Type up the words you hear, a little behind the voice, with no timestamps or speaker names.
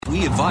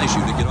advise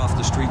you to get off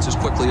the streets as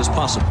quickly as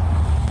possible.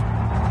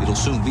 It'll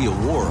soon be a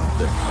war out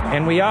there.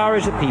 And we are,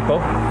 as a people,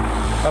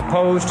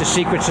 opposed to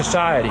secret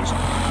societies,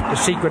 to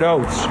secret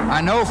oaths.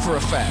 I know for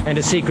a fact. And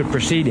to secret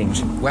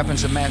proceedings.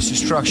 Weapons of mass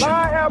destruction.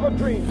 I have a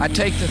dream. I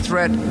take the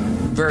threat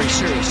very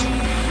seriously.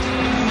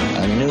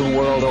 A new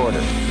world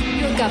order.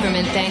 Your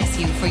government thanks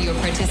you for your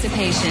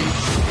participation.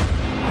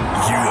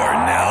 You are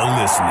now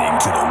listening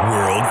to the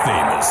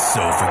world-famous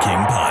Sofa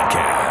King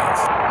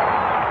podcast.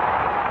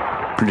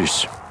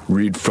 Please,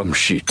 read from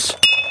sheets.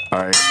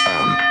 I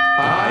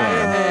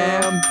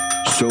am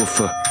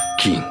Sofa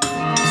King.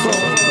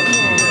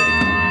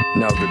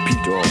 Now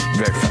repeat all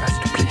very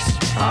fast, please.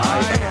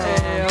 I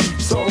am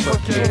Sofa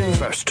King.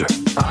 Faster.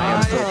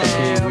 I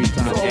am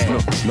Sofa King.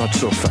 No, not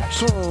so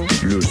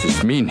fast.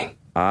 Loses meaning.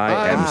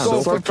 I am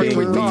Sofa King.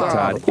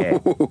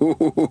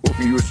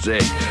 You say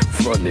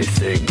funny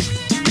things.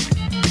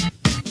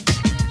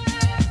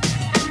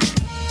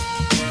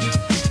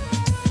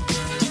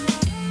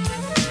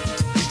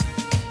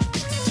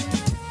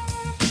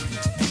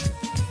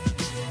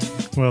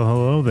 Well,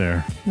 hello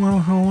there. Well,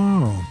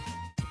 hello.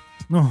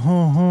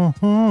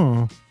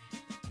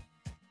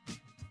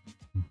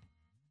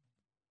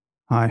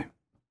 Hi.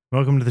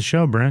 Welcome to the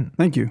show, Brent.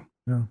 Thank you.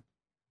 Yeah.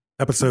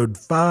 Episode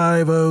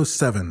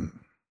 507.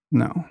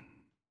 No.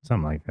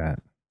 Something like that.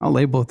 I'll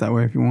label it that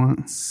way if you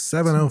want.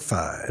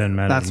 705. Doesn't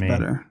matter That's to me.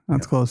 better.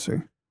 That's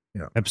closer.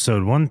 Yeah.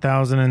 Episode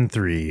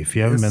 1003. If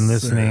you haven't been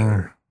listening,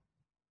 sir.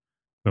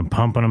 been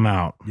pumping them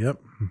out. Yep.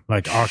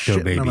 Like Octo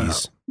Shitting 'em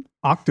babies.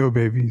 Octo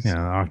babies.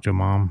 Yeah, Octo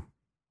Mom.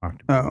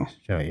 Octo Oh. babies.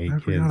 She had 8 I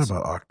forgot kids.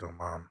 about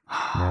Octomom.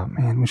 Oh,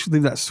 man, we should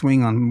leave that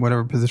swing on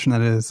whatever position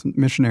that is.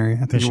 Missionary, I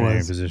think Missionary it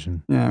was.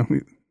 position. Yeah,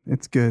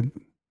 it's good.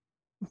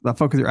 That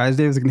fuck with your eyes,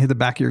 Dave, is it going to hit the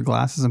back of your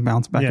glasses and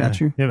bounce back at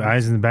you? You have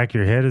eyes in the back of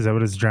your head? Is that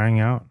what it's drying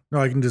out? No,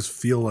 I can just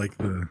feel like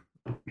the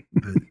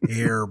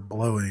air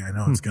blowing. I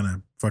know it's going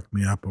to fuck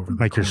me up over the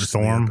Like your course of the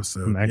storm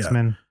episode. from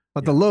X-Men? Yeah.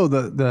 But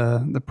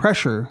the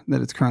pressure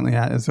that it's currently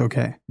at is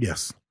okay.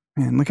 Yes.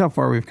 Man, look how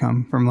far we've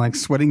come from like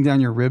sweating down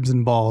your ribs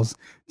and balls.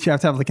 You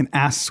have to have like an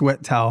ass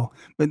sweat towel.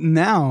 But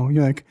now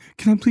you're like,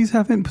 can I please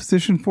have it in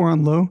position 4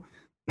 on low?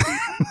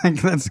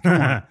 Like that's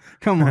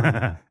come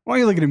on. Why are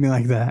you looking at me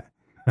like that?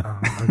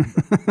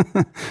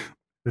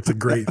 It's a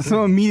great thing.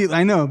 So immediately,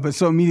 I know, but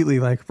so immediately,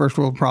 like first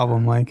world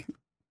problem, like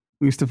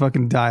we used to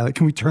fucking die. Like,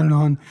 can we turn it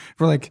on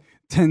for like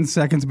 10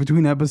 seconds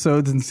between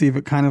episodes and see if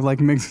it kind of like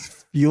makes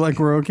us feel like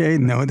we're okay?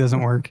 No, it doesn't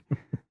work.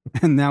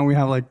 And now we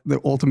have like the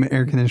ultimate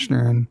air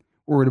conditioner and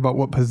worried about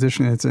what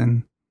position it's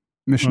in.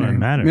 Missionary, Well, it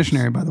matters.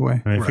 missionary, by the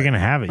way. I mean, if you're going to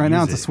have it, Right use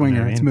now it's a it, swinger. You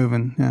know what I It's mean?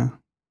 moving. Yeah. If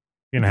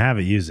you're going to have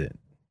it, use it.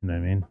 You know what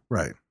I mean?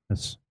 Right.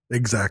 That's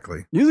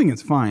Exactly. Using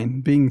it's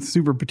fine. Being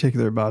super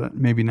particular about it,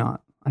 maybe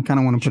not. I kind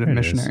of want to put Sure it it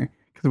is. missionary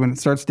because when it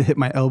starts to hit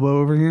my elbow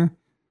over here,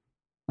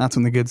 that's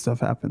when the good stuff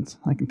happens.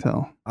 I can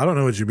tell. I don't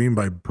know what you mean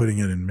by putting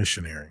it in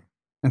missionary.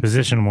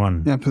 position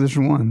 1. Yeah,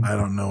 position 1. I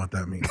don't know what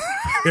that means.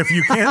 If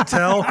you can't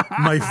tell,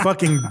 my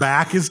fucking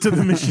back is to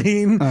the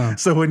machine. Oh.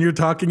 So when you're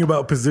talking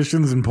about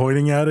positions and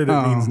pointing at it,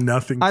 it means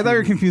nothing. I to thought you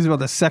were me. confused about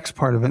the sex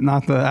part of it,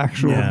 not the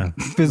actual Yeah.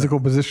 physical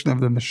position of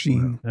the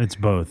machine. It's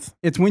both.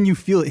 It's when you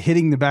feel it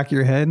hitting the back of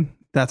your head,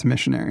 that's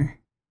missionary.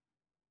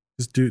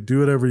 Just do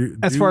whatever you.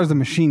 As far as the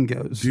machine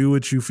goes, do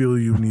what you feel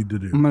you need to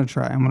do. I'm gonna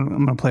try. I'm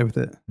gonna play with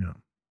it. Yeah.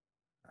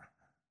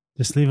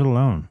 Just leave it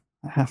alone.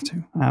 I have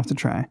to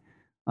try.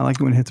 I like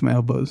it when it hits my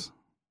elbows.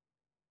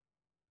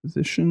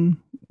 Position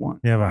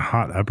 1. You have a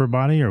hot upper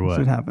body or See what?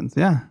 what happens.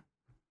 Yeah.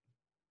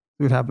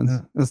 See what happens.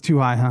 Yeah. That's too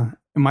high, huh?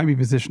 It might be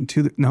position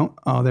 2. No.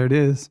 Oh, there it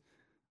is.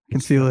 I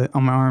can feel it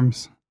on my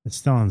arms. It's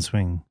still in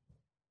swing.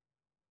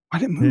 I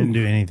didn't It didn't move.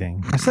 do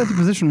anything. I set it to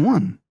position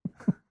 1.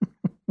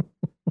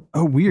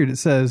 Oh, weird. It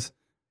says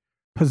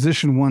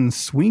position 1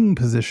 swing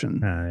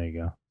position. Ah, there you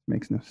go.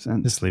 Makes no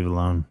sense. Just leave it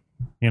alone.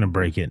 You're going to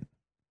break it.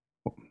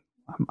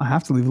 I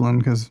have to leave it alone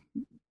because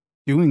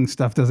doing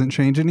stuff doesn't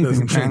change anything.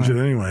 Doesn't change it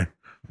apparently. anyway.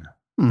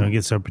 Don't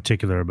get so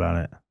particular about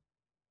it.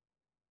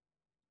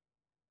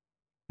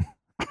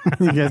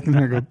 You guys can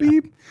hear it go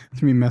beep.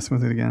 It's me messing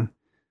with it again.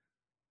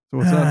 So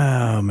what's up?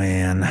 Oh,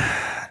 man.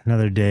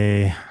 Another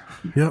day.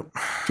 Yep.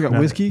 We got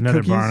whiskey, Another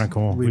cookies,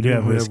 barnacle. We do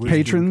have whiskey.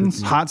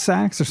 patrons, hot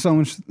sacks. There's so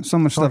much Talk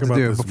stuff to about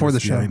do this before the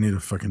whiskey. show. I need a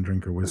fucking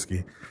drink of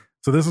whiskey.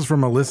 So this is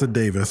from Alyssa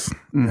Davis,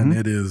 Mm-hmm. and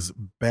it is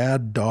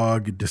Bad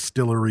Dog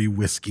Distillery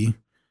Whiskey.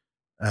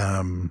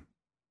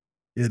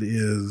 It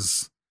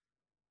is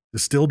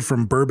distilled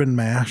from bourbon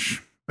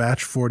mash,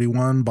 batch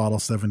 41, bottle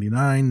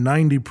 79,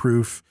 90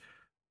 proof.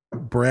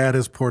 Brad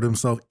has poured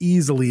himself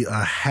easily a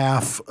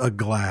half a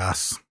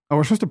glass. Oh,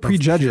 we're supposed to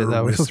prejudge it, pure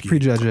though. We're supposed to whiskey.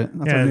 prejudge it. That's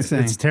what Yeah, I'm it's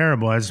saying.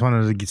 terrible. I just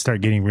wanted to start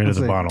getting rid of Let's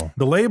the see. bottle.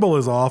 The label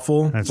is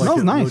awful. It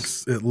smells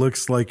nice. It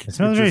looks like It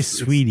smells very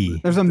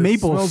sweety. There's a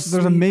maple. There's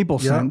a maple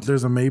scent.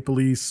 There's a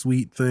mapley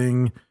sweet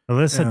thing.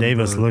 Alyssa And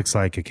Davis the- looks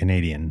like a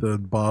Canadian. The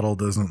bottle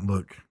doesn't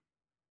look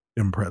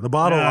impressive. The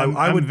bottle, No,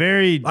 I would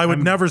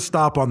I'm- never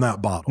stop on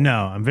that bottle.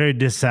 No, I'm very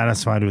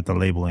dissatisfied with the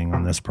labeling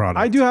on this product.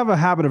 I do have a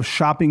habit of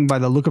shopping by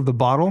the look of the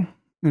bottle.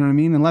 You know what I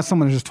mean? Unless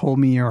someone has just told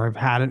me or I've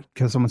had it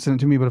because someone sent it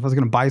to me. But if I was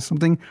going to buy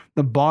something,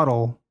 the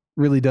bottle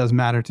really does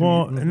matter to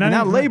Well, me. not And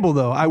that even- label,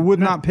 though, I would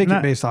not pick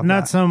it based off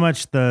Not that. so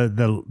much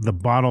the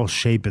bottle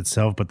shape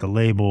itself, but the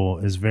label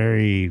is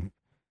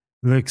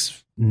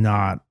looks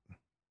not.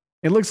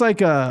 It looks like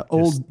an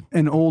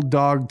old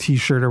dog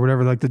T-shirt or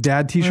whatever, like the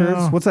dad T-shirts.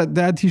 Well- What's that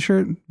dad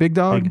T-shirt? Big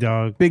Dog? Big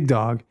Dog. Big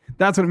Dog.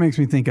 That's what it makes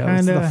me think of.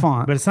 It's the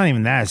font. But it's not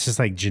even that. It's just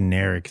like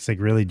generic. It's like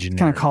really generic.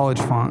 Kind of college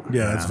font.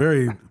 Yeah, it's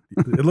very.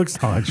 It looks.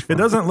 It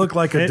doesn't look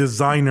like a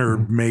designer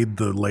made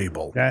the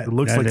label. That- it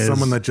looks that like is-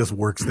 someone that just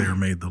works there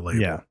made the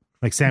label. Yeah.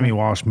 Like Sammy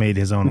Walsh made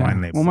his own Yeah.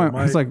 wine label. Well,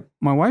 it's like,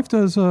 my wife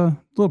does little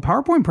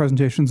PowerPoint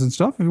presentations and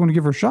stuff. If you want to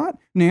give her a shot.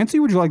 Nancy,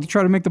 would you like to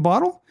try to make the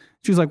bottle?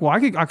 She was like, well, I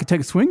could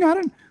take a swing at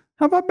it.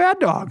 How about Bad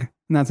Dog?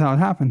 And that's how it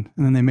happened.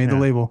 And then they made the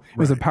label. It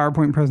was a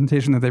PowerPoint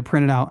presentation that they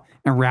printed out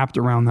and wrapped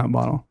around that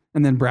bottle.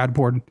 And then Brad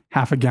poured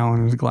half a gallon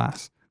in his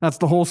glass. That's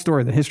the whole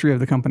story, the history of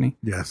the company.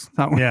 Yes.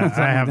 That's how yeah, that's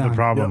how I it have went the down.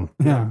 problem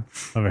Yeah.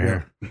 over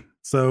here.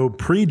 So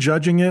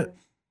prejudging it,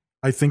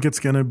 I think it's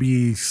going to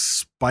be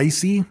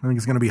spicy. I think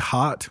it's going to be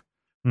hot,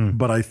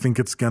 but I think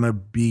it's going to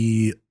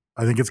be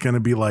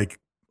like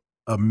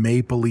a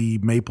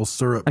maple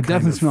syrup. I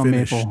definitely kind of smell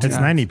finish. maple. It's Yeah.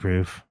 90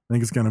 proof. I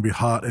think it's going to be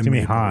hot and It's gonna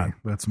be maple-y. hot.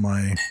 That's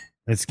my.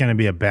 It's going to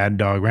be a bad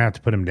dog. We're going to have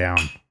to put him down.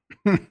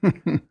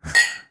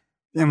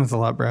 Damn, that's a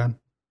lot, Brad.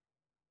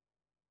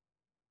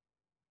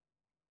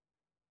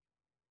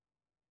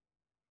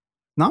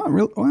 Not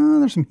real. Well,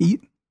 there's some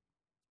heat.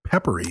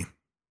 Peppery.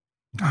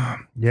 Yeah,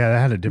 that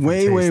had a different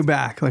Way, taste. way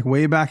back. Like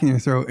way back in your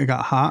throat. It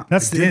got hot.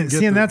 That's It didn't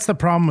get and that's the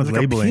problem with It's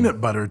like labeling. a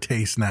peanut butter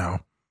taste now.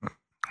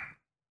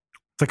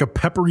 It's like a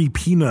peppery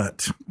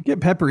peanut. Get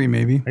peppery,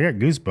 maybe. I got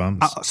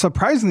goosebumps.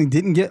 Surprisingly,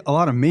 didn't get a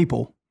lot of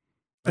maple.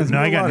 No,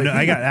 I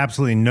got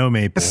absolutely no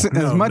maple.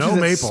 As much as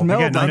it I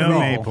smelled got like no maple.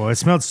 maple. It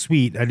smelled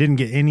sweet. I didn't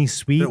get any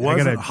sweet. It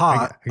wasn't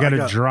hot. I got I a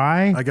got-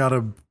 dry. I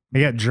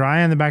got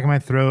dry on the back of my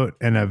throat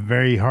and a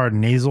very hard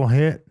nasal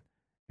hit,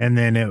 and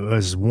then it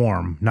was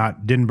warm.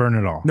 Didn't burn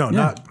at all. no,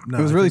 Yeah. no.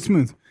 It was I really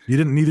think smooth. You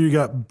didn't. Neither you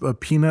got a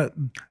peanut.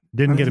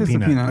 Didn't get a It's a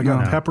peanut. peanut. I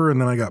got No. pepper,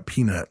 and then I got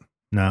peanut.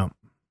 No.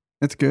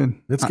 It's good.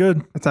 It's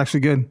good. It's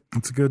actually good.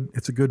 It's a good.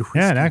 It's a good. Whiskey.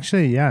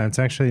 It's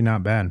actually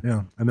not bad.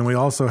 Yeah, and then we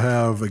also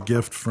have a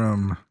gift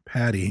from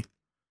Patty.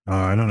 Oh,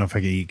 I don't know if I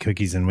could eat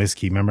cookies and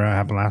whiskey. Remember what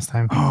happened last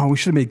time? Oh, we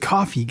should have made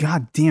coffee.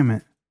 God damn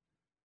it.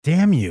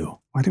 Damn you.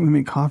 Why didn't we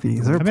make coffee?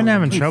 Is there I've been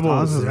having any trouble.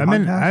 flaws with the I've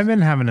podcast?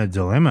 been having a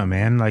dilemma,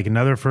 man. Like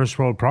another first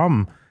world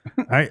problem.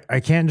 I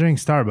can't drink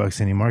Starbucks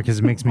anymore because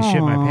it makes me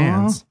shit my Aw.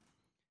 pants.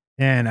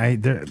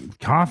 And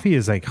coffee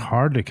is like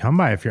hard to come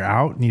by if you're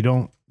out and you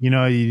didn't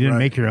Right.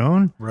 make your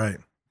own. Right.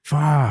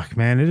 Fuck,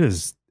 man. It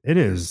is.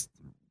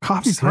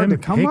 Coffee's hard to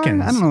slim come by?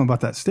 pickings. I don't know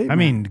about that statement. I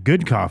mean,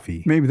 good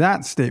coffee. maybe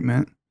that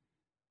statement.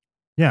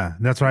 Yeah,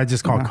 that's what I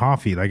just call Yeah.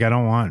 coffee. Like I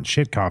don't want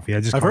shit coffee.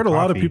 I've I've heard a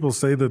lot of people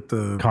say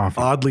that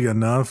Coffee. oddly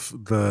enough,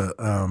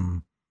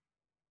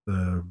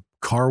 the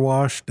car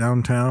wash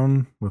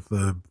downtown with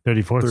the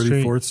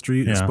 34th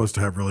Street Yeah. is supposed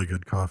to have really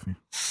good coffee.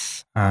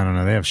 I don't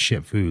know. They have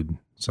shit food.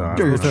 So I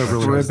Dude, don't it's know Supposed to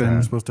if have really, that's ripping.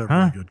 it's supposed to have Huh?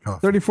 really good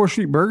coffee. 34th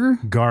Street Burger?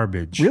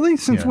 garbage. Really?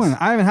 Since Yes. when?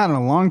 I haven't had it in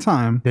a long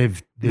time.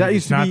 That That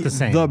used it's to not be the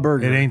same. the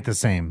burger. It ain't the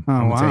same. Oh,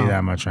 I'm gonna tell you wow.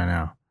 that much right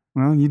now.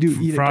 Well, you do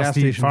eat at gas Frosty,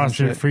 stations and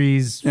Foster shit.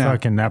 Freeze, Yeah.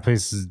 fucking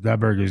that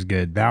burger's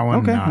good. That one,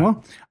 Okay, not.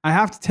 well, I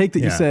have to take that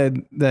you Yeah.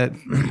 said that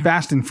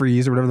Fast and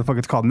Freeze or whatever the fuck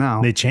it's called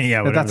now. They change. Yeah,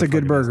 that whatever that's a the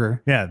good fuck it is.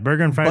 burger. Yeah,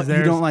 burger and fries. But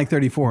you don't like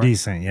 34.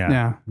 decent. Yeah,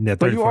 Yeah. Yeah,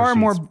 But you 34 are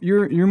more sheets.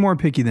 you're more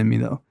picky than me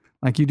though.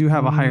 Like you do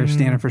have a higher Mm.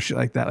 standard for shit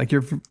like that. Like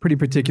you're pretty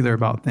particular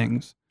about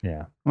things.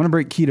 Yeah, I want to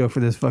break keto for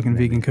this fucking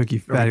vegan cookie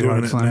Are we fatty doing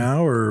water it slime.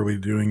 now, or are we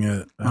doing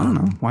it? I don't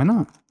know. Why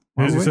not?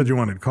 Why You wait? said you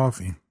wanted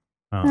coffee.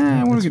 oh,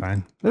 That's that's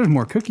fine. There's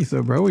more cookies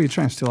though, bro. What are you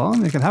trying to steal all of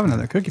them? They could have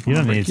another cookie. You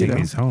don't for need to take keto.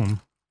 these home.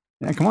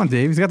 Yeah, come on,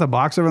 Dave. He's got the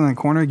box over in the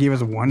corner. He gave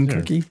us one Sure.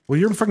 cookie. Well,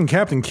 you're fucking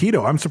Captain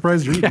Keto. I'm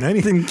surprised you're eating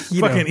any Captain Keto.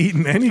 fucking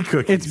eating any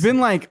cookies. It's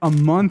been like a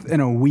month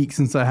and a week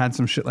since I had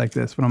some shit like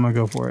this, but I'm gonna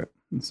go for it.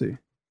 Let's see.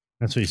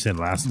 That's what you said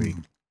last week.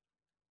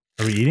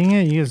 Are we eating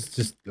it? You guys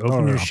just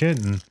open your yeah. shit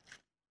and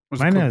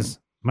What's it mine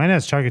called?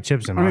 has chocolate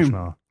chips and I mean,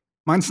 marshmallow.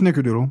 Mine's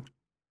Snickerdoodle,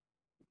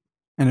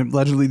 and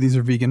allegedly these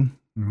are vegan.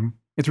 Mhm.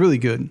 It's really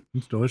good,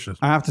 It's delicious.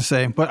 I have to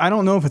say. But I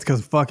don't know if it's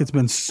because fuck, it's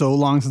been so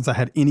long since I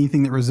had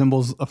anything that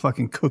resembles a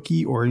fucking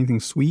cookie or anything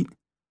sweet.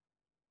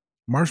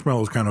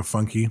 Marshmallow is kind of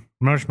funky.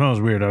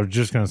 Marshmallow's weird. I was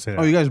just gonna say that.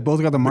 Oh, you guys both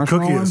got the The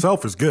marshmallow cookie one?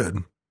 itself is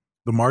good.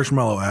 The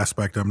marshmallow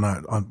aspect, I'm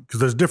not on because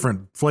there's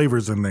different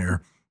flavors in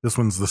there. This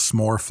one's the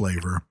s'more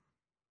flavor.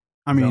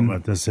 I Is that mean,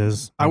 what this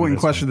is? I wouldn't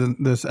This one. question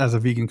this as a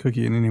vegan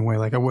cookie in any way.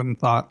 Like I wouldn't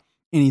thought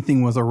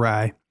anything was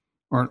awry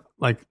or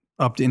like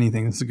up to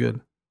anything. This is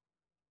good.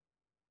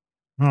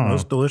 Oh,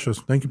 That's delicious.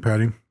 Thank you,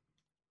 Patty.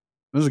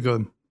 This is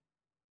good.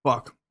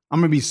 Fuck. I'm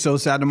gonna be so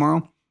sad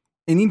tomorrow.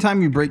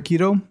 Anytime you break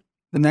keto,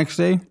 the next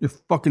day you're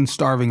fucking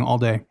starving all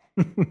day.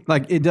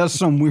 Like it does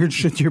some weird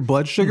shit to your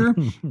blood sugar,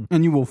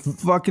 and you will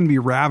fucking be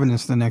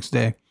ravenous the next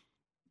day.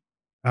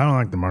 I don't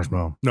like the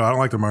marshmallow. No, I don't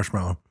like the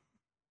marshmallow.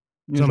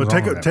 So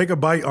take a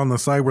bite on the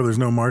side where there's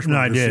no marshmallow.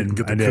 No, I just so did. you can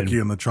get the I did. cookie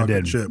and the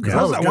chocolate chip. 'Cause Yeah.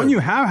 that was that good. one you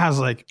have has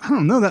like, I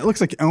don't know, that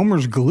looks like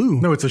Elmer's glue.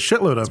 No, it's a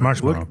shitload of it.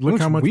 marshmallow. Look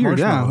how much weird,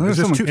 yeah. marshmallow. It's There's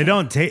just someone- too- It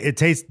don't taste. It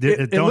tastes.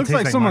 It don't looks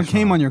taste like someone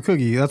came marshmallow. on your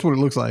cookie. That's what it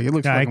looks like. It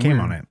looks Yeah, I fucking came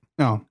weird. on it.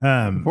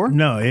 No. Before?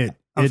 No, it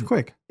was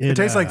quick. It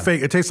tastes like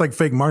fake. It tastes like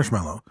fake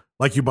marshmallow.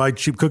 Like you buy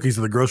cheap cookies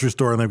at the grocery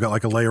store and they've got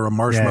like a layer of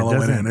marshmallow in it,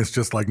 doesn't- and it's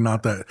just like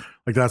not that.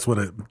 Like that's what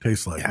it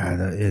tastes like. Yeah,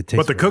 it tastes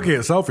but the weird. cookie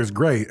itself is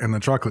great, and the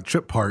chocolate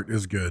chip part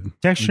is good.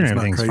 Texture It's and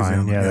not everything's crazy fine.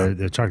 on it. Yeah,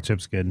 the chocolate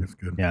chip's good. It's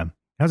good. Yeah,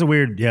 has a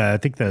weird. Yeah, I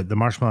think the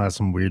marshmallow has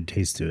some weird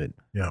taste to it.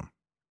 Yeah.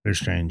 Very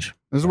strange.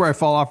 This is where I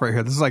fall off right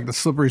here. This is like the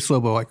slippery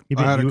slope of like, You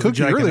I had a would cookie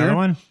you like earlier. another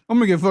one? I'm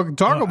going to get fucking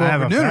Taco I Bell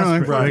have for a dinner. fast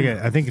Like, break.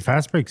 I think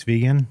Fast Break's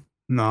vegan.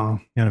 No.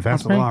 You want a That's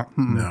Fast a Break? lot.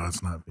 Mm-mm. No,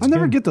 it's not. I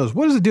never get those.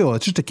 What is the deal?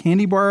 It's just a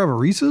candy bar of a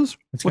Reese's?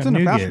 It's What's got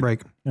in a fast nougat.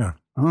 break? Yeah.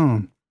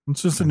 Oh.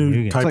 It's just a new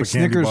Nougat. type It's of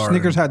like candy Snickers. bar.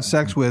 Snickers had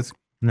sex with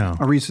No,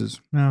 a Reese's.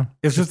 no,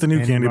 It's just a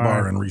new candy bar,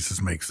 bar. and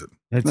Reese's makes it.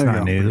 It's There you not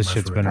go. new. This Pretty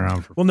shit's much been right.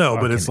 around for. Well, no,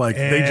 but it's like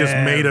they just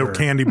made a ever.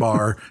 candy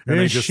bar and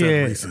they This just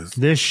shit. said Reese's.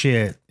 This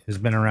shit has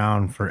been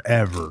around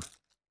forever.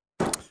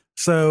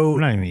 So I'm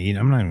not even eating.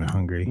 I'm not even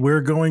hungry.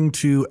 we're going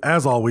to,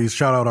 as always,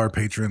 shout out our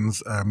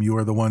patrons. You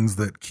are the ones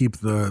that keep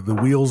the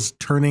wheels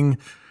turning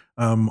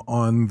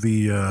on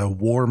the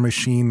war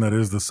machine that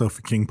is the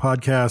Sofa King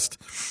podcast.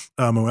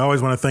 And we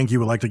always want to thank you.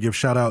 We'd like to give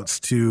shout outs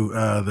to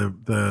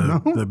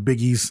the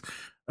biggies,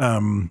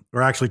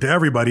 or actually to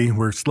everybody.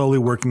 We're slowly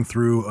working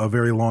through a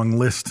very long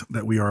list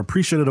that we are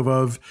appreciative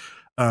of.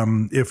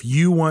 If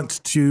you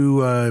want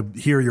to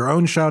hear your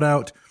own shout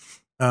out,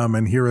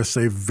 and hear us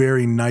say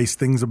very nice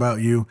things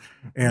about you,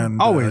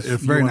 and Always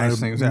if you very wanna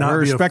nice things. not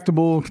Very be a-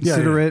 respectable,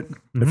 considerate.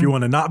 if you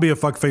want to not be a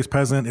fuckface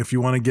peasant, if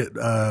you want to get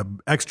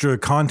extra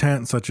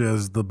content such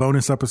as the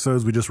bonus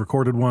episodes, we just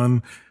recorded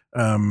one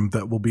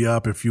that will be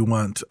up. If you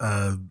want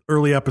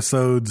early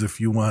episodes,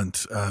 if you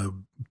want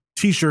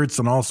t-shirts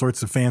and all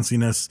sorts of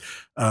fanciness,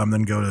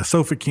 then go to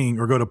Sofa King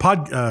or go to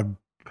Podbelly.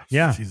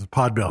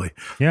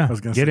 Yeah, I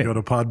was going to get say it. go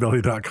to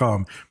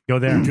podbelly.com. Go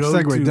there.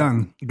 Segue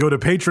done. Go to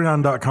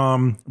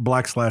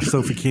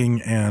patreon.com/Sofa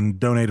King and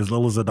donate as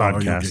little as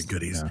 $1. You'll Podcast. get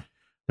goodies. Yeah.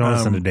 Don't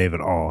listen to Dave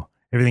at all.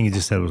 Everything he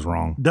just said was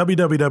wrong.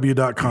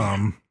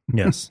 www.com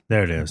Yes,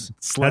 there it is.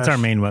 Slash- That's our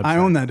main website. I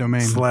own that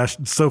domain.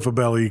 /Sofa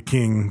Belly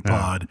King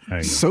Pod. There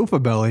you go. Sofa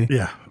Belly.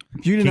 Yeah.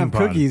 If you didn't King have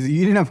Pod. cookies, you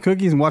didn't have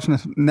cookies and watching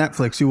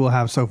Netflix, you will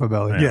have Sofa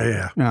Belly.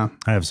 Yeah. Yeah.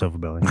 I have Sofa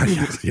Belly.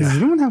 Does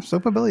anyone have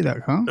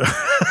sofabelly.com?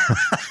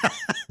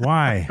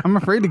 Why? I'm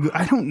afraid to go.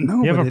 I don't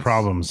know. You have but a it's-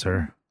 problem,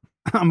 sir.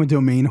 I'm a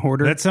domain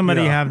hoarder. Let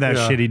somebody Yeah, have that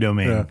yeah, shitty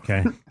domain. yeah.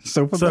 Okay.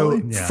 Sofa So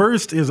Belly. Yeah.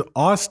 first is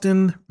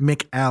Austin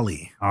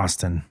McAlley.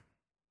 Austin.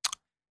 I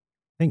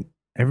think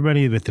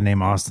everybody with the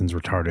name Austin's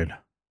retarded.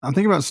 I'm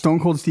thinking about Stone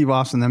Cold Steve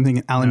Austin. I'm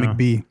thinking Ally No.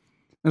 McBee.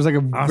 There's like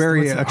a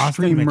very what's it,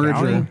 extreme Austin merger.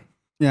 McAlley?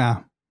 Yeah.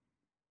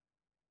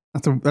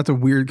 That's a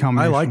weird I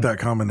combination. like that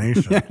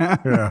combination.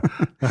 Yeah.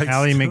 Like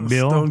Ally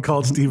McBeal? Stone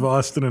Cold Steve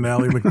Austin and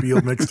Ally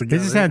McBeal mixed He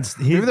together. just had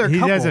Maybe they're a he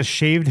has couple. a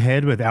shaved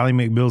head with Ally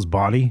McBeal's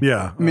body.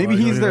 Yeah. Maybe I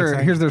like he's it.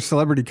 their here's their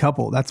celebrity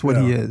couple. That's what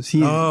he Yeah. is.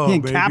 He Oh, he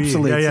baby.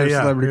 encapsulates their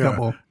celebrity yeah,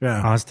 couple.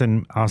 Yeah.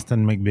 Austin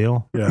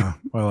McBeal. Yeah.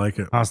 I like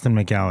it. Austin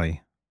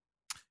McAlley.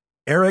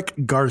 Eric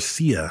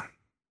Garcia.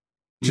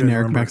 You guys Generic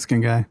remember?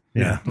 Mexican guy.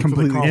 Yeah.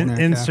 Completely call him.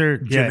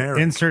 generic, yeah. Insert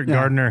insert Yeah.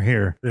 Gardner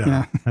here.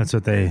 Yeah. That's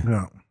what they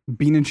Yeah.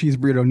 Bean and cheese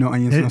burrito, no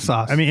onions, no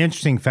sauce. I mean,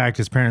 interesting fact: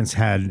 his parents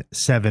had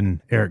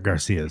 7 Eric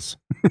Garcias.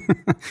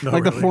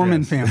 like the really,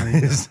 Foreman yes.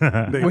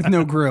 family They, with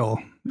no grill.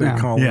 they Yeah.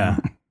 call Yeah.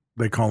 him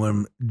they call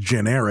him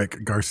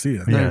generic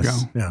Garcia. There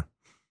Yes. you go.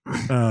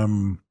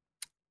 Yeah.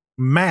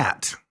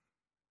 Matt.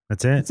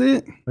 That's it. That's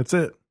it. That's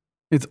it.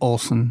 It's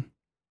Olsen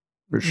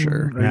for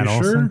sure. Are Matt you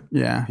Olson? sure?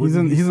 Yeah,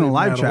 Wouldn't he he's in say the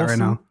live Matt chat right Olson?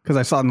 now because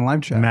I saw it in the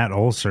live chat. Matt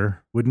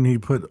Ulcer. Wouldn't he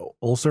put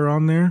ulcer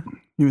on there?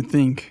 You would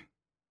think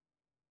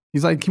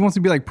he's like he wants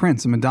to be like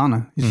Prince and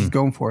Madonna. He's just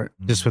going for it.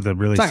 Just with a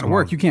really It's not small, gonna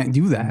work. You can't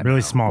do that.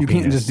 really small You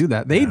can't penis. just do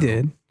that. They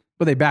did,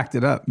 but they backed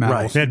it up. Matt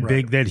Right. Olson.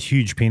 They had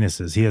huge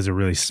penises. He has a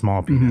really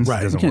small penis. Right.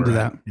 It You doesn't can't do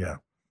work. that. Yeah.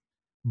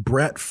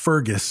 Brett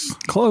Fergus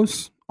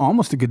Close.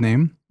 Almost a good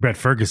name. Brett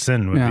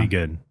Ferguson would Yeah. be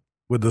good.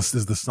 with this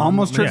is the son.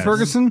 Almost Trish Yes.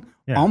 Ferguson.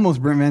 Yeah.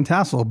 Almost Brent Van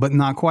Tassel, but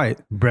not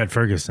quite. Brett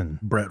Ferguson.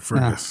 Brett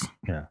Fergus.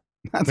 Yeah.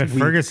 That's Brett weak.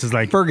 Fergus is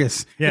like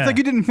Fergus. Yeah. It's like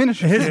you didn't finish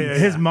His it.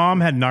 his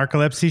mom had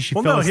narcolepsy. She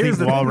Well, fell no, here's asleep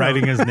the while thing, though.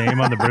 writing his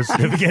name on the birth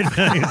certificate.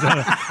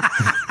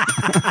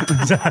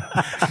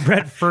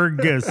 Brett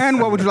Fergus. And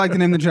what would you like to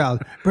name the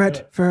child?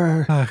 Brett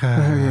Fergus.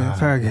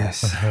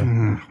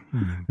 Mm.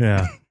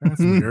 Yeah. That's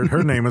weird.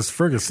 Her name is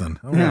Ferguson.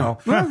 Oh, Yeah.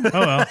 well. Oh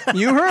well.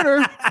 You heard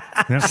her.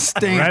 Yep.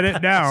 Stamp. Write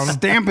it down.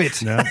 Stamp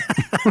it.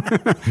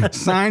 Yeah.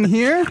 Sign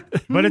here.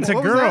 But it's a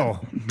What was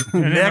girl.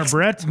 And then Next,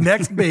 Brett.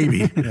 next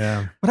baby.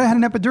 Yeah. But I had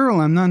an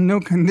epidural. I'm not in no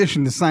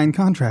condition to sign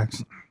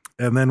contracts.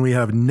 And then we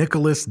have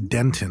Nicholas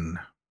Denton.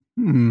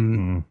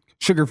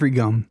 Sugar-free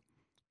gum.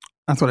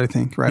 That's what I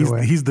think right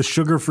away. He's the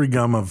sugar-free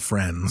gum of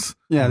Friends.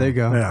 Yeah, there you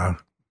go. Yeah.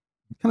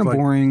 Kind of Like,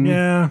 boring.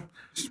 Yeah.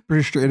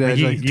 Pretty straight edge.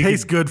 You- Like, you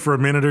Tastes good for a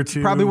minute or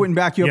two. probably wouldn't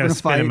back you You up in gotta a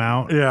spit fight. him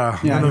out. Yeah.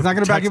 Yeah, When he's the not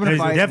going to back you up in a He's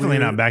fight. definitely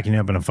not backing you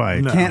up in a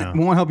fight. Can't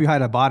won't help you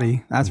hide a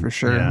body. That's for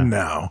sure. Yeah.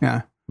 No.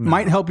 Yeah.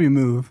 Might help you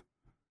move.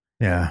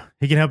 Yeah,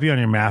 he can help you on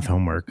your math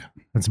homework.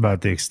 That's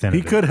about the extent.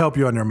 He of it. could help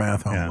you on your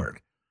math Yeah.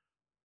 homework.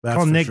 That's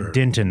Call for Nick sure.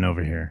 Denton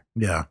over here.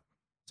 Yeah.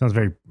 Sounds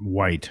very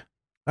white.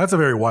 That's a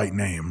very white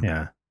name.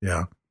 Yeah,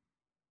 Yeah.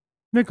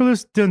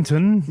 Nicholas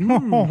Denton.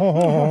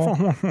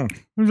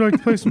 Would you like to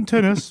play some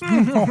tennis?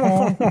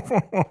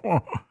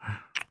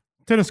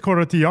 Tennis court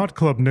at the yacht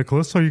club,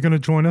 Nicholas. Are you going to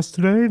join us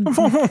today?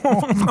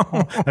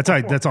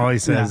 That's all he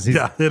says. He's-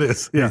 Yeah, it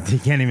is. Yeah. He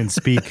can't even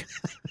speak.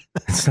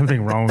 There's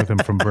something wrong with him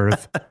from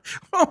birth.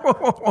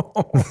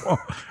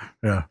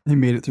 Yeah. He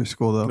made it through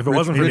school though. If it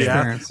wasn't for Rich the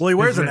parents. well, he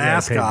wears an Yeah,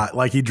 ascot.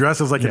 Like he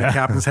dresses like in a Yeah.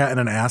 captain's hat and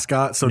an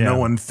ascot, so Yeah. no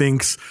one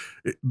thinks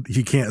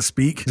he can't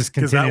speak. Just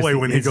Because that way, continuously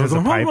when he hits goes, as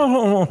a pipe.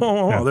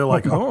 they're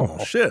like, "Oh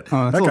shit, Oh, that's that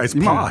a little- guy's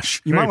you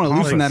posh." You might want to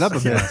loosen that up a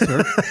pompous. bit,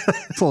 sir.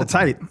 It's a little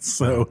tight.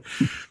 So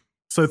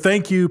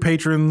thank you,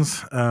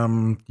 patrons.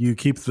 You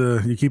keep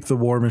the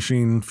war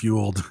machine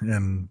fueled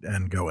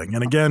and going.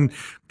 And again,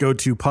 go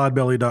to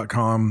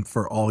podbelly.com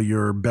for all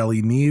your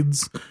belly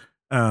needs.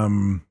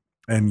 And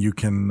you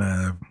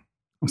can.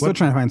 I'm still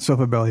trying to find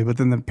Sofa Belly, but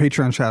then the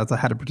Patreon shoutouts, I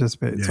had to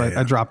participate, so Yeah.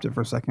 I dropped it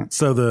for a second.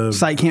 So the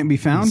Site can't be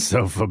found.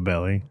 Sofa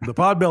belly. The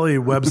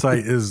Podbelly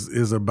website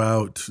is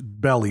about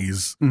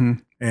bellies,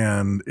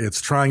 and it's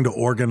trying to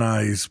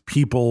organize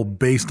people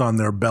based on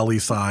their belly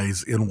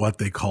size in what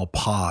they call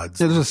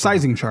pods. Yeah, there's a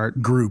sizing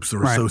chart. Groups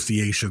or Right.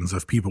 associations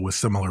of people with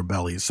similar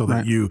bellies, so that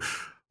Right. you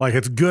like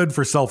it's good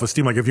for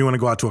self-esteem. Like if you want to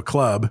go out to a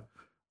club,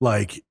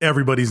 like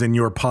everybody's in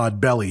your pod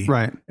belly,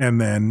 Right.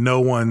 and then no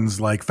one's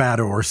like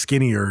fatter or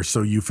skinnier,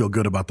 so you feel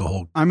good about the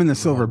whole. I'm in the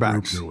group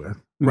silverbacks. you're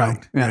with. No,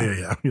 Right?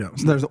 yeah. Yeah.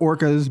 So there's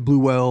orcas, blue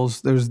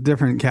whales. There's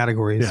different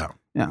categories. Yeah.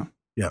 Yeah.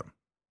 Yeah.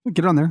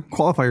 Get on there,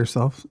 qualify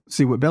yourself,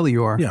 see what belly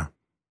you are. Yeah.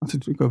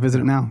 Go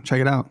visit it now. Check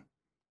it out.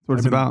 That's what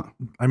it's about.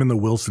 I'm in the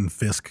Wilson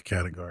Fisk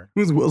category.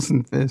 Who's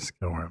Wilson Fisk?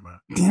 Don't worry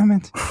about it. Damn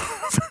it.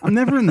 I'm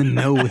never in the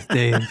know with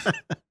Dave.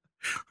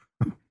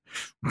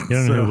 You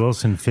don't know who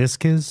Wilson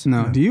Fisk is?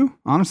 No. Do you?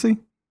 Honestly?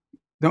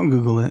 Don't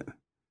Google it.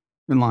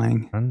 You're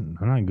lying. I'm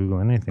not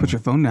Googling anything. Put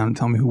your phone down and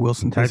tell me who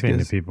Wilson Fisk Typing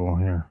to is. people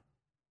here.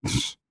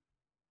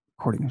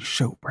 Recording a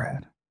show,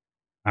 Brad.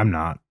 I'm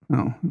not.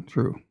 Oh,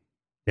 true.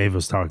 Dave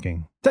was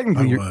talking.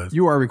 Technically, I was.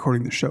 you are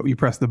recording the show. You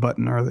pressed the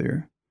button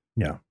earlier.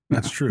 Yeah,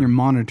 That's true. You're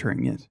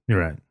monitoring it. you're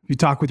right. If you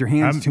talk with your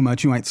hands I'm- too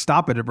much, you might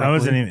stop it abruptly. I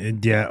wasn't even.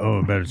 Yeah. Oh,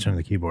 I better turn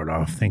the keyboard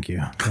off. Thank you.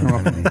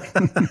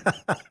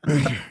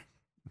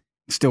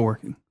 Still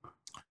working.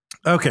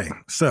 Okay,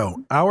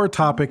 so our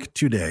topic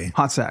today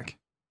Hot sack.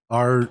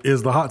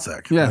 is the hot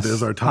sack. Yes. That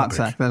is our topic.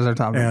 Hot sack. That is our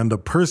topic. And a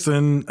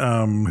person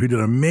who did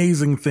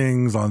amazing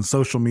things on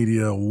social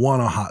media won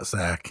a hot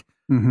sack,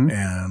 Mhm.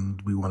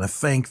 and we want to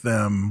thank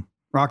them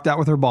Rocked out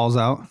with her balls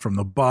out. from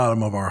the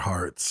bottom of our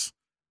hearts.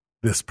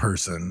 This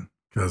person,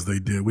 because they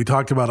did. We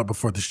talked about it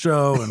before the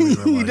show, and we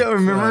were You like, don't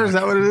remember? Is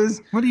that what it is?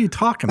 What are you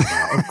talking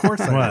about? Of course,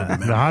 I What?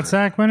 remember. The hot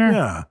sack winner?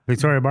 Yeah.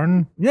 Victoria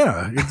Barton?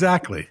 Yeah,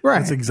 exactly. Right.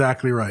 That's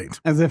exactly right.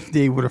 As if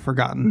Dave would have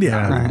forgotten.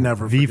 Yeah, Right.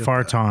 never V forget that.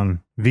 Farton.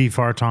 V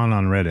Farton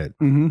on Reddit.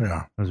 Mhm. Yeah,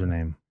 That was her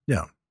name.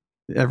 yeah.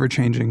 Ever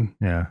changing.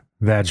 Yeah.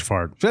 Vag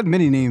fart. She had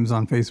many names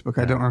on Facebook.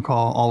 I don't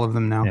recall all of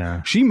them now.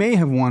 Yeah. She may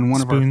have won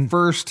one of Spoon- our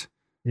first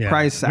Yeah.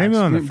 prize sacks. Maybe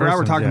on the Brad, first we're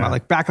ones, talking yeah. about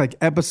like back like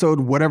episode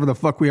whatever the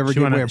fuck we ever She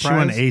gave won, away a, a she prize.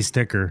 won a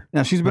sticker.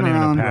 Yeah, she's been Wasn't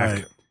even a around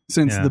pack.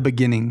 since Yeah. the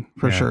beginning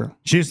for Yeah. sure.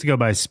 She used to go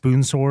by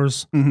Spoon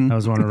Sores. That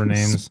was one of her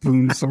names.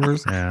 Spoon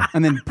Sores. Yeah.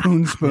 And then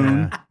Poon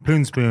Spoon. Yeah.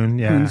 Poon Spoon.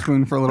 Yeah. Poon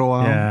Spoon for a little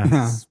while.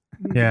 Yeah.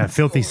 Yeah.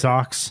 Filthy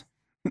Socks.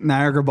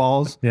 Niagara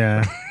Balls.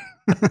 Yeah.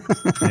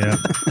 Yep.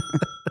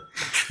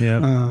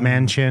 Yep.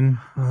 Man Chin.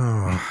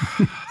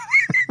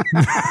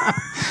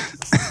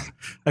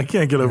 I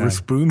can't get over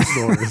spoon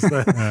stores.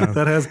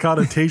 That has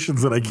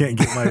connotations that I can't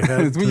get in my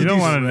head. It's when You don't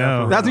do- want to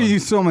know. That's when you do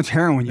so much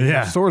heroin. You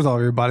Yeah. have sores all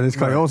over your body. It's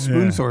called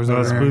spoon Yeah. sores. Oh,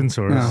 over here. spoon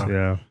sores. Yeah.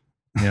 Yeah.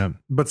 Yeah.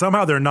 But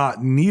somehow they're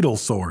not needle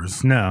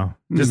sores. No.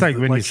 Just like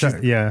when Like you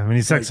suck, she's- when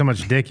you suck so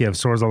much dick, you have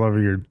sores all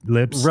over your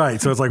lips. Right.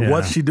 So it's like, Yeah.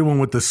 what's she doing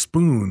with the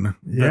spoon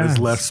that is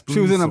Yeah. left spoon? She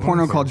was in a sores?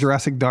 porno called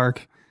Jurassic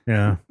Dark.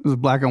 Yeah. It was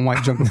black and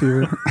white jungle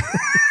fever.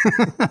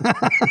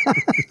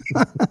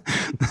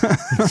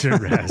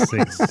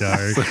 Jurassic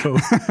Dark. So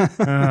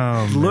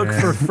Oh, look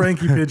man. for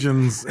Frankie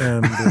Pigeons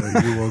and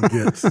you will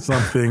get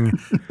something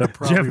that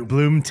probably Jeff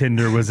Bloom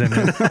Tinder was in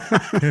it.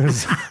 It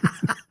was-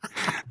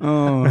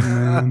 Oh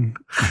man,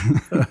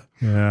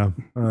 yeah.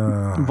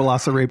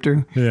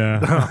 Velociraptor. Yeah.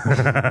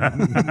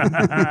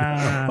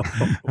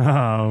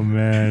 Oh,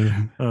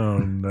 man. Oh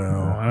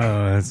no.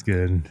 Oh, that's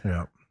good.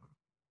 Yeah.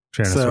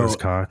 Tyrannosaurus So-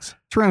 Cox.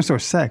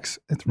 Tyrannosaurus Sex.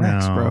 It's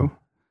Rex, No. bro.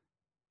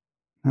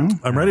 No?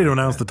 I'm ready to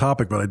announce the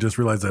topic, but I just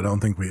realized I don't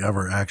think we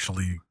ever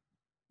actually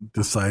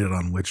decided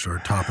on which our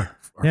topic.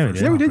 our Yeah, we first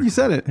did. Yeah, we did. topic You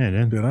said it. Yeah,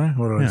 dude. Did I?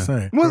 What did I Yeah.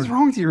 say? What's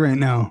wrong with you right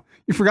now?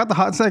 You forgot the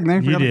hot sack, now you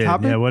You forgot the did.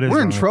 topic? Yeah, what is We're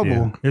in wrong with trouble.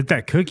 you? If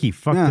that cookie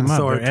fucked Yeah. them up,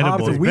 So our they're edible.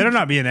 topic- It better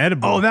not be an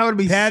edible. Oh, that would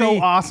be so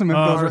awesome if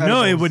those were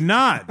No, it edibles. would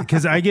not,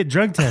 because I get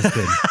drug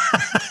tested.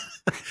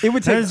 It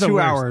would That take is the 2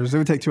 worst. hours. It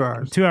would take 2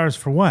 hours. 2 hours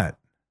for what?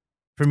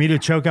 For me to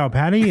choke out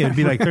Patty? It'd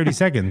be like 30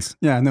 seconds.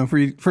 Yeah, no, for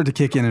it to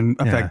kick in and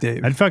affect Yeah.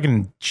 Dave. I'd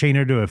fucking chain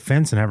her to a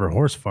fence and have her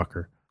horse fuck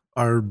her.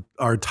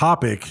 Our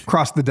topic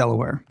Cross the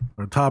Delaware.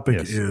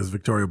 Yes. is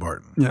Victoria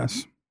Barton.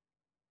 Yes.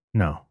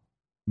 No.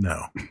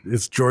 No,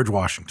 it's George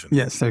Washington.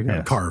 Yes, there you go.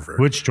 Yes. Carver.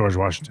 Which George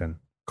Washington?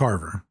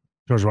 Carver.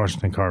 George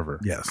Washington Carver.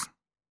 Yes.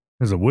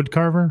 Is a wood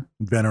carver?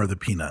 Inventor of the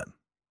peanut.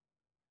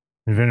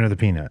 Inventor of the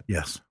peanut.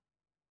 Yes.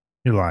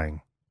 You're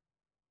lying.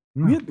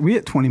 We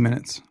hit 20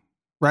 minutes.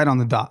 Right on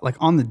the dot. Like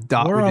on the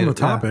dot. We're we on did the it.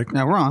 Yeah. topic.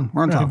 Yeah, we're on.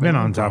 We're on Yeah, topic. I've been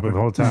on topic the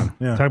whole time.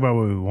 Yeah. Talk about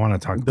what we want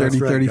to talk about. That's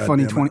 30, right, 30,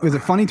 funny goddammit. 20. Was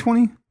it funny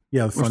 20?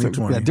 Yeah, the funny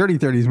 20. Yeah, dirty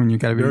 30 is when you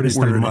got to be Dirty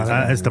worried 30.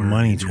 about it. It's the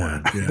money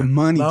 20. Yeah. The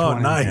money Oh,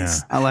 20.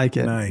 nice. I like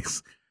it.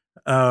 Nice.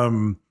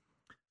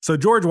 So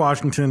George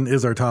Washington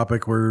is our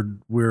topic. We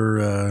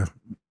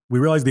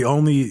realized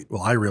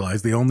I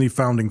realized the only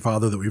founding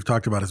father that we've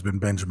talked about has been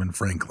Benjamin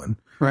Franklin.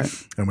 Right.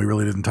 And we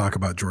really didn't talk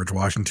about George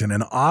Washington.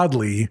 And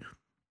oddly,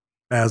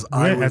 as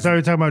I thought we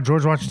were talking about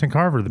George Washington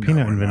Carver, the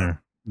peanut we're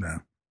inventor. No.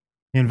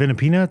 He invented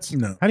peanuts?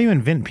 No. How do you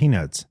invent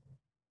peanuts?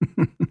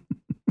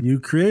 You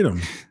create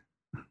them.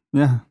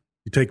 Yeah.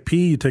 You take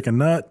pea, you take a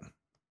nut,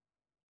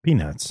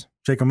 Peanuts.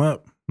 shake them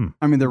up.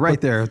 I mean, they're right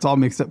there. It's all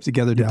mixed up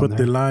together You down put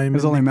there. the lime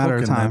It's in only a the matter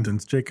of coconut time.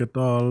 and shake it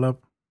all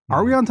up.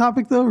 Are we on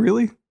topic though?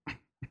 Really?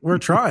 We're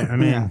trying. I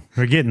mean, Yeah.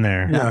 we're getting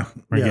there. yeah,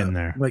 We're yeah. getting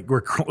there. Like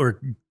we're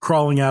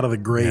crawling out of the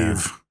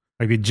grave.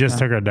 Like we just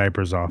took our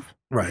diapers off.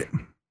 Right.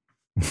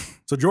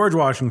 So George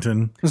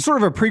Washington. It's sort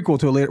of a prequel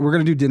to a later. We're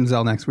going to do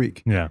Denzel next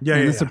week. Yeah. Yeah,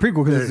 And yeah, it's a yeah.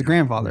 prequel because it's his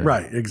grandfather.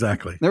 Right,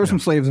 exactly. There were some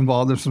slaves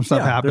involved. There's some stuff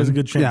Yeah, happened. there's a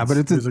good chance. Yeah, but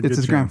it's There's a good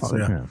his chance,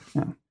 grandfather.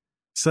 yeah.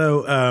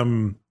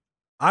 So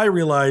I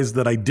realized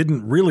that I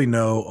didn't really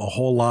know a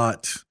whole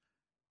lot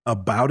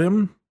about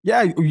him.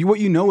 Yeah, what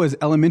you know is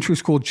elementary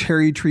school,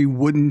 Cherry Tree,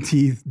 Wooden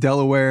Teeth,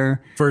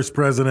 Delaware, First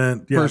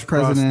president. Yeah, first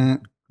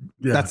president.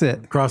 yeah, That's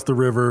it. Cross the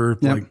river.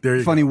 Yep. Like there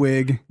you Funny go.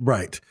 wig,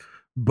 Right.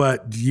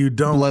 But you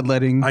don't.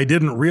 bloodletting. I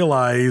didn't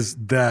realize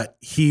that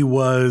he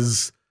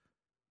was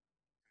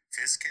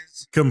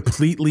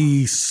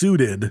completely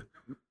suited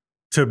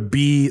to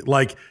be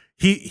like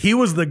he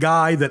was the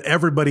guy that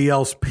everybody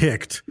else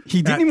picked.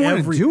 He didn't even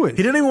want to do it.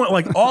 He didn't even want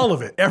like all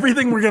of it.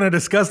 Everything we're going to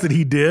discuss that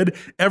he did,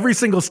 every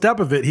single step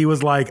of it, he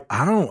was like,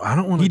 I don't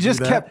want to. He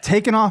just kept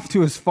taking off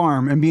to his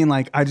farm and being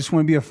like, I just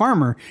want to be a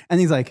farmer.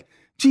 And he's like,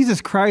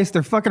 Jesus Christ,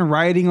 they're fucking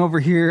rioting over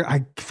here. I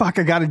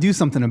got to do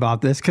something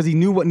about this, because he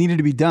knew what needed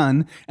to be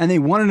done and they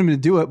wanted him to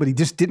do it, but he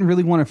just didn't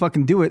really want to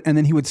fucking do it. And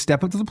then he would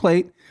step up to the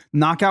plate,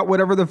 knock out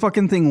whatever the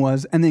fucking thing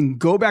was, and then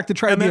go back to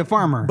try to be a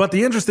farmer. But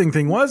the interesting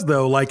thing was,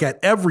 though, like at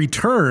every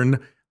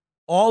turn,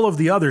 all of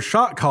the other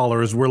shot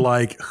callers were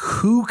like,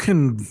 who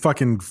can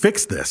fucking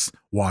fix this,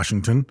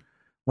 Washington?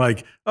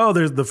 Like, oh,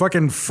 there's the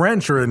fucking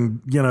French are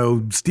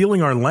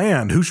stealing our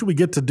land. Who should we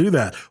get to do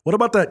that? What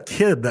about that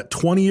kid, that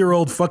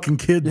 20-year-old fucking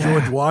kid,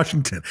 George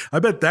Washington? I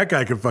bet that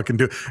guy could fucking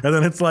do it. And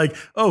then it's like,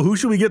 oh, who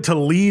should we get to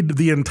lead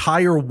the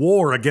entire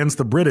war against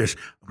the British?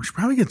 We should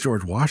probably get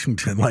George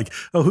Washington. Like,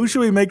 oh, who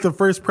should we make the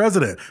first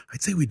president?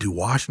 I'd say we do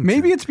Washington.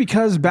 Maybe it's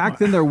because back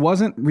then there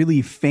wasn't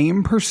really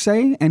fame per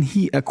se, and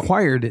he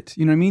acquired it.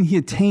 You know what I mean? He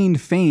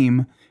attained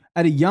fame.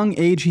 At a young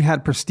age, he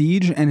had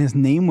prestige and his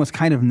name was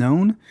kind of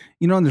known,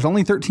 and there's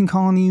only 13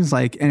 colonies,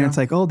 it's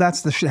like, oh,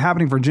 that's the shit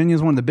happening. Virginia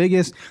is one of the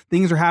biggest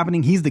things are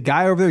happening. He's the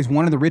guy over there. He's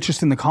one of the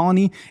richest in the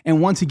colony.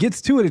 And once he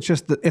gets to it,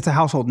 it's a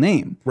household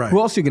name. Right. Who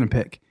else are you going to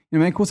pick?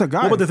 What's that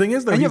guy? Well, but the thing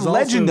is, though, and you have he's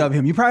legend also- of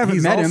him. You probably haven't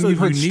he's met him. also You've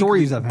heard unique,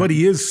 stories of him. but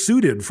he is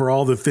suited for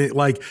all the things.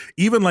 Like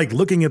even like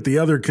looking at the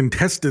other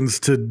contestants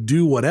to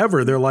do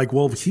whatever, they're like,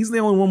 well, he's the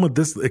only one with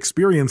this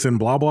experience in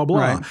blah blah blah.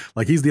 Right.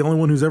 Like he's the only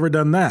one who's ever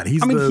done that. He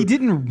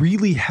didn't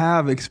really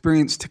have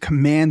experience to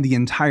command the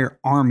entire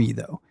army,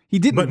 though. He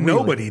didn't. But really.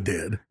 nobody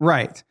did.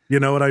 Right. You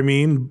know what I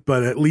mean?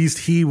 But at least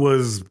he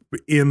was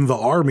in the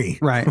army.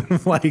 Right.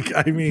 Like,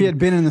 I mean, He had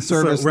been in the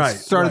service, right,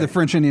 started the right.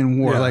 French Indian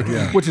War,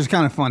 Yeah, which is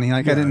kind of funny.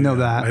 I didn't know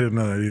that. I didn't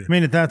know that either. I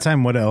mean, at that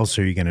time, what else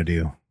are you going to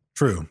do?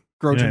 True.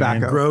 Grow You know what I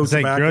mean? tobacco. Grow It's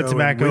like grow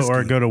tobacco and or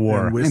whiskey go to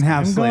war. and whiskey. And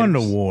have I'm going to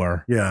slaves.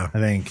 war. Yeah. I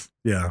think.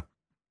 Yeah.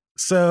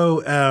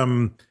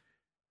 So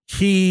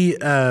he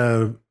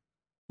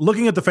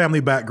looking at the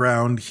family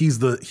background, he's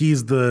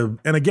the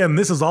and again,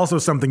 this is also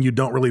something you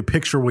don't really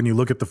picture when you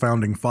look at the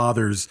founding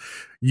fathers.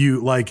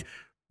 You like,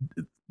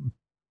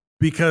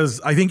 because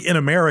I think in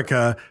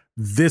America,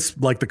 this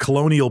like the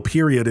colonial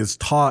period is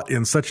taught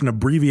in such an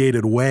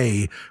abbreviated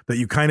way that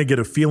you kind of get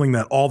a feeling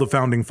that all the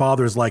founding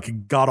fathers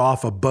like got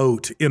off a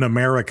boat in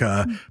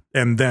America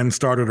and then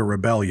started a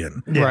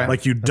rebellion. Right.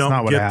 Like you That's don't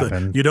not what get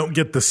happened. you don't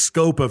get the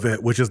scope of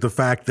it, which is the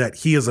fact that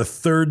he is a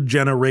third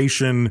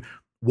generation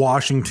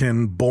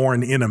Washington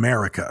born in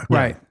America.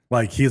 Right.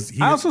 Like he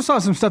I also saw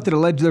some stuff that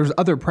alleged there was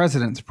other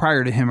presidents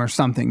prior to him or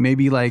something,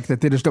 maybe like that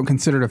they just don't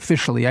consider it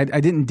officially. I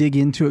didn't dig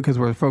into it because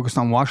we're focused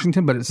on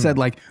Washington, but it said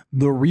like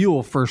the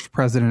real first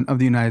president of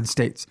the United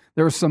States.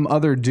 There was some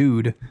other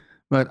dude,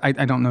 but I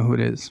don't know who it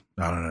is.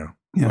 I don't know.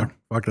 Yeah.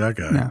 Fuck that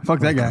guy. Yeah, fuck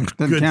that guy.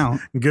 Doesn't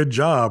count. Good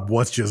job.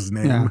 What's his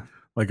name? Yeah.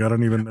 Like, I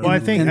don't even know. Well, I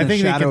think In the they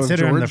shadow of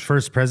consider him the George?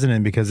 first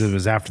president because it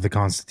was after the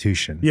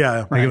Constitution.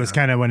 Yeah. Like it was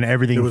kind of when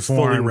everything It was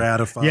formed. fully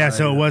ratified. Yeah,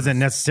 so it wasn't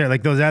necessarily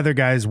like those other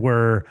guys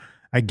were,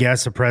 I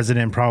guess, a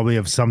president probably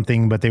of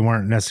something, but they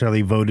weren't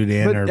necessarily voted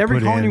in But or every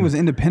put colony in. was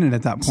independent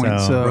at that point.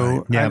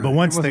 So yeah, I- but it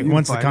once wasn't the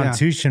unified, yeah.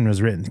 Constitution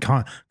was written,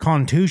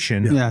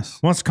 Constitution. Yes.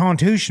 Once the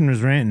Constitution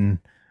was written,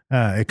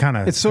 it kind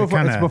of It's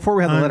before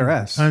we had the letter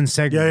S.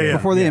 Unsegregated. Yeah.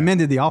 Before they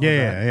amended the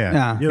alphabet.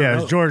 Yeah. Yeah.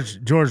 It was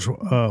George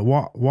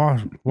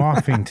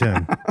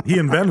Washington. He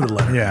invented the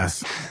letter Yeah.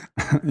 S.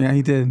 Yeah,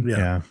 he did.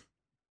 Yeah.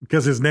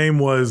 Because his name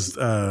was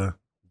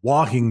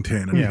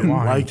Washington, and he didn't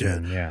like it.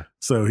 Washington. Yeah.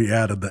 So he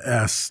added the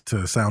S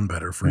to sound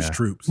better for his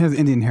troops. He has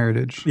Indian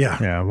heritage. Yeah.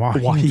 Yeah.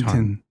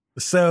 Washington.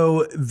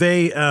 So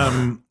they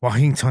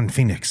Washington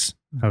Phoenix.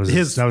 That was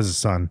his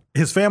son.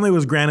 his family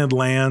was granted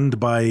land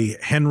by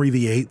Henry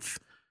VIII.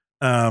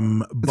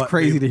 It's But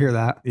crazy to hear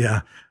that.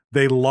 Yeah.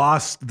 They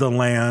lost the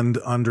land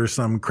under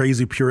some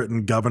crazy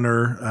Puritan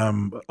governor,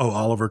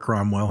 Oliver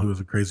Cromwell, who was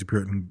a crazy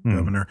Puritan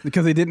governor.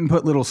 Because they didn't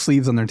put little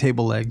sleeves on their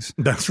table legs.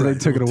 That's So right. they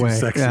took it Too away.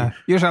 sexy. Yeah.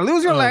 You shall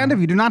lose your land if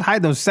you do not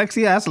hide those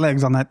sexy ass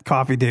legs on that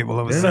coffee table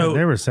over there. So-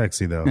 They were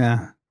sexy though.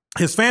 Yeah.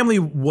 His family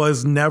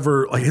was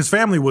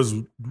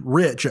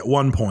rich at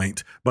one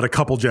point, but a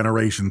couple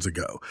generations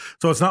ago.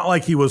 So it's not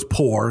like he was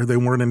poor. They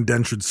weren't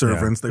indentured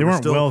servants. Yeah. They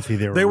weren't wealthy.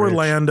 They were rich.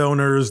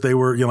 landowners. They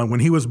were, when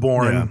he was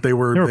born, Yeah. they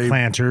were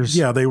planters.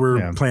 Yeah, they were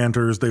Yeah.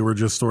 planters. They were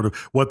just sort of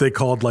what they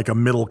called like a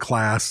middle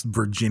class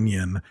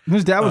Virginian.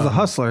 His dad was a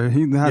hustler.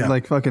 He had yeah.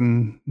 like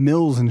fucking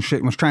mills and shit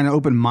and was trying to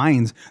open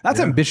mines.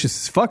 That's ambitious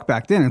as fuck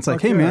back then. It's like,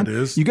 Fuck hey yeah, man, it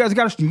is. you got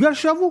a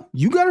shovel?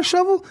 You got a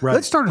shovel? Right.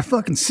 Let's start a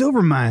fucking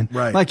silver mine.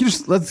 Right. Like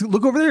let's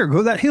look over there, go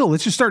to that hill.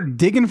 Let's just start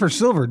digging for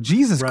silver.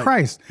 Jesus Right.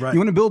 Christ. Right. You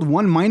want to build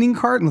one mining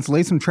cart and let's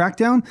lay some track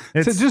down?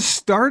 So just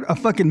start a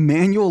fucking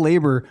manual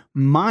labor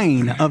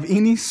mine of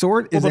any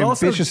sort is But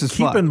also ambitious as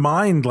keep fuck. in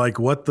mind like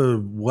what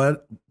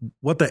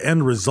the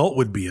end result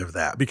would be of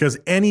that, because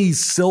any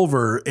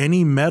silver,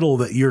 any metal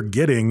that you're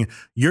getting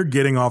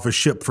off a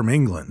ship from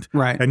England,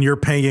 Right. And you're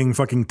paying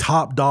fucking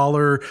top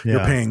dollar, you're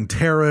Yeah. paying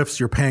tariffs,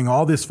 you're paying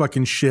all this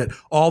fucking shit.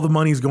 All the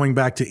money's going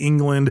back to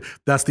England.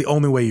 That's the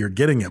only way you're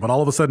getting it. But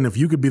all of a sudden, if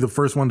you could be the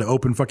first one to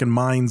open fucking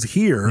mines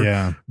here,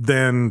 Yeah.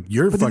 then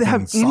you're But did fucking they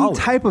have solid, any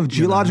type of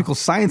geological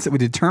science that would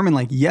determine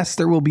like, yes,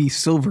 there will be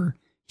silver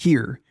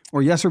here,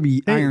 or yes, there will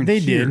be iron They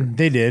here?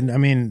 did. I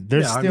mean,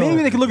 there's Yeah, still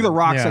Maybe they could look at the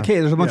rocks Yeah. like, hey,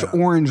 there's a bunch of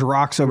orange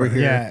rocks over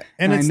here. Yeah,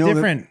 and it's I know that-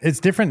 different. It's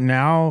different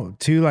now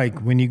too. Like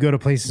when you go to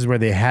places where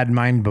they had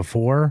mined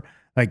before,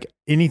 like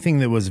anything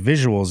that was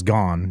visual is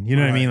gone. You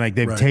know what I Right, mean? Like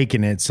they've right.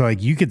 taken it, so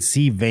like you could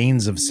see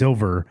veins of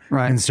silver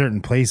Right. in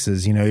certain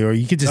places. Or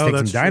you could just Oh, take some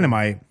that's true.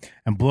 dynamite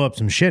and blow up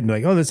some shit and be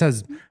like, oh, this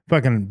has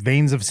fucking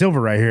veins of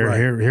silver right here. Right.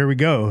 Here we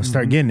go.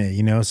 Start getting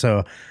it.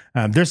 So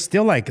there's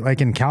still like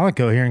in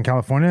Calico here in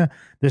California,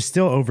 there's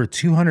still over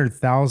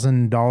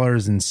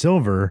 $200,000 in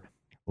silver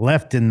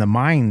left in the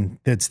mine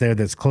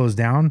that's closed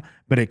down,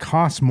 but it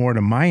costs more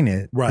to mine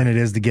it Right. than it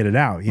is to get it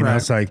out. Right.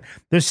 It's like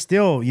there's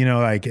still,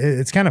 like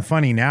it's kind of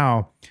funny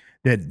now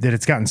that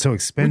it's gotten so We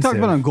expensive. talked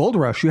about on Gold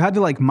Rush. You had to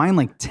like mine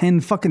like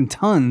 10 fucking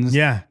tons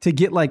Yeah. to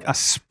get like a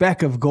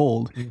speck of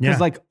gold. Because Yeah.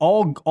 like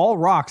all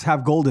rocks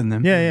have gold in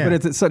them. Yeah, yeah. But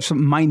it's at such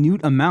minute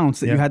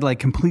amounts that Yeah. you had to like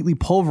completely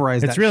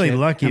pulverize It's that really shit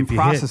lucky and if you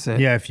process hit, it.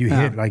 Yeah, if you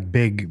hit like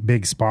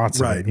big spots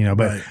Right, of it,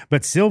 but right.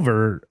 but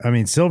silver,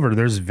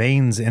 there's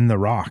veins in the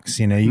rocks,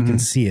 you can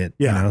see it,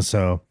 Yeah.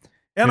 so.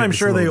 And I'm it's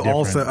sure a they little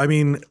also,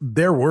 different.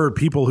 there were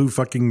people who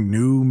fucking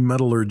knew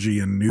metallurgy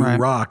and knew Right.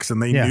 rocks, and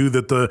they Yeah. knew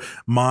that the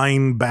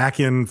mine back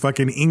in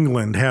fucking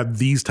England had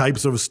these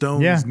types of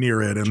stones Yeah.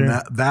 near it, and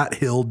Sure. that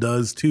hill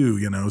does too,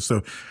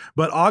 So,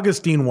 but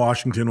Augustine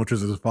Washington, which was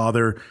his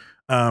father,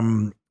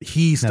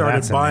 he started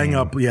that's a buying name.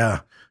 up,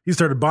 he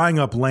started buying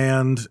up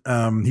land.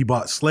 He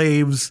bought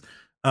slaves.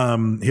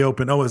 He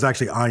opened, it was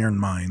actually iron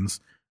mines.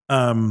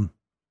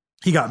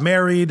 He got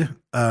married,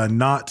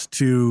 not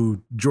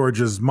to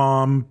George's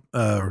mom,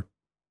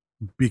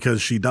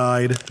 because she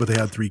died, but they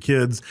had 3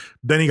 kids.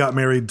 Then he got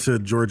married to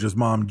George's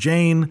mom,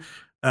 Jane.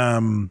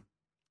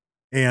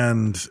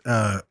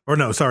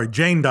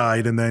 Jane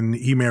died, and then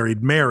he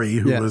married Mary,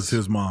 who Yes. was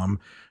his mom.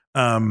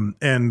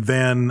 And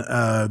then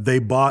they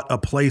bought a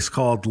place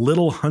called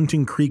Little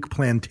Hunting Creek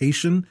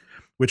Plantation,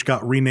 which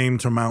got renamed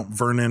to Mount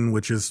Vernon,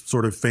 which is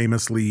sort of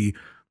famously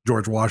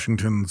George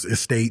Washington's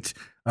estate.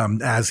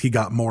 As he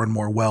got more and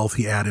more wealth,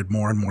 he added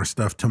more and more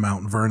stuff to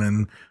Mount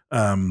Vernon.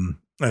 And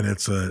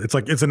it's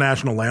a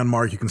national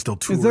landmark. You can still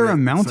tour. Is there it, a et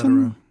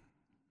mountain? cetera.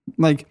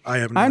 Like I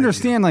have no I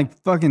understand like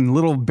fucking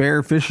Little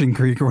Bear Fishing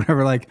Creek or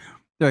whatever. Like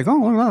they're like, oh,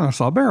 look at that, I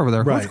saw a bear over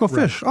there. Let's Right, go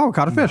right. fish. Oh,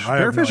 caught a fish. I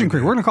Bear have no Fishing Creek.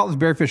 idea. We're gonna call this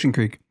Bear Fishing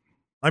Creek.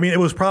 I mean, it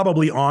was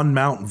probably on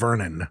Mount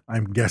Vernon,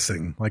 I'm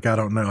guessing. Like, I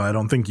don't know. I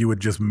don't think you would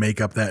just make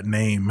up that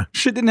name.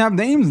 Shit didn't have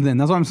names then.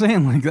 That's what I'm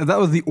saying. Like that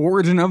was the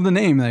origin of the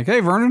name. Like,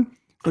 hey Vernon,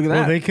 look at that.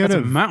 Well, they could That's a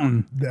have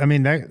mountain.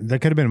 that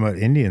could have been what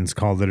Indians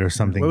called it or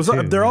something. It was,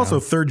 too, they're you also know?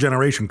 third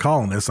generation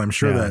colonists. I'm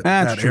sure Yeah. that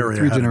That's that true. area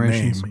 3 had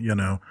generations. a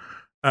name,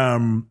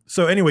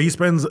 So anyway,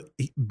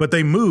 but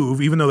they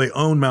move, even though they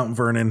own Mount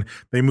Vernon,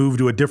 they move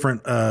to a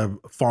different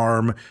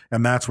farm,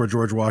 and that's where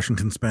George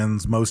Washington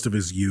spends most of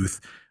his youth.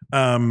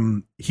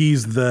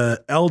 He's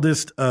the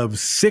eldest of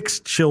 6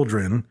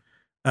 children,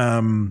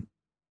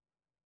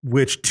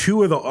 which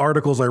 2 of the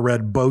articles I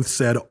read both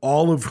said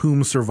all of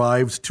whom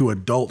survived to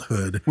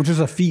adulthood. Which is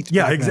a feat.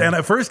 Yeah, back then. and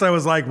at first I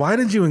was like, why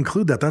did you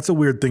include that? That's a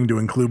weird thing to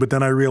include. But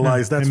then I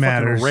realized that's It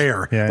fucking matters.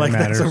 rare. Yeah, it like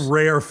that's matters. a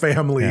rare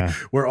family Yeah.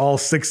 where all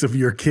 6 of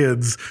your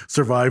kids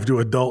survive to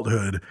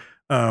adulthood.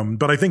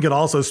 But I think it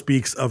also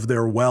speaks of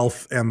their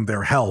wealth and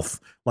their health.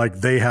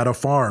 Like they had a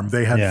farm,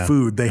 they had Yeah.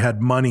 food, they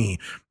had money.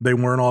 They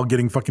weren't all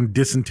getting fucking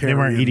dysentery. They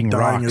weren't and eating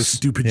dying rocks. of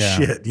stupid Yeah.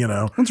 shit, you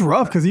know? It's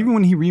rough because even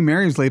when he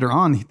remarries later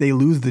on, they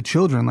lose the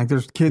children. Like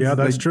there's kids, Yeah,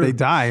 that's true. they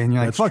die, and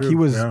you're like, That's fuck, true. he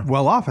was Yeah.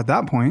 well off at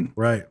that point.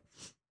 Right.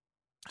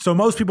 So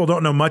most people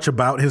don't know much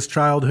about his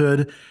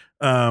childhood.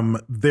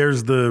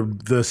 There's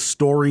the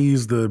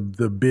stories, the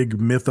big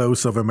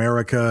mythos of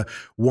America.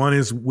 One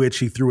is which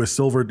he threw a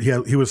silver.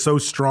 He was so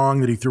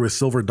strong that he threw a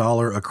silver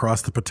dollar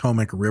across the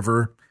Potomac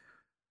River.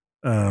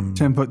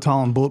 10 foot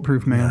tall and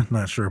bulletproof, man.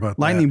 Not sure about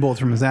Lightning that. bolts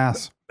from his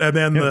ass. And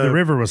then The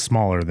river was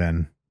smaller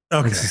then.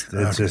 Okay,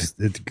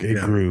 It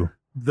Yeah. grew.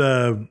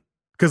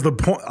 Because the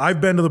point,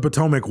 I've been to the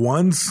Potomac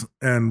once,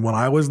 and when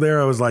I was there,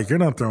 I was like, "You're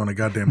not throwing a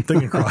goddamn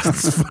thing across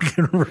this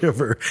fucking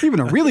river." Even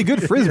a really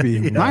good frisbee,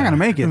 not gonna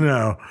make it.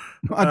 No,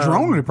 A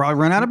drone would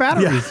probably run out of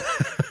batteries.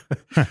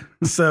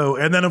 So,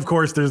 and then of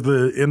course, there's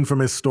the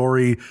infamous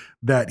story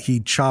that he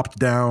chopped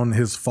down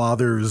his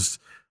father's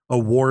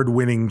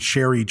award-winning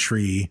cherry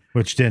tree,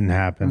 which didn't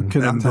happen.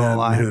 Could not tell a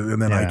lie.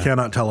 And then I Yeah.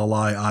 cannot tell a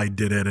lie. I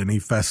did it, and he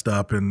fessed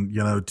up, and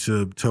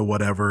to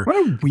whatever. What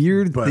a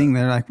weird thing.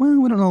 They're like, well,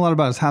 we don't know a lot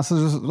about his house.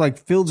 Let's just like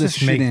fill this Just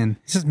shit make- in.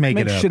 just make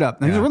it up. shit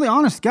up. And he's a Yeah. really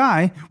honest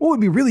guy. What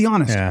would be really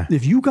honest? Yeah.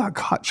 If you got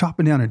caught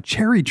chopping down a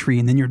cherry tree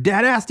and then your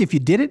dad asked if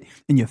you did it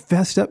and you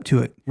fessed up to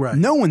it, Right.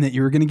 knowing that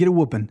you were going to get a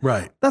whooping.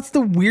 Right. That's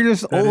the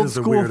weirdest That old is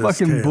the school weirdest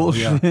fucking tale,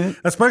 bullshit. yeah.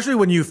 Especially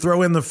when you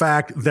throw in the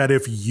fact that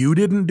if you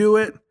didn't do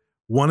it,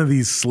 one of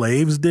these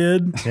slaves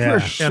did, Yeah.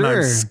 For and I'm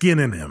sure.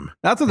 skinning him.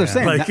 That's what they're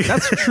saying. Like-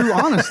 That's true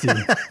honesty.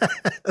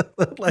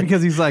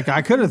 Because he's like,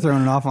 I could have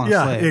thrown it off on a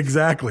Yeah, slave.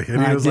 exactly. And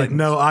And he I was like, didn't.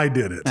 "No, I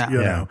did it." Yeah.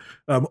 You Yeah.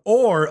 know,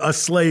 or a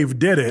slave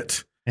did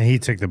it, And he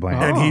took the blame.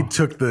 and Oh. he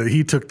took the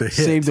hit.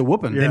 Saved a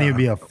whooping. Then he'd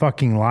be a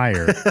fucking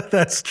liar.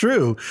 That's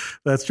true.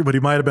 That's true. But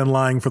he might have been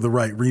lying for the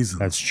right reason.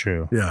 That's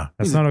true. Yeah.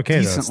 That's He's not a okay though.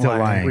 decent It's still liar.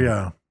 lying.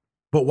 Yeah.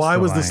 But why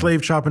Still was the lying.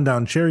 slave chopping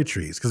down cherry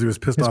trees? Because he was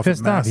pissed He's off.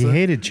 pissed at off. He Massa?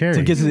 hated cherries.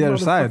 To get to the other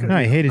side. No,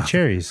 he hated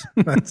cherries.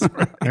 That's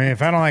right. I mean,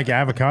 if I don't like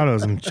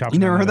avocados, I'm chopping. You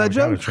never down heard an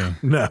that avocado joke?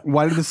 tree. No.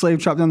 Why did the slave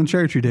chop down the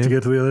cherry tree, Dave? To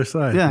get to the other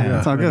side. Yeah,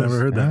 that's how it I goes. never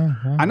heard that.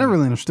 I never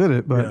really understood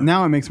it, but Yeah.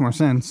 now it makes more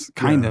sense.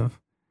 Kind Yeah. of.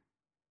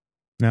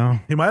 No.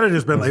 He might have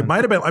just been. It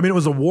might have been. I mean, it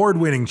was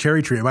award-winning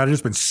cherry tree. It might have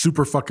just been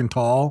super fucking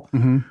tall,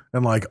 and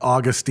like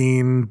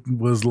Augustine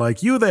was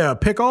like, "You there?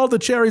 Pick all the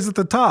cherries at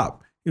the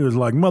top." He was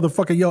like,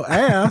 "Motherfucker, your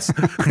ass,"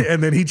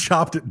 and then he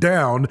chopped it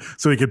down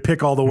so he could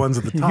pick all the ones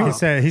at the top.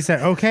 He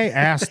said, "Okay,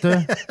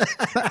 Asta."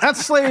 That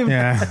slave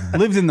Yeah.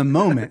 lived in the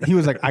moment. He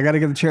was like, I got to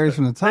get the cherries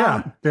from the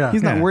top. Yeah.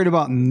 He's not Yeah. worried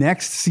about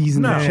next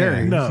season No, of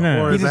cherries. no,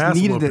 No. or He his just ass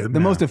needed whooping. the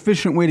most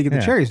efficient way to get Yeah.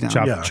 the cherries down.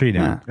 Chop Yeah. the tree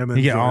down. And then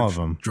You get George, all of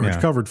them. George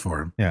Yeah. covered for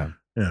him. Yeah.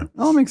 Yeah,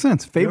 Oh, it makes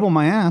sense. Fable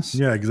my ass.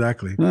 yeah,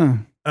 exactly. Yeah.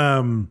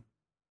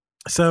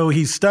 So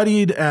he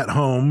studied at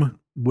home,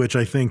 which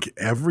I think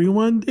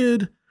everyone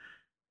did.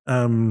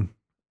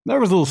 There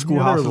was little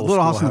schoolhouses, there were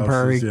little house on the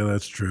prairie. schoolhouses. Yeah,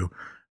 that's true.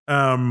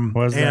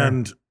 Was there?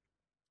 And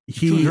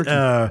he,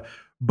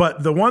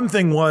 but the one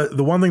thing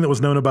that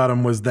was known about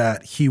him was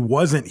that he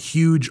wasn't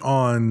huge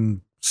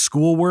on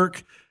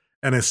schoolwork,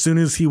 and as soon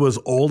as he was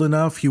old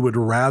enough, he would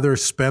rather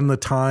spend the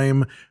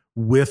time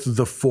with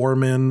the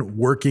foreman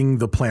working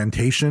the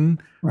plantation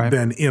Right.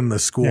 than in the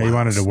school. Yeah, he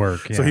wanted to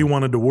work, So yeah. he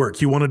wanted to work.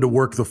 He wanted to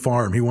work the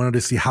farm. He wanted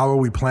to see how are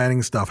we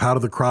planting stuff? How do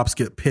the crops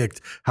get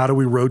picked? How do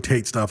we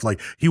rotate stuff?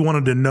 Like he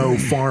wanted to know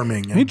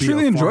farming. And He be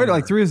truly a enjoyed it farmer.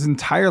 like through his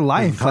entire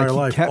life. entire Like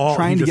life. he kept All-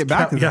 trying he to just get back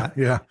kept- to yeah, that.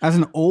 yeah. As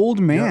an old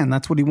man, Yeah.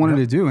 that's what he wanted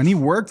to do. And he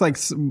worked like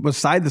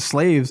beside the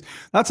slaves.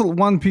 That's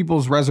one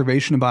people's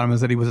reservation about him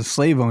is that he was a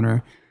slave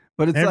owner.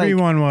 But it's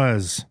Everyone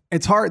was. like,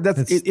 it's hard.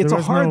 It's there a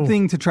was hard no-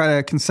 thing to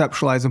try to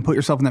conceptualize and put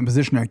yourself in that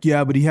position. Like,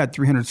 yeah, but he had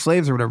 300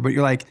 slaves or whatever. But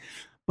you're like,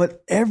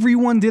 but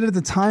everyone did it at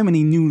the time and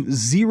he knew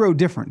zero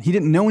different. He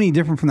didn't know any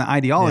different from the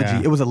ideology.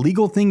 Yeah. It was a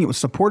legal thing. It was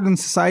supported in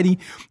society.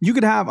 You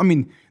could have, I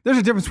mean, there's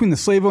a difference between the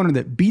slave owner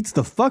that beats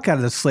the fuck out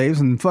of the slaves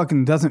and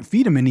fucking doesn't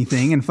feed them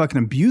anything and fucking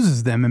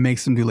abuses them and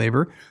makes them do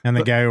labor. And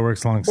the guy who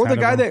works alongside Or the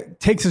guy of him. that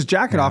takes his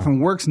jacket off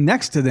and works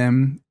next to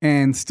them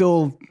and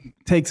still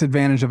takes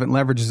advantage of it and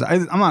leverages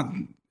it. I'm not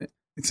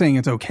saying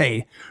it's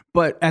okay,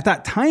 but at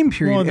that time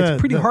period, Well, it's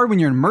pretty hard when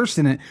you're immersed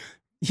in it.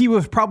 He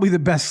was probably the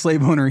best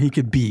slave owner he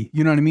could be.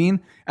 You know what I mean?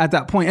 At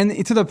that point.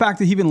 And to the fact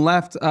that he even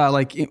left,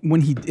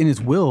 when he, in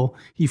his will,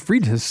 he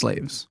freed his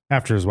slaves.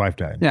 after his wife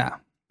died. Yeah.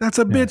 That's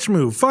a bitch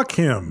move. Fuck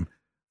him.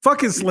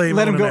 Fuck his slave.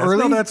 Let him go owning ass.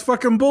 early? No, that's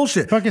fucking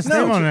bullshit. Fucking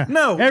slave owner.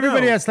 No,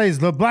 everybody no. had slaves.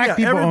 The black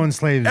people owned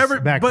slaves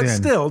back but then.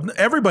 still,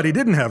 everybody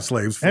didn't have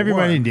slaves. For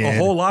Everybody one. did. A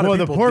whole lot of well,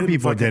 people the poor didn't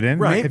people fucking- didn't.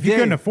 Right. If you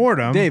couldn't afford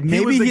them, Dave,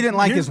 maybe he didn't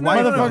like his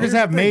wife. Motherfuckers Here's the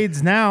have thing.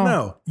 maids now.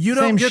 No, you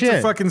don't Same get shit.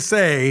 to fucking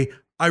say,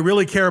 I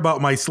really care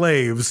about my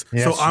slaves,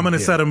 Yes, so I'm you going to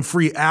do. set them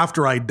free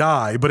after I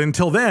die. But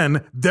until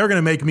then, they're going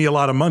to make me a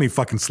lot of money,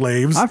 fucking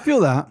slaves. I feel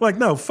that. Like,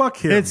 no, fuck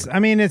him. It's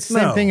the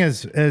same No. thing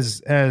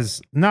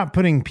as not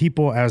putting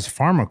people as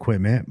farm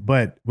equipment,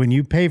 but when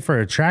you pay for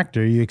a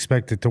tractor, you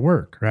expect it to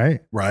work,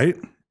 right? Right.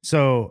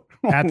 So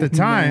at the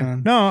time,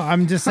 man. no,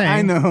 I'm just saying.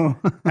 I know.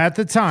 At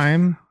the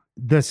time,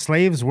 the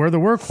slaves were the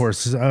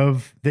workhorses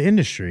of the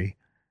industry.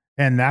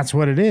 And that's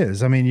what it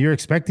is. I mean, you're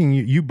expecting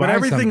you buy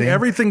But something.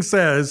 everything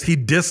says he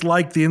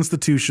disliked the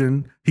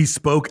institution. He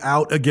spoke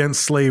out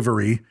against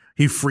slavery.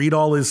 He freed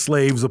all his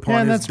slaves upon Yeah,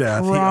 his that's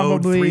death. He owed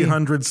probably-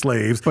 300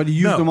 slaves. But he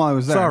used them while he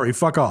was there. Sorry,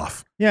 fuck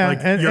off. Yeah, Like,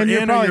 and you're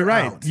in or probably you're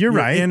right. out. You're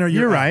right. in or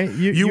You're out. right.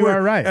 You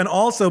are right. And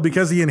also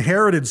because he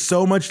inherited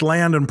so much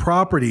land and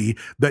property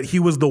that he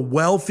was the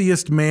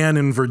wealthiest man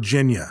in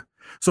Virginia.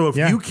 So if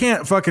Yeah. you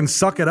can't fucking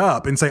suck it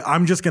up and say,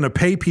 I'm just going to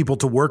pay people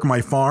to work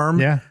my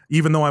farm, Yeah.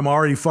 even though I'm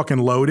already fucking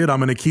loaded, I'm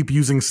going to keep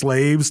using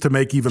slaves to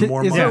make even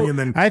more Is money. there- And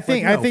then I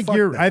think like, no, fuck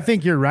you're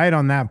that. right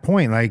on that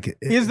point. Like,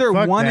 Is there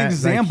fuck one that. Like,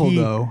 example, he-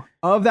 though,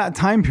 of that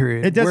time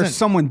period It where doesn't-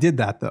 someone did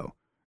that, though?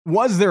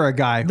 Was there a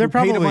guy who There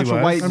paid a probably bunch of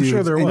was. white I'm dudes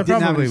sure there and was. There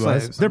didn't have probably any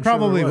was. slaves? There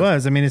probably there was.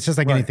 was. I mean, it's just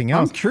like Right. anything I'm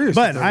else. curious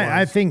But if there I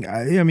was. think,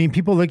 I mean,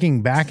 people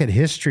looking back at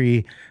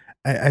history,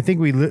 I think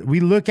we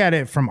look at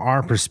it from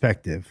our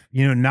perspective,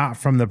 not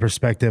from the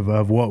perspective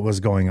of what was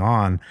going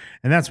on.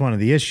 And that's one of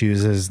the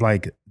issues is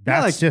like,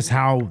 that's like, just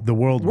how the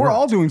world we're works.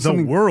 all doing the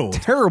something world.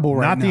 terrible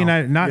right not now. the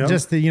United, not Yep.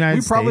 just the United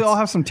We States. probably all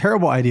have some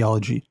terrible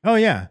ideology. Oh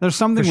yeah, There's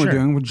something For we're sure.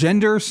 doing with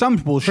gender, some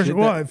bullshit. For-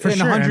 well, that for in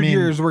sure. I 100 mean-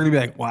 years, we're going to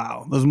be like,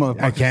 wow, those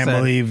motherfuckers I can't said-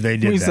 believe they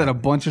did We that. said a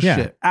bunch of Yeah.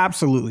 shit.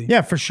 Absolutely.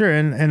 Yeah, for sure.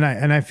 And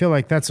I feel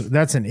like that's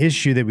an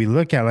issue that we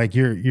look at. Like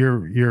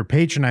you're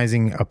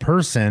patronizing a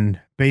person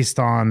based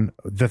on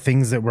the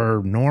things that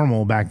were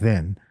normal back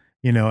then.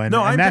 And, No, and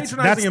I'm that's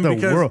patronizing him the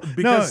because- world.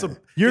 because no, of-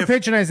 you're if-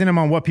 patronizing him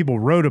on what people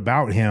wrote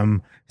about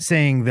him,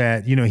 saying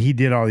that he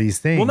did all these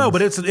things. Well, no,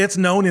 but it's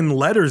known in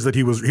letters that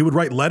he would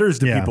write letters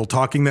to Yeah. people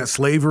talking that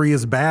slavery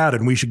is bad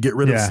and we should get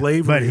rid of Yeah,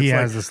 slavery. but he It's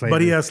has the slavery.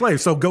 But he has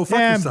slaves. So go fuck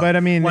yeah, yourself. but I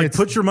mean, like it's-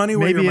 put your money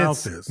where your maybe mouth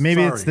it's- is.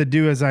 Maybe Sorry. it's the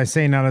do as I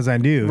say, not as I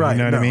do. Right, You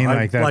know what I no, mean?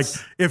 Like that's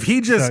like if he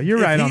just so you're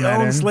if right he on that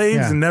owned end. slaves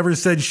Yeah. and never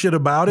said shit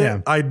about it, Yeah.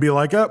 I'd be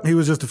like, oh, he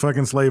was just a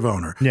fucking slave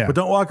owner. Yeah. But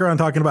don't walk around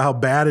talking about how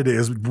bad it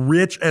is,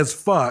 rich as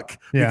fuck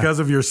Yeah. because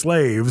of your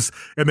slaves,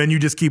 and then you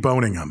just keep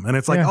owning them. And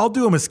it's like, Yeah. I'll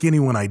do them a skinny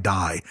when I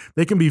die.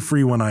 They can be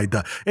free when I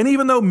die. And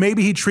even though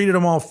maybe he treated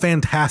them all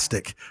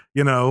fantastic,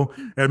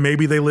 and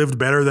maybe they lived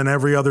better than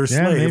every other Yeah,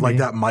 slave, maybe. like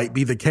that might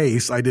be the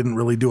case. I didn't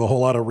really do a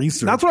whole lot of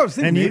research. That's what I was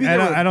thinking. and Maybe they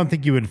were- I don't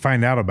think you would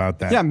find out about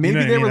that. Yeah, maybe You know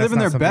what I they mean? were That's living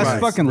not their something best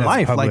that's- fucking that's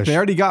life. Like published. they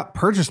already got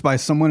purchased by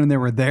someone and they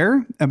were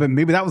there, but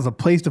maybe that was the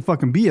place to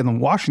fucking be in the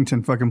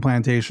Washington fucking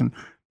plantation.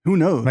 Who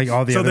knows? like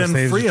all the So other then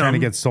slaves are free trying to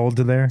 'em. get sold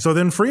to there. So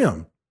then free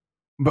them.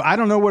 But I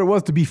don't know what it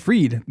was to be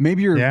freed.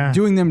 Maybe you're Yeah.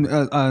 doing them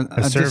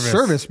a service.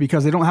 disservice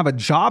because they don't have a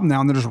job now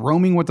and they're just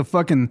roaming with the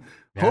fucking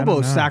I don't hobo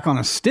know. sack on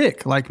a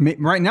stick. Like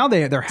right now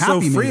they're happy. So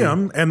free maybe.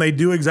 them, and they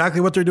do exactly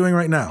what they're doing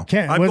right now.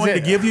 Can't- I'm was going it-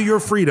 to give you your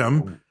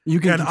freedom. You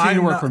can and continue to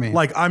I'm work not- for me.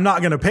 Like, I'm not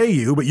going to pay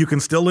you, but you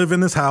can still live in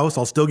this house.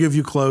 I'll still give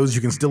you clothes.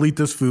 You can still eat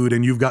this food,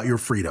 and you've got your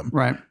freedom.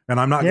 Right. And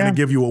I'm not Yeah. going to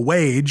give you a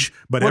wage,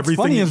 but What's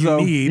everything funny that is, you though,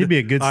 need. you'd be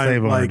a good I'm slave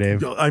owner, like,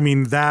 Dave. I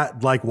mean,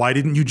 why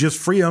didn't you just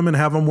free them and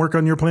have them work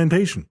on your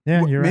plantation?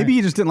 Yeah, you're Maybe right.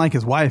 he just didn't like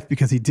his wife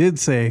because he did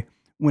say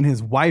when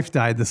his wife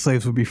died, the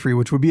slaves would be free,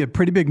 which would be a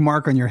pretty big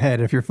mark on your head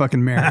if you're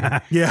fucking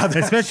married. Yeah.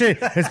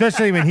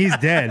 especially when he's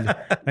dead.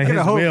 Like his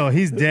hope- will,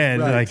 he's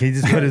dead. Right. Like he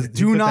just put his. he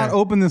Do put not that-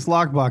 open this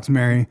lockbox,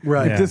 Mary.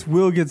 Right. If Yeah. this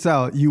will gets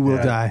out, you will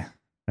die.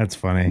 That's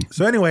funny.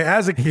 So anyway,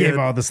 as a He kid, gave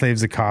all the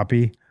slaves a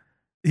copy.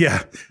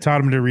 yeah.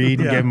 Taught him to read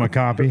and Yeah. gave him a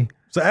copy.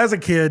 So as a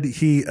kid,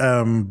 he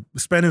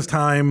spent his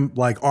time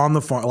like on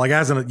the farm, like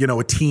as a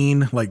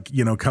teen, like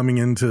coming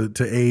into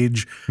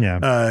age.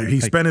 Yeah.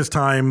 He spent his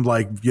time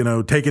like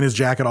taking his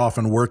jacket off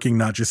and working,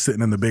 not just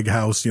sitting in the big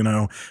house.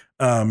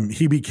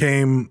 He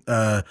became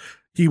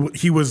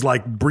he was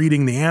like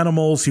breeding the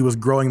animals. He was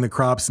growing the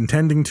crops and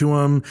tending to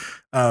them.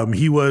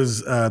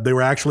 They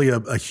were actually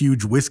a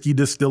huge whiskey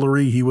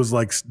distillery. He was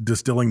like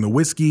distilling the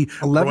whiskey,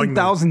 growing the-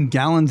 11,000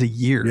 gallons a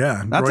year.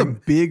 Yeah, That's a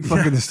growing- big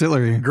fucking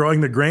distillery.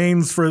 growing the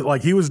grains for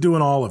like he was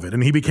doing all of it,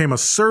 and he became a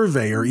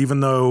surveyor. Even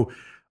though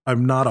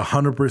I'm not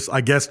 100%,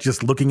 I guess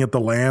just looking at the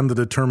land to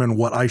determine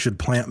what I should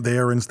plant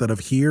there instead of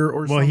here.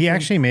 Or Well, something. he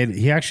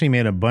actually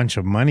made a bunch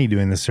of money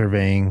doing the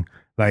surveying,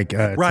 like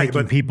Right, taking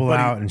but- people but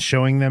he- out and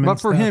showing them. But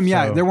and for stuff, him,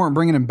 yeah, so- they weren't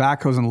bringing him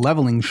backhoes and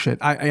leveling shit.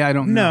 I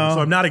don't know. No.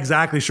 So I'm not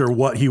exactly sure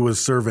what he was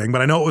surveying,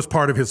 but I know it was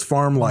part of his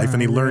farm life,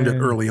 and he learned it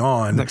early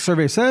on. Like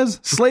survey says,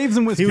 slaves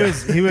and whiskey.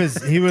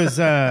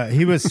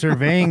 He was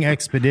surveying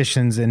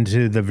expeditions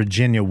into the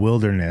Virginia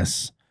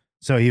wilderness.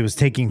 So he was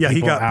taking Yeah,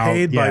 people he got out,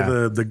 paid by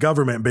yeah, the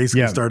government,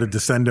 basically Yeah. started to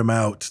send him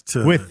out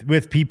to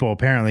with people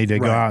apparently to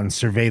go Right. out and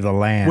survey the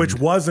land, which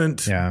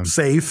wasn't Yeah.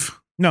 safe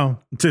no,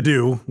 to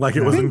do. Like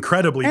it was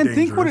incredibly And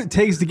dangerous. think what it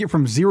takes to get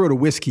from zero to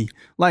whiskey.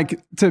 Like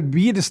to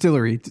be a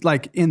distillery,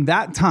 like in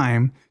that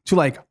time to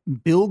like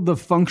build the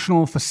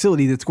functional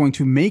facility that's going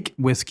to make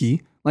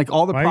whiskey. Like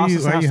all the why are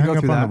process you has to hung go up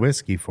through on that. the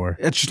whiskey for?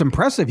 It's just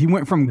impressive. He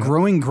went from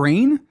growing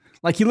grain,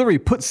 like he literally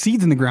put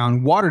seeds in the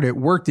ground, watered it,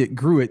 worked it,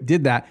 grew it,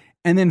 did that,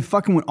 and then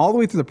fucking went all the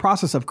way through the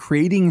process of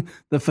creating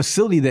the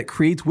facility that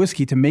creates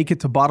whiskey to make it,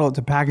 to bottle it,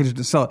 to package it,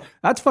 to sell it.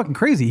 That's fucking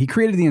crazy. He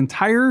created the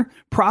entire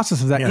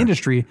process of that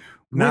industry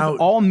Now-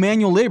 with all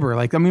manual labor.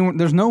 Like, I mean,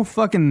 there's no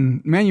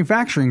fucking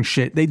manufacturing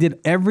shit. They did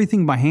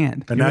everything by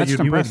hand. And now That's you'd-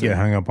 just You would impressive. get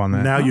hung up on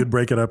that. Now you'd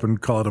break it up and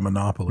call it a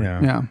monopoly.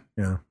 Yeah.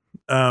 Yeah.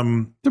 Yeah.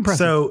 impressive.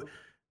 So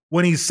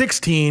when he's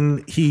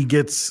 16, he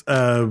gets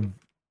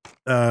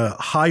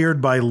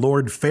hired by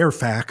Lord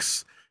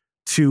Fairfax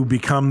to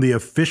become the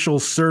official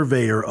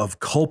surveyor of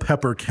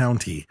Culpeper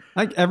County.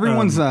 Like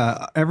everyone's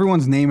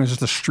name is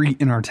just a street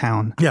in our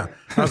town. Yeah,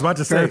 I was about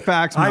to say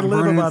Fairfax, I Mount live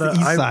Vernon, about it's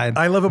the east side.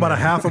 I live about a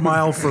half a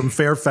mile from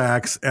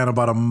Fairfax and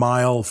about a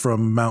mile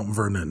from Mount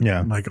Vernon.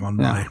 Yeah. like on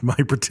Yeah. my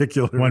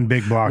particular One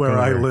big block where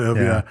I over. live.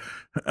 Yeah.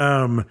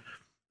 Yeah.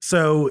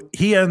 So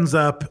he ends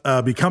up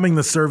becoming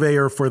the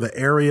surveyor for the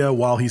area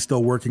while he's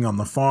still working on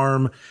the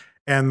farm,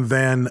 and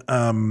then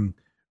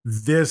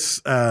this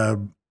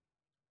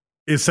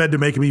is said to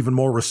make him even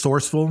more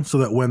resourceful, so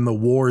that when the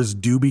wars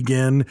do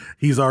begin,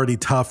 he's already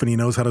tough and he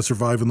knows how to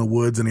survive in the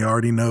woods, and he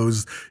already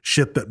knows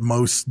shit that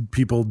most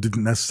people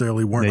didn't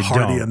necessarily weren't They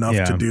hardy don't, enough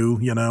yeah. to do,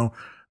 you know?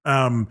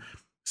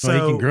 So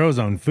Well, he can grow his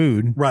own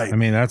food, Right. I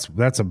mean, that's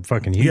a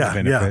fucking huge Yeah,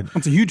 benefit.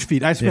 It's a huge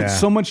feat. I spent Yeah.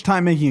 so much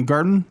time making a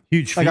garden.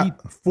 Huge I feat.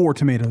 got 4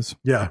 tomatoes.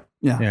 yeah.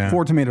 Yeah, Yeah.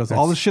 4 tomatoes.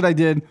 All the shit I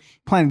did,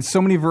 planted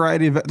so many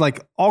variety of,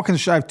 like all kinds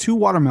of shit. I have 2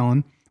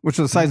 watermelon, which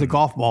are the size of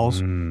golf balls,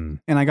 and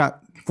I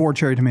got 4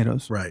 cherry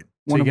tomatoes. Right.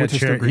 So One you of got which is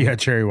still green. you got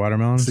cherry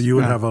watermelons. So you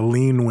would have a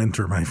lean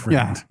winter, my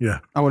friend. Yeah. Yeah.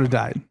 I would have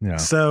died. yeah.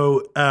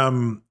 So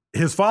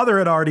his father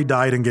had already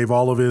died and gave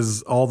all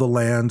the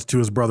land to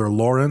his brother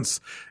Lawrence.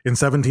 In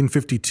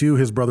 1752,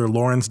 his brother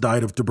Lawrence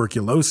died of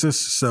tuberculosis.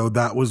 So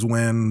that was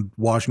when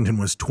Washington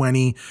was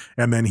 20,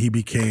 and then he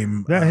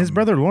became Yeah, his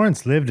brother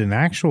Lawrence lived an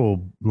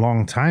actual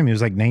long time. He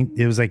was like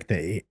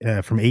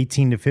from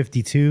 18 to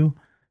 52.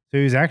 So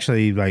he was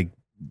actually like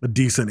a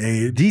decent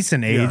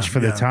age. for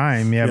the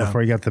time. Yeah, Yeah. before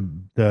he got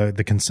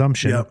the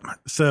consumption. Yep.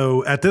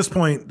 So at this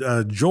point,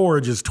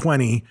 George is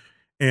 20,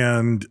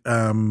 and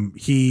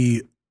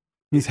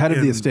He's head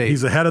of the estate.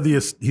 He's head of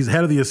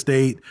the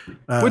estate,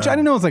 Which I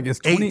didn't know was like,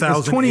 is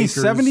 8,000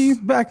 2070 acres.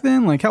 back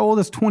then? Like, how old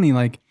is 20?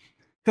 Like,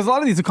 because a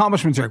lot of these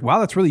accomplishments are like, wow,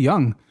 that's really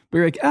young. But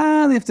you're like,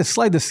 they have to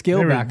slide the scale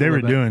They were, back. they a were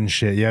little bit. doing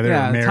shit. Yeah, they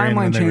Yeah, were the marrying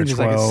when timeline they were changes.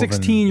 Like at 12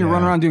 16, you're and-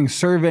 running yeah. around doing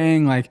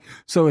surveying. Like,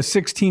 so is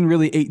 16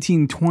 really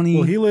 18, 20?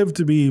 Well, he lived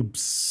to be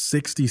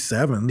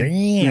 67. Damn.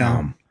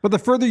 Yeah. But the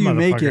further you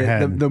make Motherfucker it,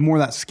 had- the more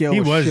that scale He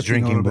is was shifting a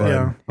drinking little bit. blood.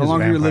 Yeah. The He was a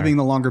longer you're vampire. living,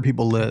 the longer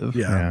people live.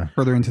 Yeah.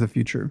 Further into the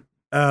future.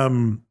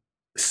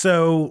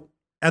 So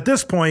at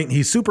this point,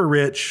 he's super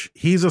rich.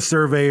 He's a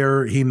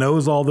surveyor. He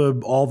knows all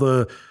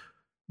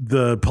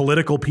the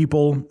political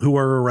people who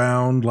are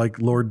around, like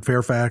Lord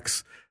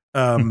Fairfax.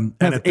 And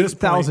Has at this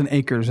 8,000 point,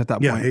 acres at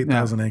that yeah, point.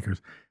 8,000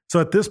 acres. So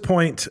at this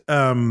point,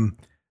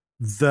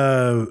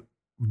 the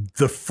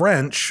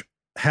French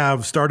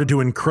have started to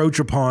encroach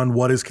upon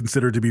what is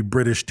considered to be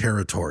British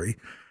territory.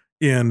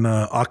 In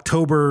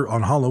October,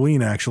 on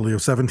Halloween, actually,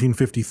 of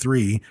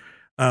 1753,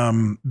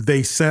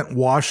 they sent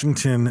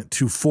Washington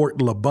to Fort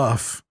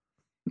LaBeouf.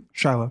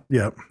 Shiloh.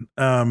 Yeah.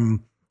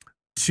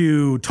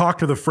 To talk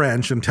to the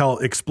French and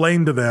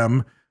explain to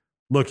them,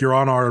 look, you're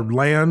on our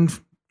land.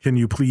 Can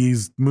you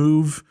please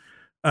move?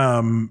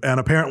 And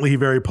apparently he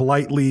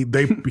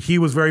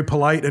was very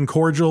polite and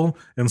cordial,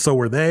 and so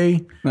were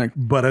they. Like,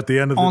 but at the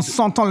end of the on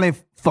s'entend les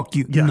fuck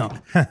you. Yeah.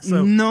 No.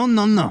 So-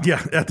 no.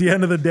 yeah, at the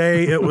end of the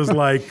day, it was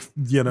like,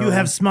 You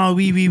have small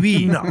wee wee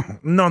wee.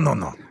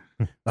 no.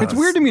 It's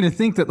weird to me to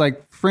think that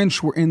like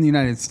French were in the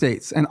United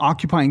States and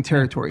occupying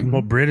territory.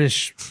 Well,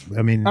 British.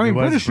 I mean, it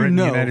was British, Britain,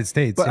 you know, United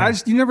States. but yeah.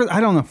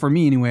 I don't know. For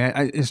me, anyway,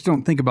 I just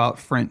don't think about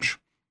French.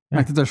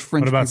 Like that there's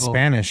French. What about people.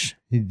 Spanish?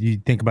 You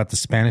think about the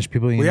Spanish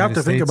people in the We have United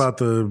to think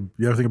States?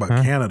 you have to think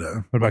about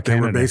Canada. What about They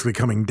were Canada? basically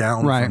coming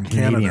down Right. from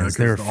Canada. Canadians.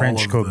 They were 'cause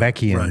French all of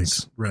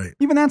Quebecians. Right.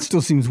 Even that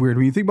still seems weird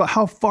when you think about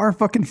how far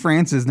fucking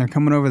France is and they're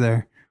coming over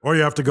there. Or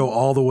you have to go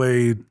all the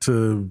way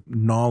to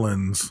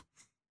Nolans,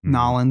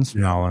 Nolans.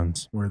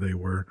 Nolans. where they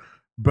were.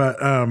 But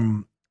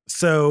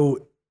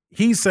so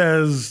he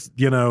says,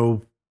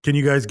 can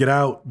you guys get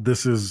out?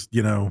 This is,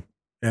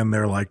 and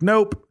they're like,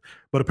 nope.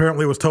 But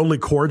apparently it was totally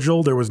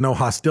cordial. There was no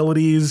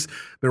hostilities.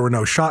 There were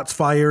no shots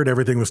fired.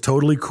 Everything was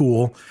totally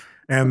cool.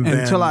 And then,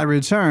 Until I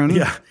return.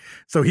 yeah.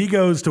 So he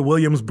goes to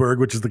Williamsburg,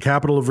 which is the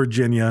capital of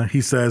Virginia. He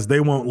says they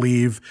won't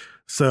leave.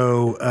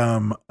 So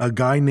a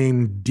guy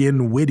named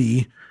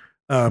Dinwiddie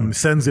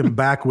sends him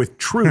back with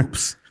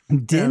troops.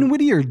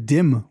 Dinwiddie or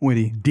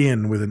Dimwitty?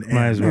 Din with an N.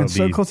 Might as well Man,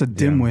 so be. close to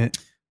dimwit.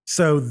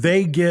 So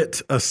they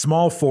get a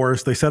small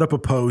force, they set up a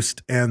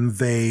post, and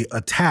they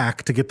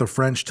attack to get the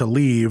French to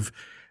leave.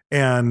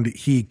 And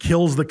he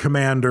kills the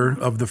commander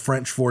of the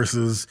French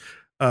forces,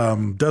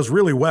 does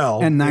really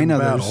well. And 9 in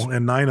others. battle,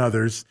 and 9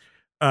 others.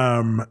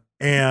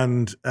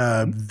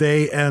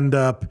 They end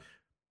up,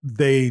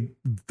 they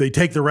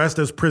take the rest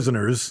as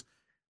prisoners.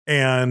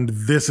 And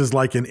this is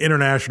like an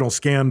international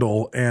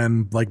scandal.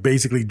 And like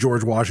basically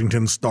George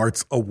Washington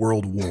starts a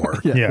world war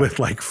with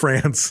like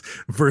France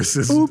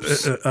versus.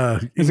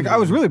 He's like, I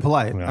was really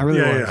polite. I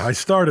really was. I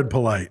started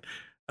polite.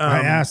 I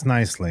asked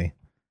nicely.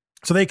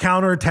 So they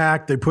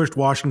counterattacked. They pushed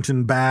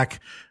Washington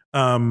back.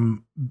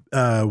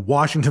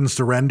 Washington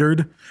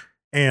surrendered,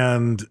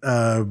 and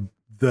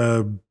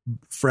the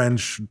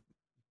French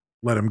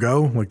let him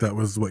go. Like that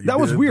was what you That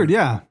was did. weird.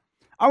 Yeah.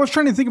 I was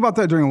trying to think about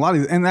that during a lot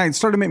of these, and that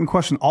started to make me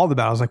question all the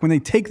battles. Like when they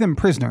take them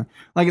prisoner,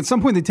 like at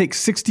some point they take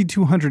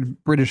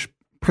 6,200 British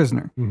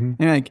prisoner, and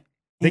like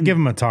They give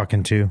him a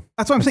talking to.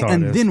 that's what I'm saying. all it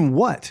And is. then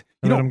what?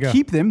 You Let don't 'em go.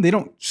 keep them. They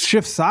don't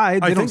shift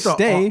side. They don't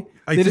stay.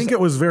 I They think just- it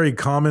was very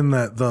common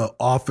that the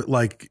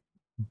like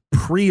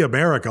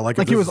pre-America, like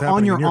like if it this was on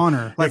happening your in Europe,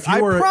 honor. Like if you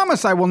I were-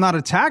 promise I will not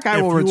attack. I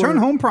if will you return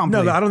were- home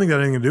promptly. No, I don't think that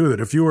had anything to do with it.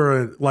 If you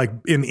were like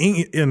in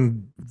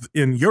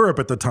Europe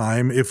at the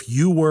time, if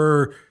you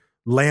were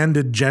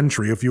landed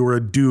gentry, if you were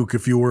a duke,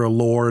 if you were a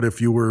lord, if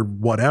you were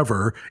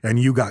whatever, and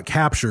you got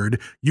captured,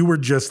 you were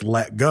just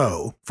let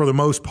go for the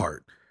most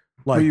part.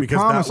 Like But you because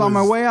promise that on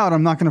my was- way out,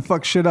 I'm not going to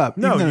fuck shit up.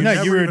 No, Even though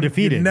No, you were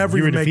defeated. You never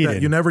You were even make that.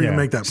 defeated. You never even Yeah.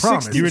 make that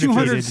promise.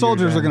 6,200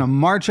 soldiers are going to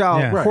march out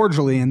Yeah.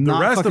 cordially and The not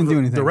rest fucking of do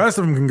anything. the rest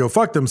of them can go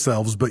fuck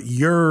themselves, but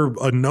you're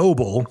a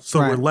noble, so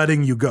Right. we're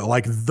letting you go.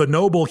 Like the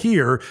noble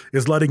here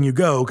is letting you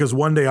go because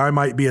one day I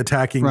might be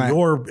attacking Right.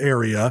 your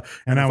area,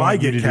 and And I if I want you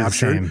get to do the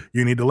captured, same.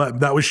 you need to let.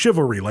 That was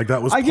chivalry. Like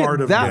that was I get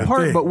part of that the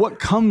part, thing. but what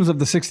comes of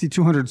the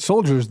 6,200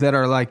 soldiers that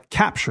are like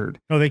captured?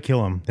 Oh, they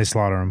kill him. They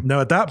slaughter him.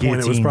 No, at that point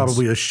it was Guillotines.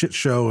 probably a shit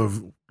show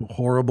of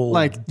horrible.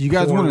 Like, you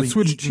guys want poorly to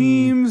switch eaten-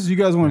 teams? You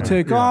guys want to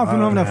take off? We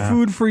don't have enough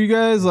food for you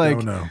guys. Like,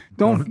 No, no.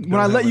 don't Don't when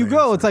I have let you an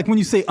go, answer. it's like when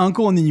you say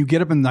uncle and then you get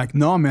up and like,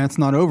 no, man, it's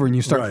not over, and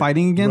you start Right,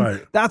 fighting again.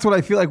 right. That's what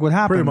I feel like would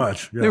happen. Pretty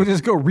much, yeah. They would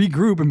just go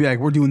regroup and be like,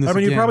 we're doing this. I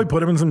mean, you again. probably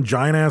put him in some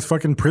giant ass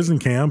fucking prison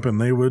camp,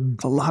 and they would.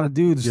 It's a lot of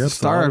dudes Yep, to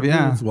starve. it's a lot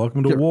of Yeah, dudes.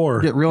 Welcome to get, war.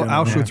 Get real You know?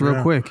 Auschwitz real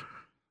Yeah. quick.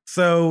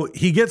 So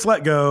he gets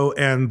let go,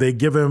 and they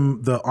give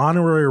him the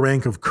honorary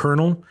rank of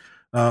colonel.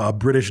 A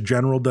British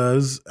general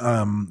does.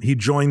 He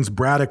joins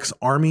Braddock's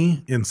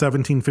army in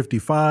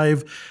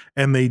 1755,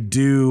 and they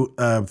do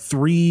a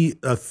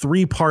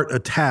three-part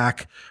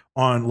attack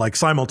on like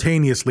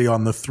simultaneously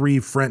on the 3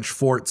 French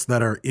forts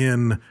that are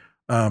in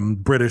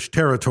British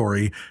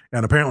territory,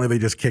 and apparently they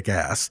just kick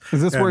ass.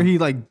 Is this And- where he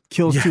like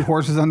kills 2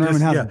 horses under him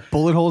and has Yeah.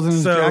 bullet holes in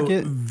his so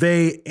jacket?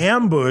 They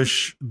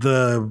ambush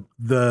the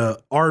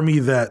army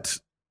that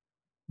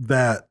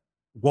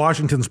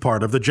Washington's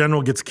part of. The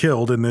general gets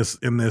killed in this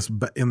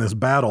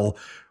battle.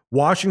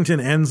 Washington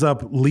ends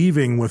up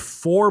leaving with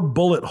 4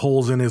 bullet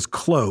holes in his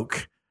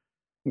cloak.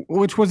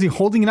 Which was he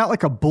holding it out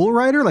like a bull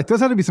rider? Like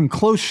those had to be some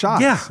close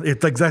shots. Yeah,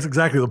 that's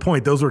exactly the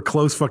point. Those were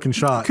close fucking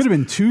shots. Could have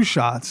been 2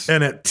 shots.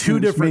 And at 2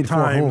 And just different made 4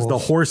 times, the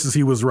holes. horses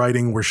he was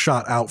riding were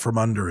shot out from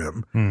under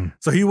him.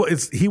 So he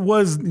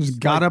just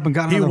got up and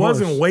got He another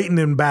wasn't horse. waiting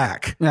him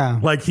back. Yeah.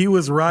 like he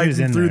was riding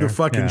in through the there.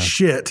 fucking Yeah.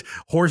 shit.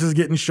 Horses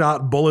getting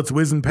shot, bullets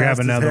whizzing past Grab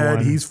his another head.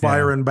 one. He's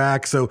firing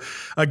back. So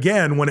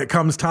again, when it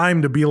comes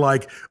time to be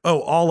like, oh,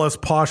 all us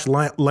posh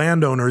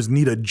landowners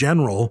need a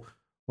general.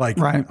 Like,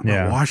 Right.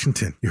 Yeah.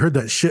 Washington, you heard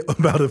that shit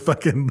about a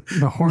fucking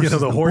The horses, the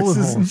the bullet horses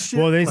and holes. shit.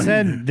 Well, they Like,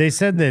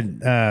 said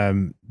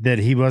that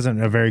he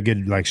wasn't a very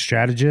good like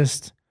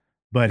strategist,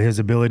 but his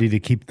ability to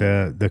keep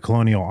the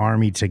colonial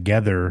army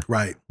together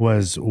right.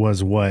 was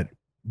what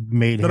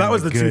made So him that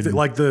was a the 2 good, things.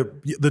 Like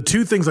the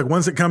 2 things. Like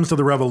once it comes to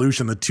the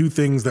revolution, the 2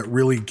 things that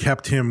really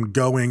kept him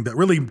going, that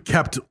really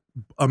kept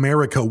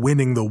America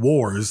winning the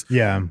wars,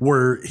 Yeah.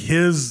 were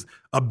his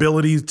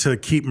ability to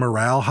keep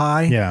morale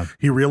high. Yeah.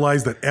 he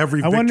realized that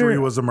every I wonder- victory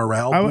was a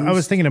morale. I boost.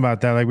 was thinking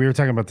about that. Like we were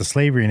talking about the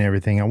slavery and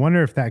everything. I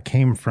wonder if that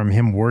came from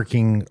him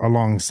working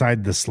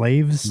alongside the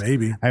slaves.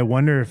 Maybe. I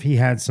wonder if he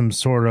had some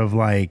sort of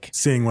like,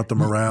 seeing what the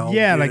morale.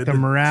 yeah, like did the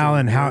morale to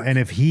and how, work. and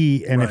if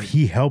he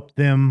Right. helped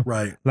them,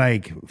 Right.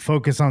 like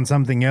focus on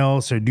something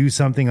else or do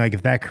something, like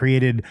if that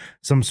created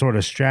some sort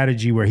of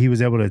strategy where he was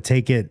able to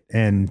take it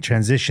and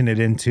transition it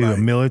into a Right.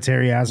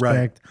 military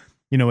aspect,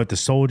 you know, with the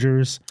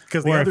soldiers,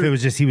 'Cause the or if other- it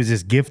was just he was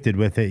just gifted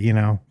with it, you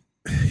know.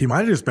 he might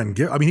have just been.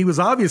 I mean, he was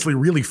obviously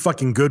really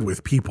fucking good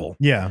with people.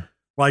 Yeah.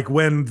 Like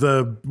when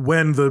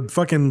the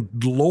fucking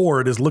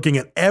Lord is looking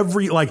at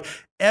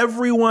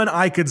everyone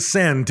I could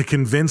send to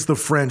convince the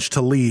French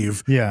to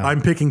leave. Yeah.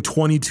 I'm picking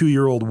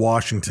 22-year-old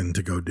Washington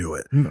to go do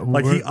it.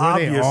 Like Were he they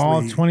obviously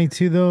all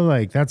 22 though.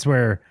 Like that's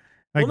where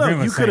Like Well, Grim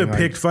no, was you could have saying,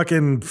 picked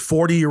fucking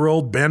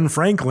 40-year-old Ben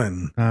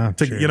Franklin.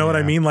 Sure, you know what I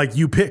yeah. mean? Like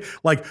you pick,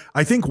 like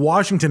I think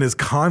Washington is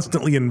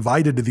constantly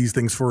invited to these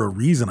things for a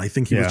reason. I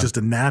think he was Yeah. just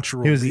a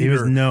natural He was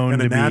leader known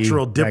and a to be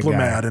natural that guy.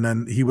 diplomat, and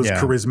then he was Yeah.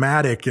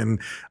 charismatic. And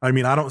I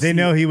mean, I don't. They see,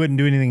 know he wouldn't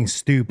do anything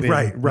stupid.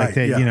 Right, Like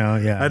that, yeah. You know,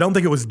 yeah. I don't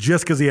think it was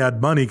just because he had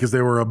money, because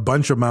there were a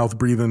bunch of mouth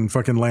breathing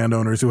fucking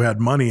landowners who had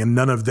money, and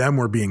none of them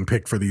were being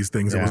picked for these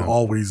things. It was Yeah.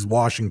 always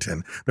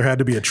Washington. There had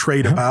to be a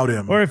trait about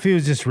him. Or if he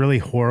was just really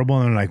horrible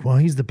and they're like, well,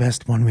 he's the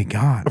best one we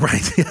got.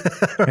 Right.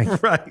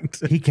 Like, Right.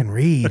 He can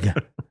read.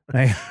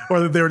 Like, Or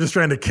that they were just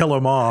trying to kill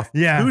him off.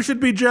 Yeah. Who should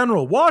be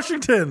general?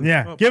 Washington.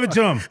 yeah, give it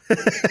to him.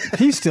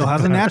 He still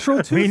has a natural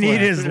tooth. We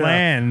need left. his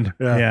land.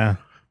 Yeah. Yeah.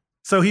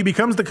 So he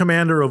becomes the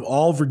commander of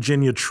all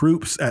Virginia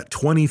troops at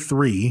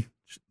 23.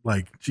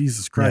 Like,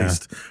 Jesus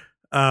Christ.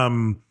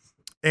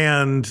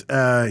 And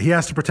he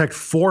has to protect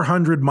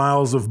 400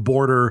 miles of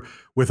border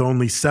with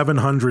only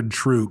 700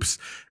 troops.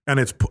 And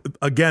it's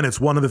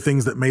one of the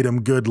things that made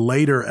him good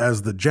later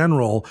as the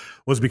general,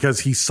 was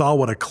because he saw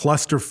what a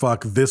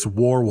clusterfuck this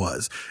war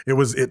was.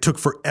 It took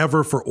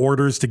forever for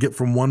orders to get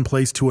from one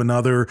place to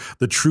another.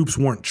 The troops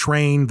weren't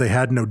trained. They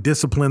had no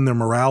discipline. Their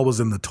morale was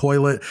in the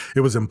toilet.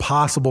 It was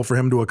impossible for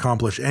him to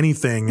accomplish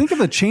anything. Think of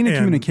the chain of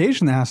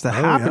communication that has to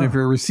happen yeah. if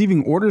you're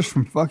receiving orders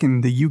from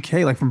fucking the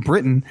UK, like from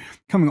Britain,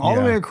 coming all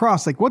the Yeah. way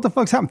across. Like, what the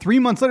fuck's happened? 3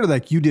 months later,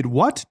 like, you did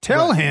what?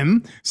 Tell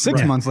him.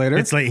 6 months later,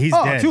 It's like he's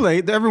oh, dead. too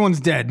late. Everyone's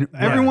dead.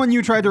 Everyone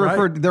you tried to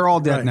refer, they're all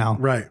dead Right, now.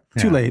 Right.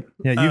 Too late.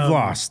 Yeah, you've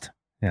lost.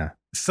 Yeah.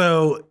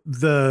 So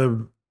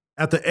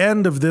at the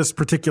end of this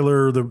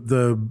particular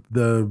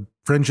the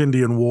French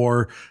Indian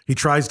War, he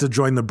tries to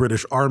join the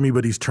British Army,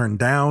 but he's turned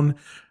down.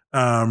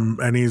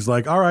 And he's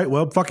like, all right,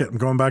 well, fuck it. I'm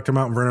going back to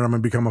Mount Vernon. I'm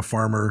going to become a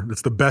farmer.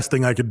 It's the best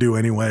thing I could do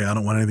anyway. I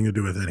don't want anything to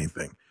do with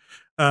anything.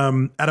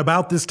 At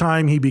about this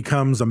time, he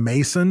becomes a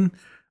Mason.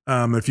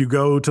 If you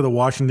go to the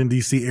Washington,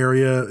 D.C.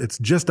 area, it's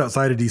just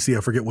outside of D.C. I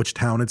forget which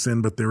town it's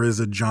in, but there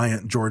is a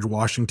giant George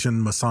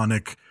Washington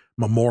Masonic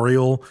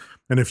memorial.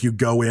 And if you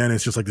go in,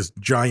 it's just like this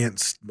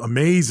giant,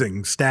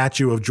 amazing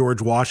statue of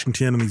George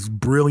Washington and these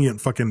brilliant,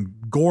 fucking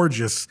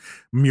gorgeous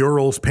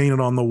murals painted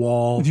on the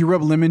wall. If you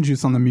rub lemon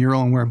juice on the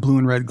mural and wear blue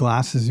and red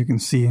glasses, you can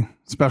see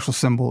special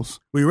symbols.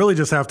 We really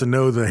just have to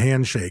know the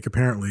handshake,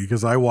 apparently,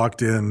 because I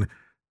walked in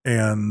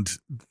and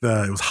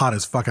it was hot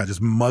as fuck out,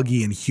 just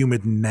muggy and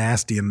humid and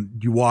nasty. And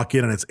you walk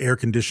in and it's air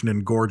conditioned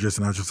and gorgeous.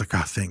 And I was just like,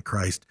 oh, thank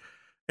Christ.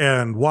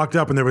 And walked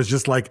up and there was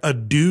just like a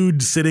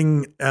dude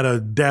sitting at a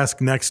desk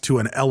next to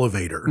an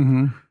elevator.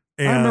 Mm-hmm.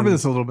 And I remember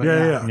this a little bit.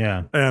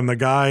 Yeah. And the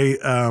guy,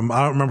 I don't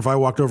remember if I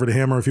walked over to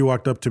him or if he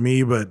walked up to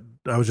me, but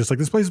I was just like,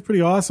 this place is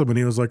pretty awesome. And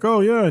he was like, oh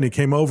yeah. And he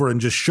came over and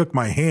just shook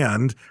my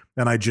hand,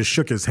 and I just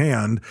shook his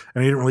hand,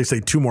 and he didn't really say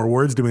two more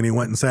words to me, and he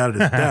went and sat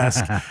at his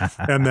desk.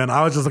 And then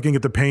I was just looking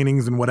at the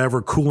paintings and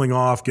whatever, cooling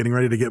off, getting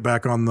ready to get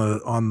back on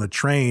the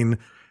train.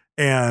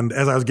 And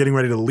as I was getting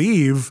ready to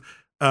leave,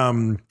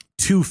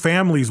 two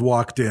families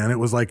walked in. It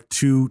was like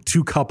two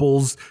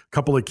couples,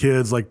 couple of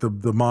kids, like the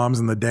moms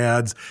and the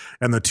dads,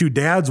 and the two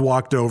dads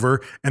walked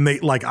over, and they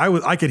like,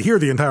 I could hear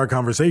the entire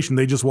conversation.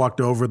 They just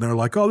walked over and they're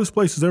like, oh, this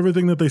place is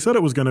everything that they said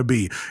it was going to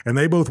be. And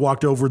they both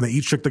walked over and they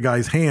each shook the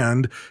guy's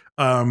hand.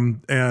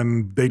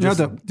 And they just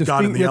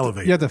got in the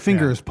elevator. You have to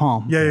finger his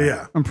palm.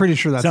 Yeah. I'm pretty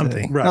sure that's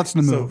Something. it. Right. That's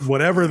the move. So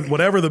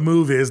whatever the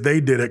move is,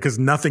 they did it because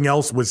nothing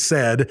else was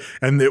said,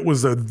 and it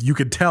was you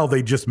could tell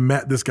they just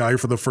met this guy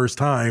for the first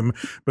time.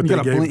 But You they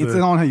gotta gave blink. It's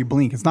not how you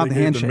blink. It's not they the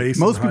gave handshake. Mason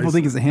Most people high-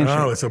 think it's a handshake.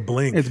 Oh, it's a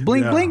blink. It's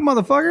blink, Yeah. blink,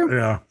 motherfucker.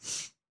 Yeah.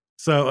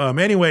 So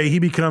anyway, he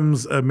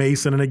becomes a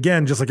Mason, and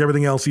again, just like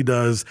everything else he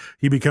does,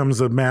 he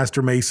becomes a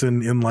master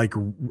Mason in like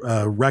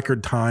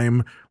record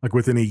time, like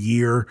within a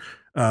year,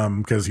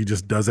 because he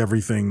just does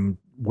everything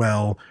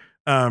well.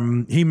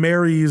 He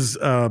marries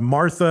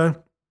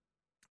Martha,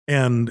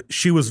 and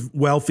she was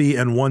wealthy,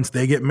 and once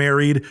they get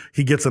married,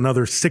 he gets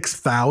another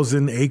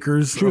 6,000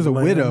 acres. She was a of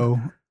land.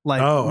 widow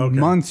like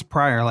months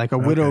prior, like a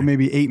widow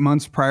maybe 8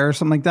 months prior or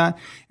something like that.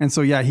 And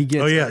so, yeah, he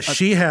gets. Oh, yeah.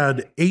 She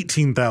had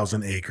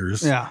 18,000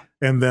 acres. Yeah.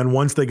 And then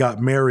once they got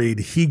married,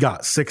 he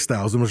got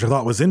 6,000, which I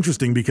thought was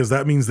interesting because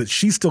that means that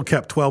she still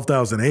kept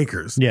 12,000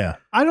 acres. Yeah.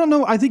 I don't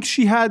know. I think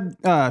she had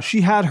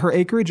her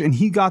acreage, and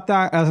he got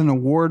that as an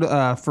award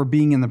for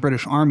being in the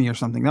British Army or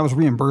something. That was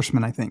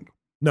reimbursement, I think.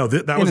 No,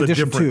 that In was a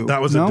addition different. to,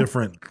 That was no? a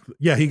different.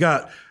 Yeah, he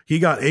got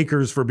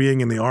acres for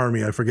being in the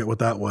army. I forget what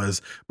that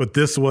was, but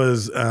this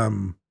was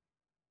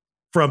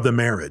from the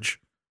marriage.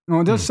 No,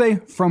 it does say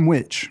from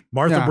which.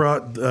 Martha Yeah.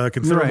 brought a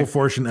considerable You're right.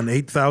 fortune, an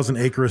 8,000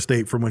 acre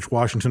estate from which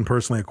Washington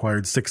personally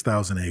acquired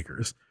 6,000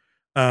 acres.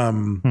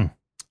 And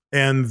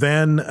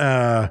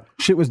then,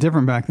 Shit was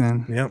different back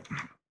then. yep.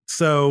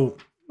 So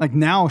Like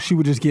now, she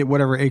would just get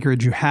whatever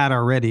acreage you had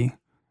already,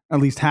 at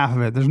least half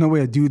of it. There's no way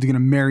a dude's gonna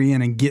marry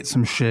in and get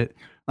some shit.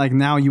 Like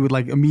now, you would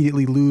like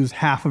immediately lose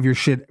half of your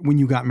shit when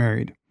you got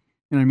married.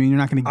 You know what I mean? You're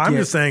not gonna. I'm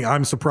just saying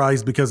I'm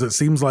surprised because it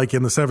seems like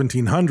in the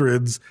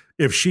 1700s,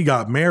 if she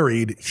got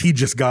married, he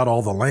just got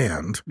all the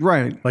land.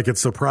 Right. Like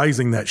it's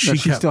surprising that she That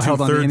she kept still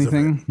held on to 2/3 of it.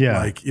 anything? Yeah.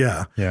 Like,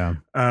 yeah. Yeah.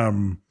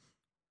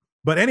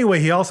 But anyway,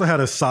 he also had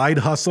a side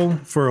hustle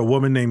for a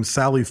woman named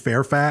Sally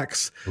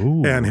Fairfax.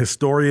 Ooh. And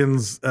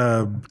historians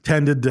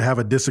tended to have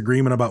a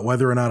disagreement about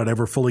whether or not it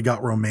ever fully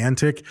got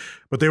romantic.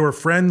 But they were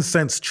friends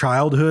since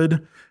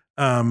childhood.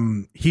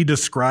 He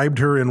described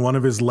her in one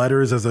of his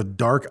letters as a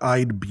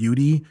dark-eyed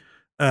beauty.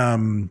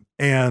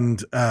 And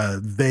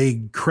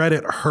they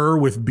credit her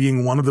with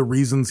being one of the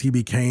reasons he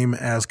became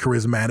as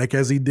charismatic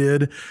as he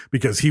did,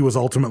 because he was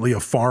ultimately a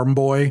farm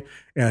boy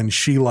and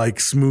she like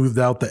smoothed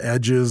out the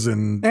edges.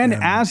 And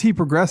as he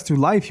progressed through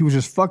life, he was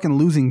just fucking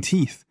losing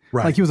teeth.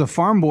 Right. Like he was a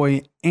farm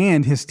boy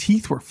and his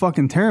teeth were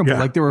fucking terrible. Yeah,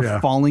 Like they were yeah.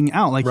 falling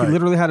out. Like Right. he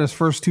literally had his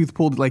first tooth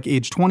pulled at like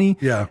age 20.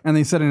 Yeah. And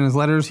they said in his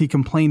letters, he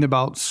complained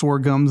about sore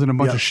gums and a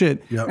bunch Yep, of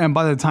shit. yep. And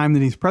by the time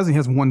that he's president, he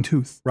has one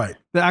tooth. Right.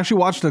 They actually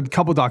watched a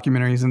couple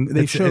documentaries and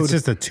they showed It's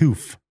just a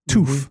tooth.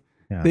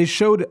 Yeah. They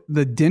showed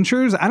the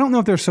dentures. I don't know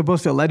if they're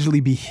supposed to allegedly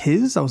be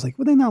his. I was like,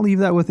 would they not leave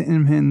that with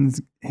him in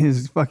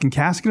his fucking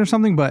casket or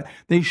something? But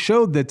they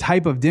showed the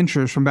type of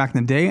dentures from back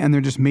in the day, and they're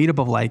just made up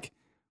of like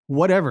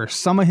whatever.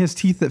 Some of his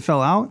teeth that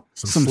fell out,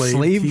 some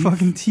slave teeth.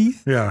 fucking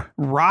teeth, Yeah.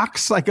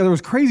 rocks. Like there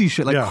was crazy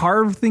shit, like Yeah.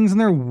 carved things in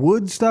there,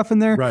 wood stuff in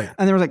there, Right.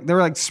 And there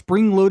were like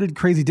spring loaded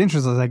crazy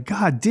dentures. I was like,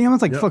 God damn,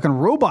 it's like Yep. fucking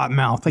robot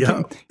mouth. Like Yep. you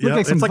look Yep.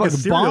 like some It's like a fucking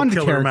serial Bond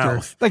killer character,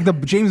 mouth. like the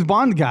James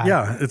Bond guy.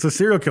 Yeah, it's a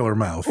serial killer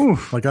mouth.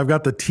 Like I've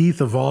got the teeth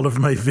of all of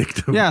my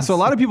victims. Yeah, so a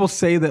lot of people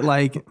say that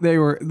like they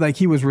were like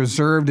he was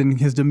reserved and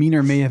his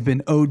demeanor may have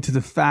been owed to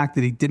the fact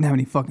that he didn't have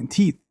any fucking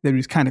teeth. That he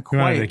was kind of He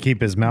wanted quiet to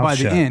keep his mouth by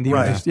shut. the end. He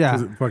was Right. just, yeah.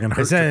 'Cause it fucking They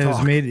hurts said to it was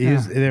talk. made.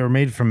 They were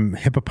made from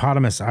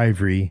hippopotamus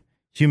ivory,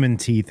 human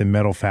teeth, and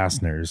metal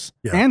fasteners.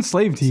 Yeah. And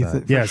slave teeth,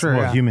 for Yes, sure.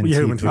 well, yeah. human Yeah,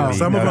 teeth. human teeth. would be-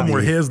 Some of that them would were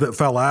be his that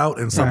fell out,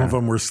 and some Yeah. of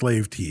them were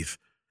slave teeth.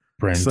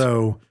 Brent.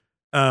 So,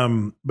 but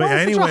Well,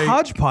 it's anyway, such a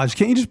hodgepodge.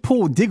 Can't you just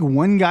dig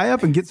one guy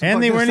up and get some?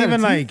 And they fucking weren't set of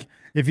even teeth? like.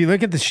 If you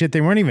look at the shit, they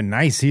weren't even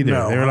nice either.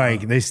 No, they were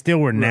like, they still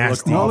were They looked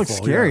nasty. Well, it looks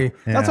awful, scary.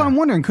 yeah. That's what I'm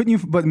wondering. Couldn't you?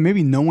 But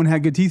maybe no one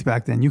had good teeth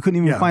back then. You couldn't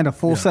even Yeah, find a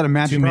full yeah. set of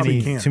matching probably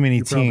teeth. can't. Too many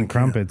You tea probably and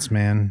crumpets,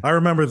 man. I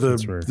remember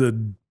That's weird.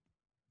 the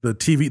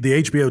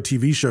HBO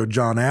TV show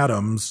John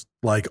Adams.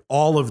 Like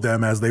all of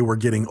them, as they were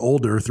getting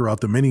older throughout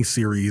the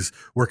miniseries,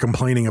 were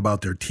complaining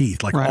about their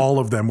teeth. Like Right. all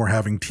of them were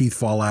having teeth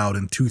fall out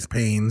and tooth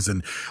pains,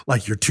 and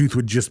like your tooth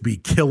would just be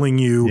killing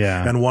you.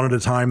 Yeah. And one at a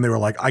time, they were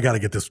like, "I got to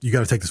get this. You got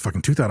to take this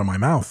fucking tooth out of my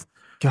mouth."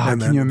 God,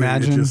 and can you it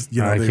imagine? just,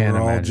 I they can't were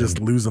all imagine. just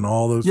losing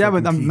all those. Yeah,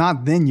 but fucking teeth.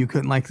 not then. You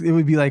couldn't like it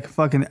would be like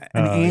fucking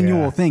an annual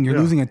yeah. thing. You're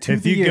Yeah. losing a tooth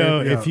If you a year,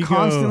 go- if you go-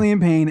 constantly in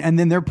pain, and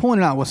then they're pulling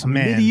it out with some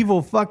Man.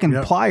 medieval fucking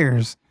Yep.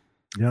 pliers.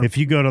 Yep. If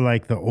you go to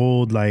like the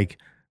old, like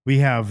we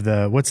have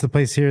what's the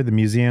place here? The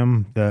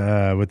museum,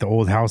 with the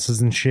old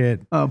houses and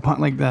shit. Like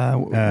the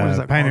what is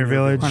that Pioneer called?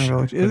 Village. Pioneer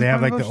Village. Where Is they it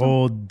have Pioneer like the Village?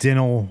 old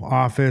dental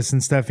office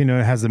and stuff. You know,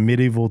 it has the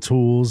medieval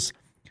tools.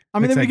 I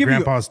mean, It's they would like give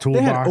Grandpa's you.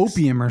 They had toolbox.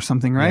 opium or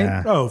something, right?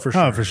 Yeah. Oh, for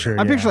sure. Oh, for sure.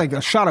 I yeah. picture like a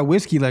shot of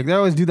whiskey. Like they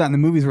always do that in the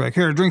movies. Where like,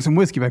 here, drink some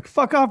whiskey. Like,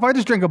 fuck off! I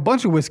just drank a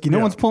bunch of whiskey. No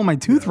Yeah. one's pulling my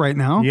tooth right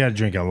now. You got to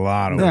drink a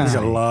lot of Yeah. whiskey.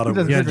 You got a lot of-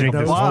 He does You got to drink a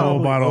this lot whole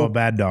of- bottle of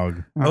Bad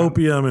Dog.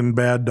 Opium and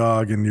Bad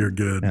Dog, and you're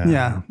good.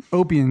 Yeah,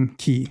 opium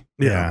key.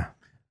 Yeah.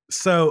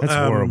 So That's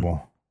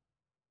horrible.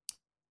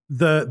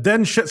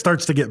 Then shit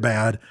starts to get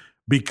bad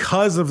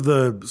because of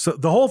so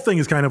the whole thing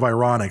is kind of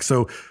ironic.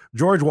 So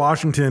George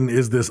Washington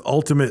is this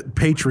ultimate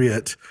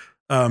patriot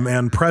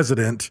and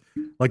president,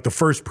 like the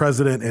first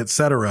president,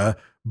 etc.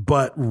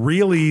 But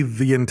really,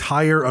 the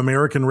entire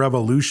American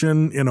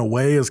Revolution, in a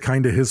way, is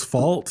kind of his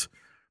fault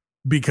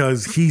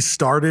because he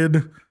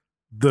started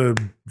the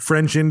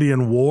French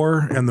Indian War,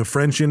 and the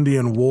French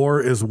Indian War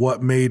is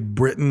what made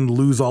Britain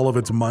lose all of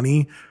its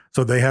money.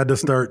 So they had to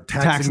start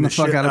taxing the the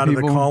fuck shit out of out of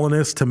the people.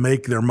 colonists to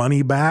make their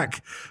money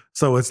back.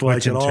 So it's like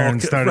Which in it all turn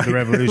started the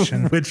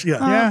revolution. Which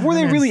Were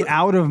they really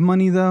out of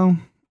money though?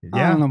 I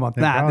Yeah, don't know about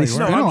they that. probably They were.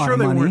 spent No, a I'm lot sure of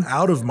they money. weren't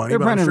out of money, They're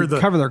but I'm trying sure to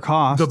cover their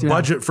costs. the yeah.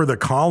 budget for the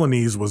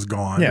colonies was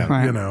gone. Yeah.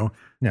 Right. You know.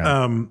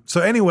 Yeah.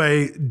 So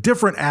anyway,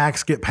 different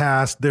acts get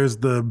passed. There's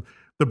the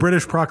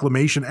British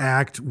Proclamation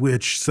Act,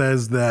 which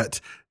says that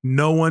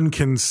no one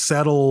can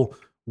settle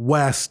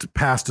west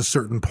past a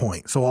certain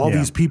point. So all Yeah.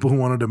 these people who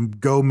wanted to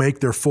go make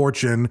their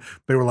fortune,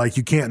 they were like,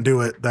 you can't do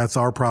it. That's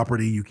our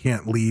property. You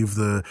can't leave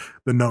the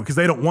known, because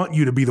they don't want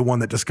you to be the one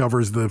that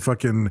discovers the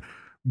fucking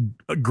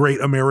great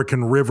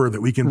American river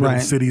that we can build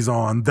Right. cities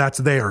on. That's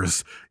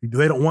theirs.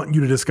 They don't want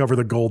you to discover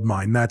the gold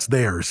mine. That's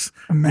theirs.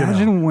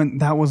 Imagine when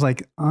that was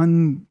like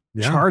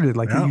uncharted.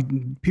 Like Yeah.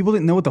 people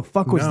didn't know what the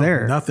fuck was No,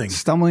 there. nothing.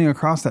 Stumbling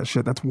across that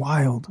shit. That's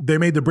wild. They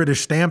made the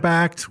British Stamp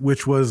Act,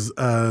 which was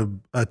a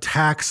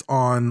tax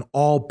on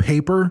all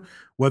paper,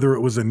 whether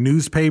it was a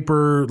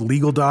newspaper,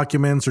 legal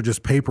documents, or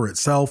just paper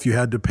itself. You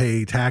had to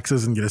pay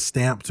taxes and get a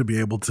stamp to be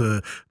able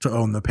to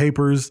own the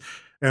papers.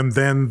 And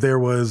then there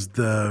was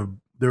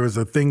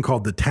a thing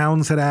called the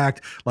Townshend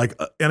Act.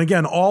 And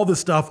again, all the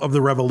stuff of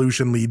the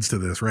revolution leads to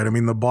this, right? I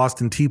mean, the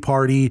Boston Tea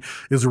Party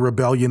is a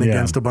rebellion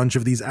against a bunch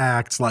of these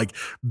acts. Like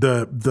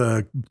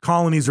the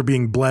colonies are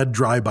being bled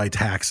dry by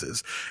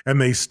taxes, and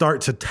they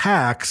start to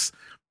tax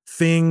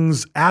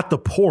things at the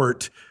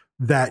port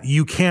that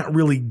you can't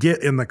really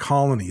get in the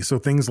colony. So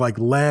things like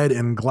lead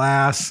and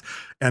glass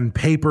and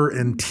paper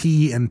and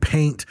tea and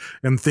paint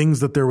and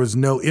things that there was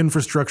no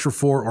infrastructure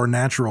for or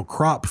natural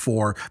crop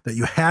for that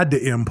you had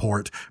to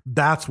import,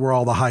 that's where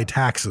all the high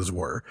taxes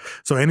were.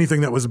 So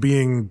anything that was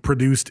being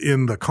produced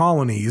in the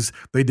colonies,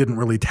 they didn't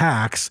really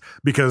tax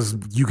because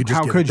you could just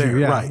How get could it there. you?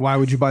 Yeah. Right. Why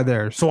would you buy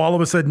theirs? So all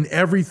of a sudden,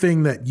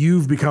 everything that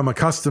you've become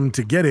accustomed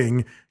to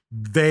getting,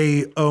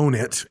 they own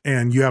it,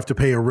 and you have to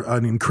pay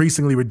an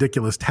increasingly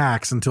ridiculous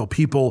tax until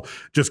people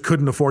just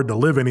couldn't afford to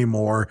live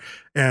anymore.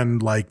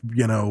 And like,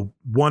 you know,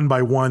 one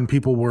by one,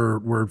 people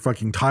were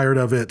fucking tired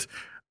of it.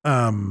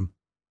 And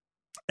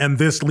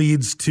this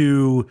leads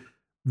to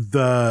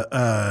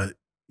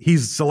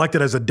he's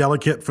selected as a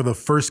delegate for the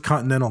First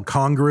Continental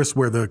Congress,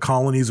 where the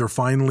colonies are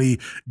finally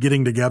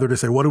getting together to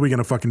say, what are we going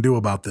to fucking do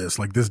about this?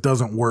 Like, this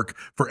doesn't work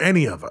for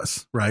any of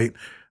us. Right.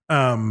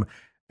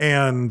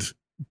 And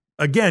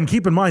again,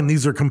 keep in mind,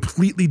 these are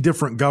completely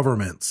different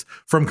governments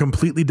from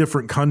completely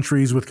different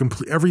countries with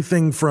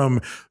everything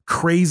from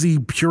crazy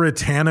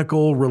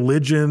puritanical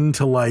religion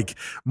to like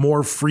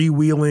more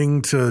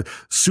freewheeling to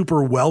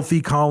super wealthy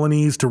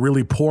colonies to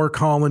really poor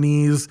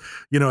colonies,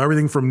 you know,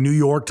 everything from New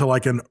York to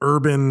like an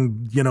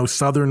urban, you know,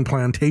 southern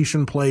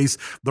plantation place.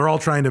 They're all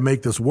trying to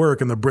make this work,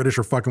 and the British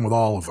are fucking with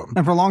all of them.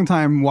 And for a long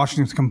time,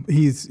 Washington's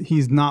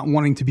he's not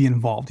wanting to be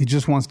involved. He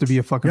just wants to be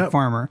a fucking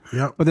farmer.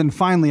 Yep. But then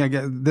finally, it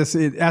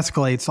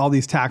escalates. All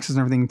these taxes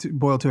and everything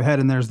boil to a head,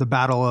 and there's the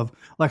Battle of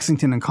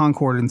Lexington and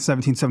Concord in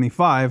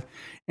 1775.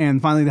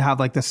 And finally, they have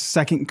like the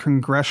second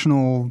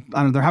congressional, I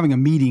don't know, they're having a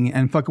meeting,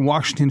 and fucking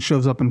Washington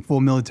shows up in full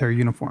military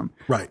uniform.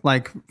 Right.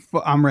 Like,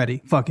 I'm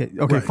ready. Fuck it.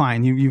 Okay, Right.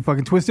 fine. You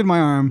fucking twisted my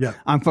arm. Yeah.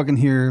 I'm fucking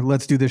here.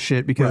 Let's do this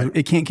shit because Right.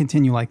 it can't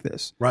continue like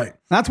this. Right. And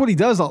that's what he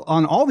does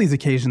on all these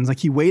occasions. Like,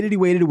 he waited.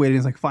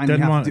 He's like, fine, we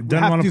Doesn't have want- to do, we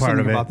doesn't have want to a do part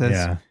something of it. about this.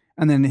 Yeah.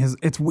 And then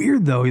it's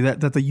weird though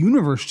that the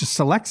universe just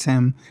selects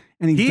him,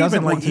 and he doesn't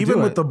even want like to even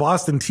do with it. the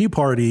Boston Tea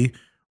Party,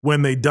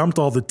 when they dumped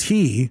all the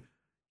tea,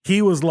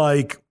 he was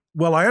like,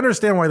 well, I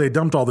understand why they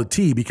dumped all the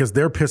tea because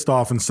they're pissed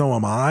off and so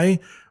am I,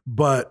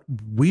 but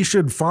we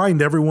should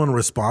find everyone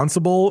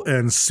responsible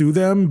and sue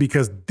them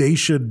because they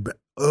should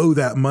owe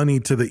that money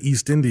to the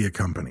East India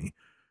Company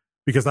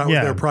because that was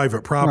Yeah. their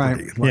private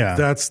property. Right. Like, Yeah.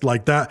 that's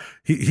like that.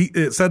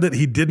 It said that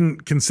he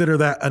didn't consider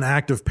that an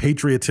act of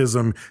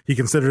patriotism. He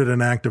considered it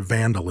an act of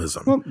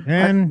vandalism. Well,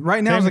 And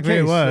right now is the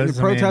technically case. it was.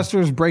 The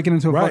protesters breaking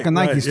into a Right, fucking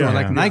Nike right, store. yeah,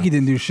 Like, yeah. Nike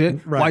didn't do shit.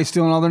 Right. Why are you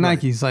stealing all their Right.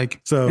 Nikes?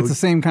 Like, So- it's the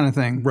same kind of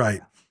thing.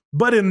 Right.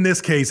 But in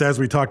this case, as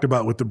we talked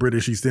about with the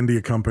British East India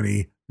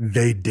Company,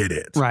 they did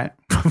it. Right.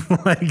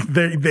 Like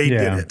they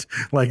Yeah. did it.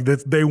 Like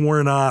they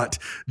were not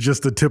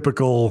just a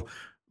typical,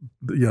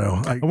 you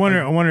know. I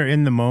wonder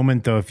in the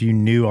moment though if you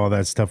knew all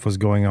that stuff was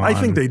going on. I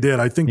think they did.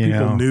 I think You people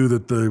know. knew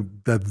that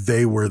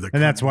they were the,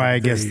 and that's why I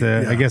guess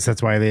yeah. I guess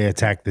that's why they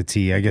attacked the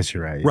tea. I guess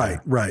you're right. Right,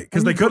 right.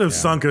 Because they could have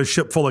sunk a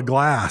ship full of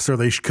glass, or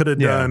they could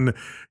have Yeah. done,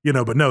 you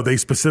know. But no, they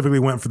specifically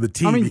went for the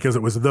tea because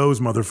it was those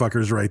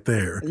motherfuckers right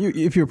there.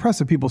 If you oppress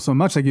the people so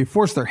much, like, you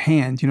force their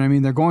hand, you know what I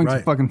mean? They're going to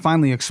Right. fucking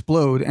finally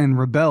explode and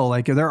rebel.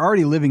 Like, they're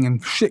already living in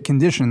shit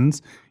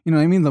conditions. You know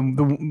what I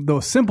mean? The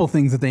simple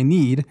things that they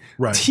need.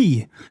 Right. Tea. You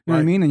know what I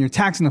Right. mean? And you're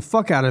taxing the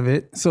fuck out of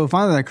it. So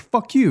finally, like,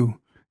 fuck you.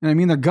 You know what I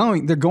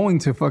mean? They're going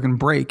to fucking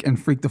break and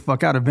freak the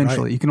fuck out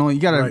eventually. Right. You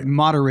got to Right.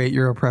 moderate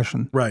your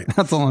oppression. Right.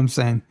 That's all I'm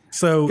saying.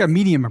 So You got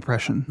medium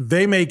oppression.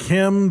 they make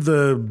him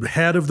the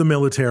head of the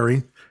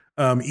military,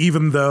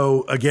 even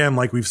though, again,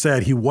 like we've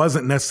said, he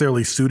wasn't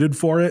necessarily suited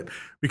for it,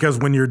 because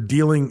when you're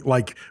dealing,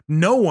 like,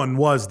 no one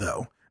was,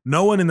 though.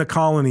 No one in the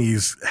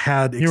colonies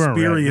had You weren't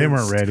ready. experience. They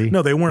weren't ready.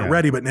 No, they weren't Yeah.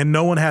 ready. And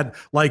no one had,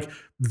 like,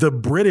 the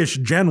British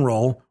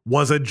general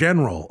was a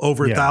general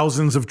over Yeah.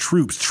 thousands of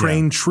troops,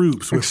 trained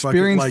troops, with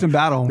Experienced in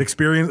battle.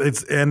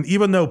 Experience. And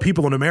even though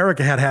people in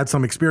America had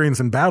some experience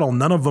in battle,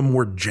 none of them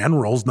were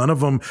generals. None of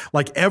them,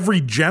 like,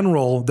 every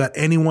general that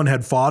anyone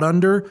had fought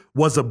under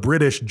was a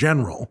British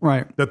general,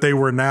 Right. That they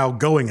were now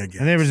going against.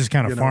 And they were just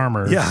kind of You know?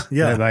 farmers. Yeah,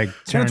 yeah. that, like, And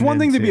it's turned one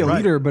thing to be a into-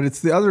 leader, but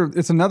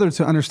it's another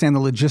to understand the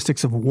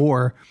logistics of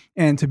war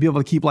and to be able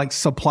to keep like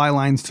supply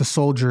lines to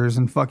soldiers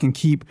and fucking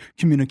keep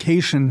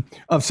communication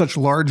of such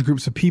large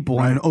groups of people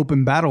on an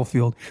open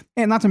battlefield.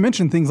 And not to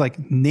mention things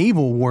like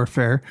naval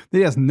warfare that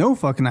he has no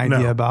fucking idea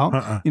No.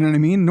 about. You know what I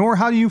mean? Nor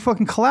how do you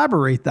fucking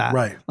collaborate that?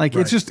 Right, Like,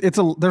 right. it's just,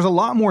 there's a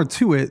lot more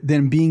to it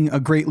than being a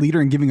great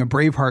leader and giving a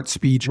Braveheart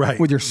speech Right,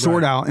 with your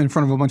sword right. out in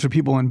front of a bunch of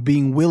people and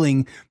being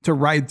willing to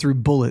ride through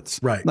bullets.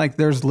 Right. Like,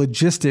 there's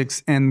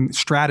logistics and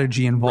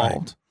strategy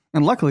involved.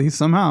 And luckily,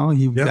 somehow,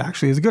 he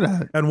actually is good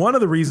at it. And one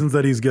of the reasons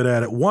that he's good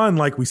at it, one,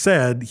 like we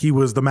said, he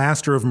was the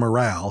master of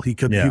morale. He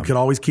could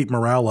always keep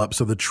morale up,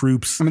 so the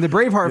troops. I mean, the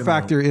Braveheart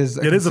factor is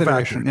It is a factor.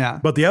 consideration, yeah.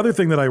 But the other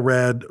thing that I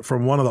read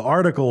from one of the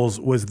articles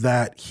was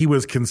that he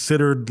was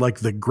considered like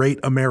the great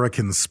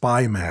American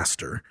spy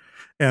master,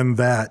 and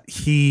that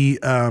he,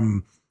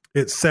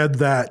 it said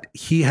that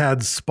he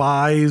had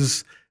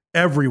spies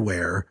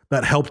everywhere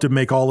that helped him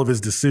make all of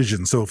his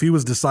decisions. So if he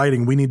was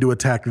deciding we need to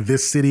attack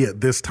this city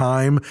at this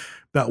time,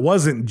 that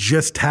wasn't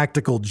just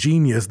tactical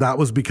genius. That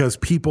was because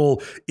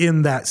people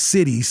in that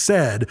city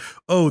said,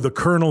 oh, the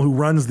colonel who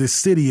runs this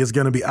city is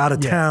going to be out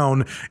of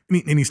town,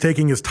 and he's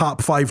taking his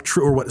top 5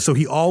 or what. So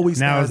he always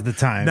now is the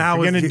time. Now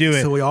we're going to do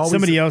it. So he always,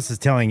 somebody else is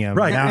telling him.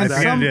 Right. Now, And if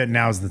you're going to do it,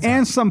 now's the time.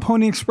 And some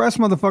Pony Express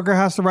motherfucker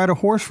has to ride a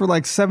horse for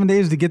like 7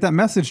 days to get that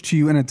message to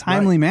you in a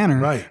timely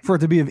manner for it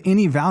to be of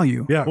any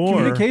value. Yeah.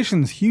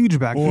 Communication's huge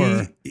back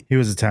then. He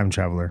was a time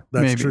traveler.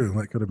 That's Maybe. true.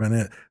 That could have been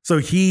it. So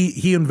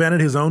he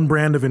invented his own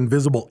brand of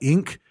invisible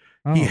ink.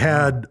 He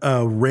had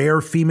a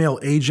rare female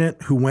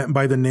agent who went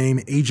by the name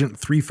Agent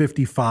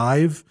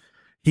 355.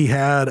 He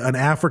had an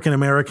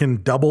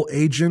African-American double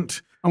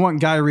agent. I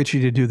want Guy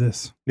Ritchie to do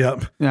this.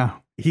 Yep. Yeah.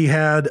 He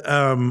had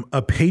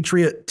a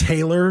Patriot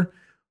tailor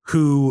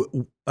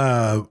who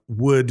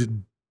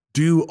would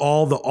do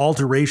all the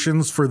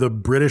alterations for the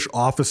British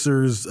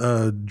officers'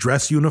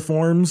 dress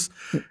uniforms.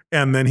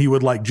 And then he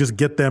would like just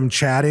get them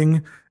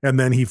chatting. And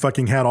then he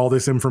fucking had all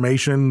this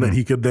information that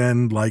he could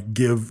then like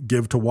give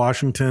to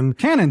Washington.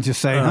 Cannon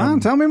just say, huh?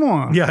 Tell me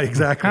more. Yeah,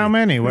 exactly. How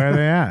many? Where are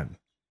they at?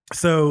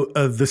 So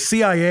the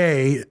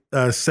CIA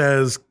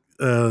says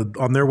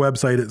on their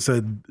website, it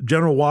said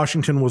General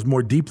Washington was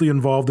more deeply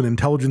involved in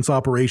intelligence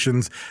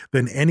operations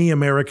than any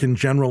American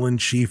general in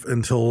chief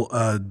until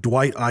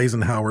Dwight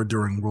Eisenhower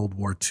during World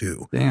War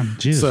II. Damn.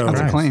 Jesus That's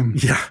a Christ. claim.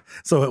 Yeah.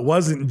 So it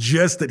wasn't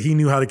just that he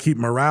knew how to keep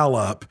morale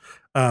up.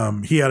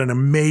 He had an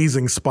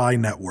amazing spy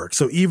network.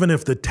 So even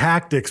if the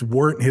tactics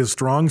weren't his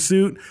strong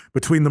suit,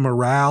 between the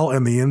morale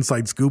and the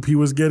inside scoop he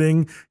was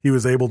getting, he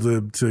was able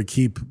to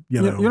keep,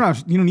 you know. You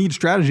don't need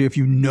strategy if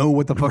you know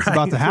what the fuck's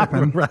about to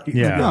happen. Right.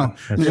 Yeah. No,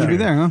 that's you should be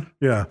true. there, huh?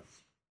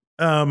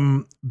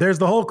 Yeah. There's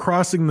the whole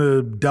crossing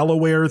the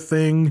Delaware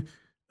thing.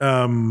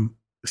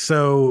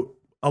 So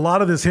a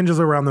lot of this hinges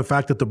around the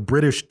fact that the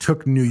British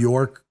took New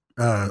York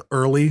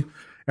early,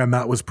 and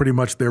that was pretty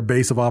much their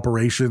base of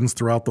operations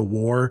throughout the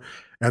war.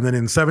 And then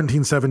in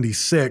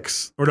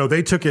 1776, or no,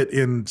 they took it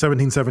in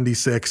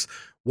 1776.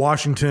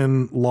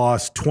 Washington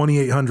lost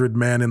 2,800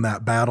 men in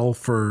that battle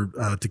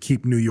to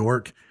keep New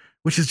York,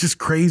 which is just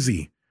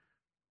crazy.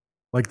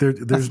 Like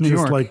there's New just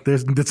York. like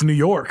it's New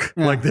York.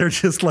 Yeah. Like they're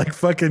just like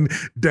fucking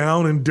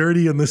down and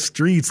dirty in the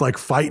streets, like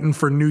fighting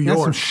for New Yeah,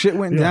 York. some shit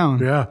went Yeah, down.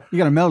 Yeah. You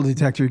got a metal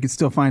detector, you could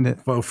still find it.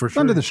 Oh, for It's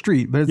sure. under the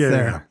street, but it's Yeah,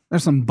 there. yeah.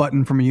 There's some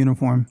button from a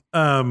uniform.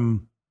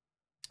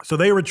 So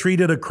they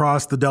retreated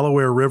across the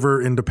Delaware River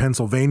into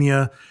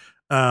Pennsylvania.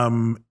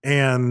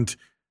 And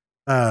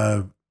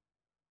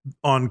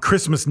on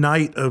Christmas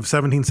night of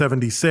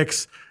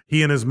 1776,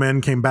 he and his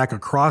men came back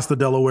across the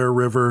Delaware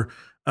River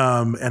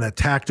and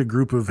attacked a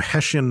group of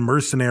Hessian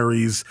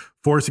mercenaries,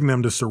 forcing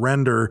them to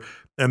surrender.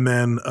 And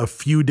then a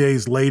few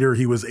days later,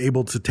 he was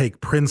able to take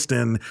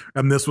Princeton,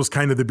 and this was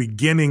kind of the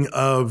beginning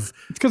of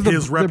Because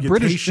his the reputation.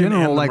 British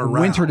general and the like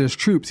morale. wintered his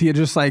troops. He had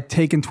just like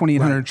taken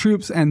 2,800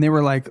 troops, and they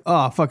were like,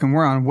 "Oh, fucking,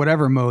 we're on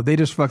whatever mode." They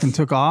just fucking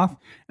took off,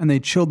 and they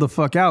chilled the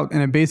fuck out,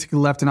 and it basically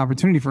left an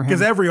opportunity for him.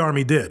 Because every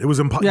army did. It was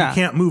impossible. Yeah. You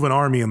can't move an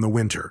army in the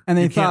winter. And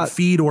they you can't thought-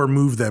 feed or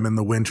move them in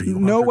the winter. You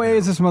No hunker way down.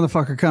 is this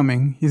motherfucker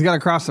coming. He's got to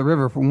cross the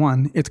river for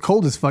one. It's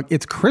cold as fuck.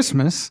 It's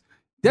Christmas.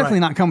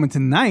 Definitely Right. not coming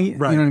tonight.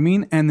 Right. You know what I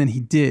mean? And then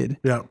he did.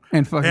 Yeah.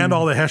 And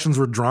all the Hessians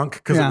were drunk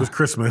because Yeah. it was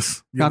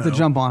Christmas. you got the know.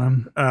 jump on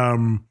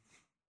him.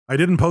 I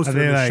didn't post Are it in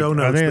they the like, show are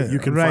notes, they but you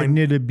can right find.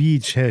 near the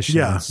beach,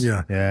 Hessians?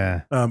 Yeah.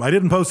 Yeah. I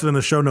didn't post it in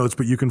the show notes,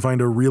 but you can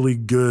find a really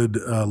good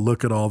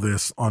look at all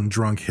this on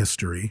Drunk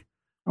History.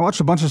 I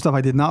watched a bunch of stuff.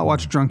 I did not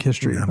watch Drunk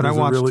History, Yeah, but I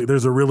watched.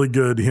 there's a really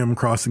good him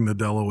crossing the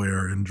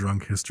Delaware in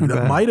Drunk History. That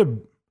Okay. might have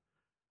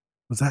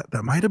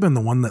that might have been the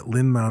one that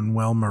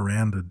Lin-Manuel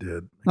Miranda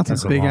did.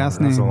 That's a big ass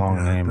name. That's a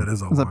long name. That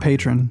is a As a long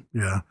patron.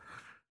 name.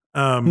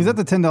 Yeah. He's at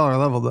the $10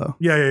 level though.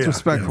 Yeah, It's yeah.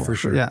 respectful Yeah, for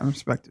sure. Yeah, I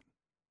respect it.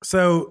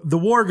 So the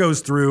war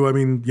goes through. I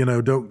mean,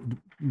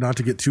 not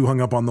to get too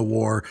hung up on the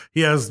war.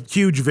 He has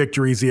huge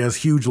victories. He has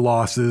huge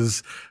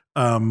losses,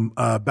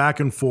 back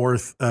and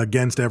forth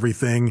against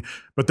everything.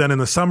 But then in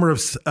the summer of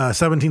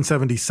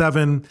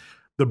 1777,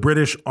 the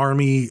British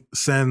Army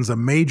sends a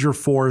major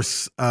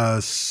force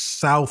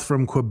south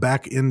from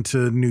Quebec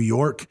into New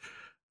York.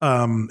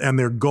 And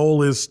their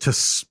goal is to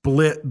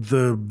split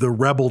the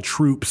rebel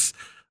troops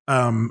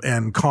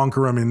and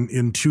conquer them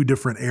in two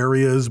different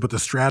areas. But the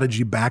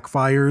strategy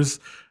backfires.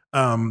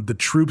 The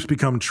troops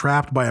become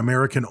trapped by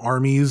American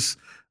armies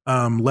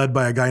led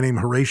by a guy named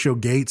Horatio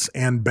Gates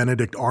and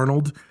Benedict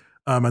Arnold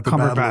at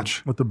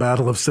the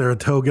Battle of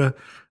Saratoga.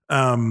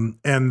 And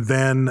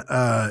then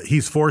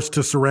he's forced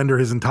to surrender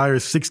his entire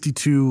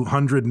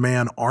 6,200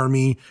 man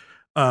army.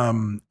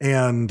 And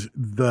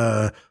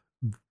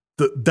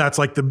that's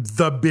like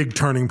the big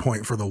turning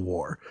point for the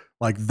war.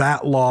 Like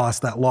that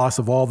loss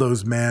of all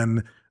those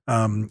men,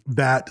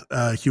 that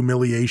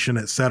humiliation,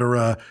 et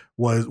cetera,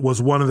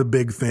 was one of the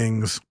big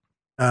things.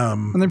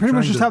 And they pretty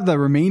much just have the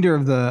remainder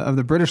of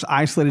the British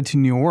isolated to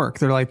New York.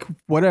 They're like,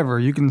 whatever,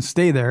 you can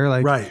stay there.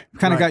 Like, Right,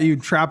 kind of right. got you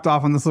trapped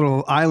off on this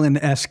little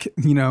island-esque,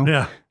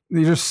 Yeah.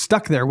 You're just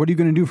stuck there. What are you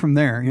going to do from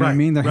there? You know what I Right,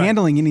 mean? They're right.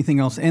 handling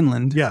anything else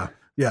inland. Yeah.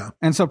 Yeah.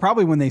 And so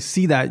probably when they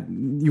see that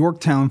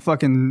Yorktown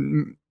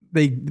fucking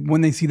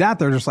when they see that,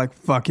 they're just like,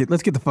 fuck it,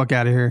 let's get the fuck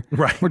out of here.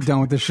 Right. We're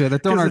done with this shit. They're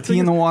throwing 'Cause our the tea thing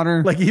in the is,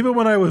 water. Like, even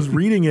when I was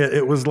reading it,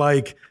 it was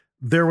like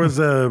there was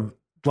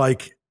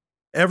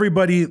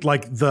everybody,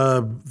 like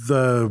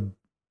the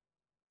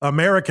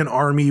American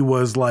army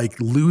was like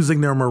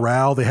losing their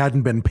morale. They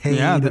hadn't been paid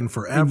in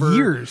forever.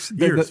 Years.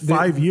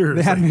 5 years.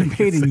 They hadn't I been think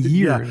paid in it's-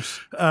 years.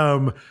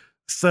 Yeah.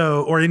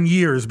 Or in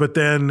years, but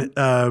then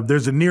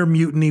there's a near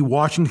mutiny.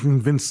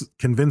 Washington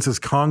convinces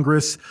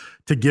Congress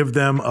to give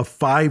them a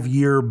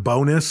 5-year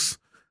bonus.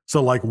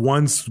 So like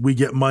once we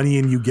get money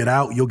and you get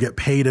out, you'll get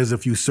paid as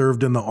if you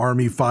served in the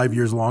army 5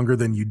 years longer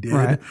than you did.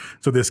 Right.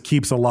 So this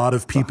keeps a lot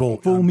of people.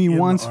 Fool me in the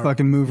once army.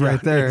 fucking move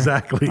right there.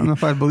 Exactly. I don't know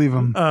if I'd believe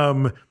him.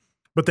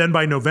 But then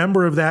by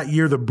November of that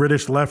year, the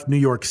British left New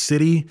York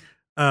City.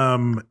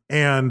 And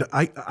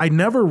I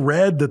never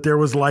read that there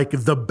was like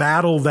the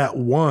battle that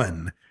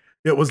won.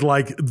 It was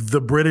like the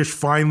British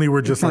finally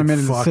were just like, kinda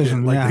made a fuck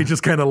decision, it. Like yeah. they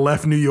just kind of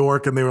left New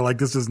York and they were like,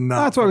 this is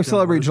not. That's why we fucking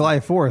celebrate worth July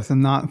 4th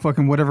and not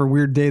fucking whatever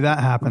weird day that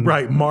happened. it.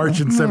 Right.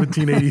 March in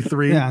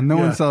 1783. Yeah, no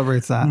one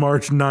celebrates that.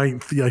 March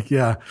 9th.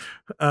 Yeah.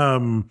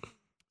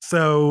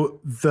 So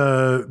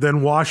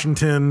then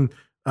Washington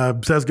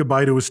says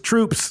goodbye to his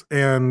troops,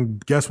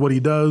 and guess what he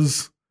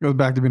does? Goes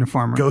back to being a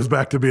farmer. Goes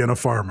back to being a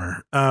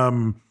farmer.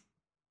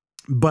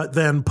 But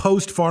then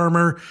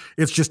post-farmer,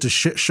 it's just a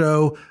shit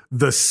show.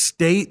 The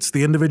states,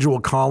 the individual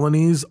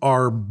colonies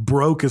are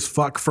broke as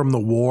fuck from the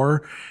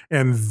war.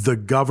 And the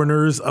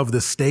governors of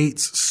the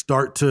states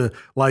start to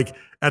like,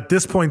 at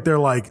this point, they're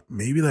like,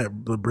 maybe the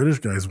British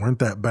guys weren't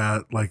that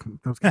bad. Like,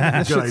 that was kind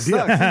of a good idea. shit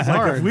sucks. It's Like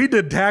hard. if we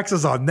did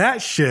taxes on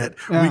that shit,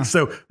 Yeah.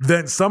 so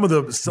then some of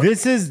the,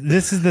 This is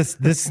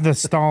the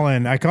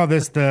Stalin. I call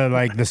this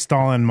the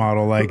Stalin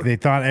model. Like they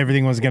thought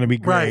everything was going to be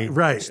great.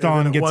 Right. And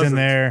Stalin then it gets in wasn't.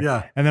 there,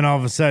 Yeah. and then all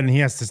of a sudden he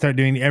has to start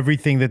doing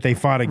everything that they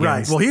fought right.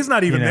 against. Well, he's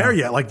not even you know? there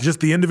yet. Like just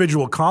the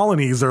individual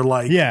colonies are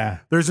like, Yeah.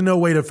 there's no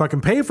way to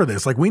fucking pay for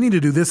this. Like we need to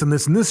do this and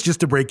this and this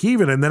just to break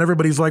even. And then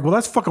everybody's like, well,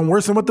 that's fucking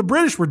worse than what the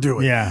British were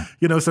doing. Yeah.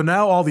 You know, so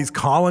now all these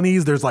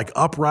colonies, there's like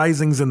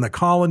uprisings in the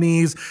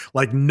colonies.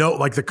 Like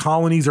the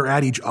colonies are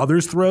at each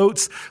other's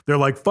throats. They're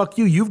like, fuck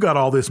you. You've got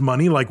all this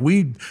money. Like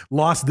we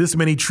lost this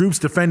many troops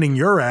defending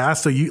your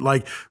ass. So you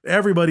like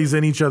everybody's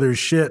in each other's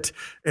shit.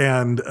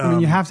 And I mean,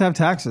 you have to have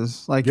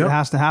taxes. Like Yep. it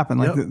has to happen.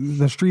 Like Yep.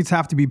 the streets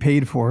have to be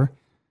paid for.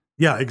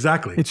 yeah,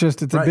 exactly. It's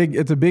just it's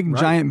a big Right.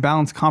 giant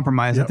balanced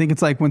compromise. I Yep. think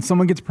it's like when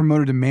someone gets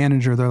promoted to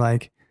manager, they're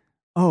like,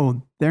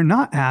 oh, they're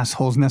not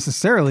assholes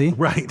necessarily.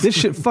 Right. This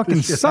shit fucking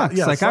This shit- sucks.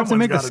 yeah, like I have to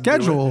someone's make a gotta do it.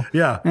 schedule.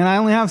 Yeah. And I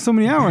only have so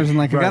many hours and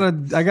like Right.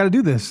 I gotta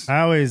do this. I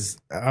always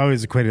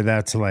equated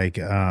that to like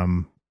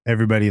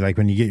everybody, like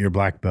when you get your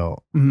black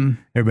belt,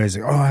 everybody's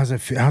like, oh, how's it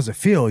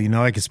feel? You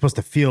know, like it's supposed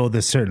to feel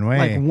this certain way.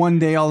 Like one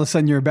day all of a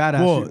sudden you're a badass.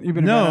 Well, You've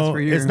been a badass no, for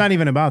a year. it's not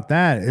even about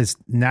that. It's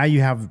now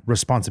you have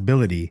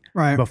responsibility.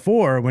 Right.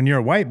 Before, when you're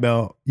a white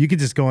belt, you could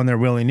just go in there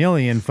willy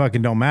nilly and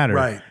fucking don't matter.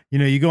 Right. You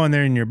know, you go in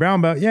there in your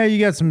brown belt. Yeah, you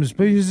got some.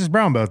 Use this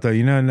brown belt though.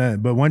 You know,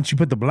 but once you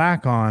put the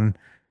black on,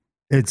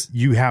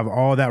 you have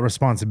all that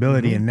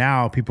responsibility, and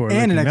now people are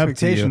And an looking up to you.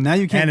 expectation. Now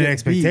you can't and an get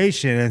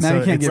expectation, beat. and Now so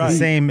you can't it's get the beat.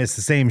 same. It's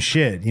the same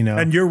shit. You know,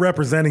 and you're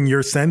representing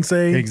your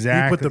sensei.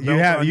 exactly. You put the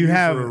belt on you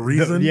have for a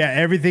reason.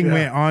 everything Yeah.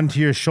 went onto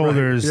your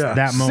shoulders Yeah.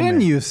 that moment.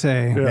 Sin, you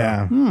say.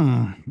 Yeah.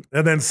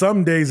 And then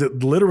some days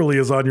it literally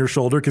is on your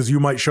shoulder because you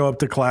might show up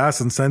to class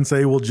and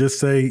sensei will just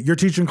say, you're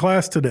teaching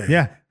class today.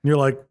 Yeah. And you're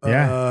like,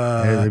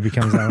 Yeah. It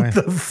becomes that way.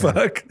 the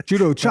fuck?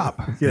 Judo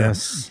chop. Yeah.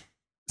 Yes.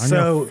 On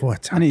So- your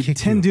foot. I need kick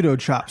 10 you. judo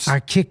chops. I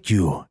kick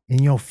you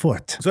in your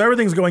foot. So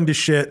everything's going to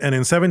shit. And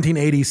in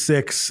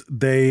 1786,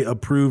 they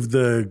approved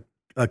the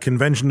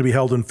convention to be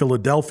held in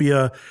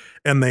Philadelphia,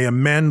 and they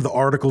amend the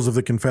Articles of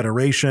the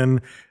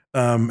Confederation.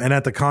 And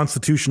at the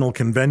Constitutional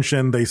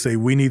Convention, they say,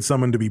 we need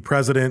someone to be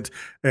president.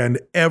 And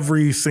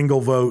every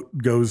single vote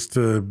goes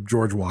to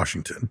George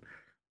Washington.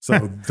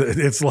 So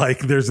it's like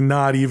there's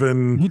not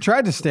even... He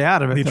tried to stay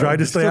out of it. He though. tried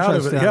to stay Still out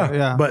tries of to it. stay out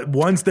Yeah. But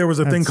once there was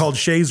a thing called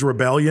Shays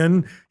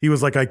Rebellion, he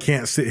was like, I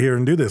can't sit here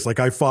and do this. Like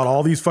I fought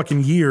all these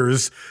fucking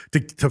years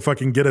to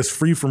fucking get us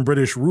free from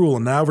British rule.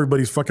 And now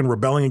everybody's fucking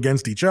rebelling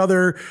against each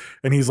other.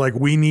 And he's like,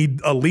 we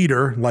need a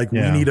leader. Like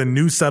Yeah. we need a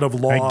new set of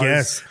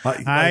laws.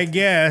 I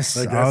guess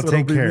I'll it'll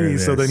take be care of me.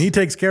 this. So then he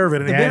takes care of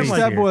it. And The again, big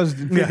Daddy's step here. was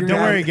Yeah, figuring Don't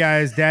out- worry,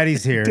 guys.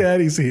 Daddy's here.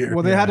 Daddy's here.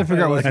 Well, they had to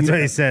figure out what That's what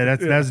he said.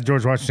 That's a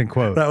George Washington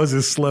quote. That was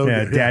his slogan.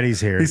 Yeah,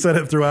 Daddy's here. He said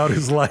it throughout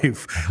his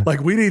life.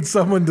 Like we need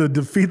someone to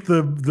defeat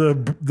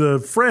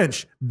the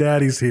French.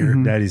 Daddy's here.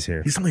 Daddy's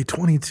here. He's only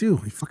 22.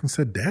 He fucking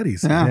said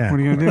daddy's. Yeah, Yeah. what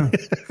are you gonna do?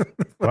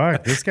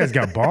 Fuck, this guy's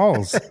got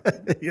balls.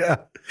 Yeah.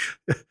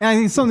 And I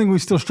think something we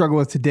still struggle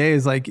with today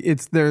is like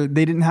they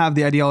didn't have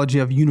the ideology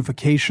of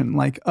unification,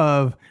 like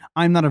of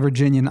I'm not a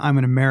Virginian, I'm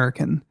an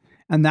American.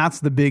 And that's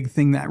the big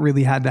thing that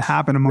really had to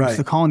happen amongst Right.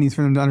 the colonies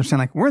for them to understand,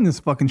 like, we're in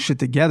this fucking shit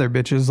together,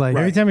 bitches. Like,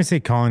 Every time I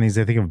say colonies,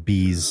 I think of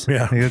bees.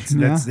 Yeah. Like,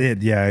 that's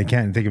it. Yeah, I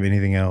can't think of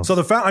anything else. So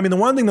the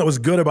one thing that was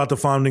good about the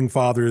founding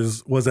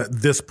fathers was at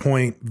this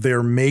point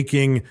they're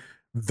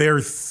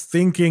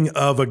thinking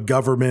of a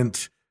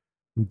government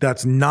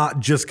that's not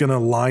just going to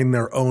line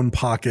their own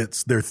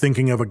pockets. They're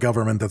thinking of a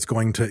government that's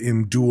going to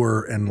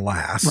endure and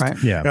last.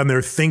 Right. Yeah. And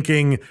they're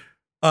thinking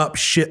up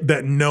shit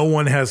that no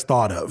one has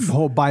thought of. The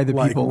whole by the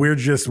people.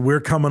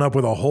 We're coming up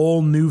with a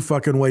whole new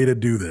fucking way to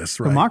do this,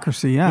 right?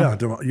 Democracy, yeah.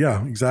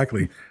 Yeah,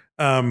 exactly.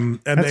 And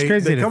That's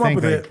crazy they to come think.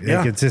 up with Like, it.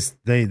 Yeah. it's just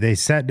they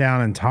sat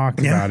down and talked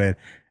about it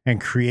and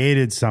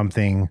created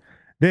something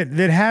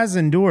that has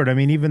endured. I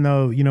mean, even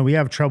though we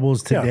have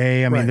troubles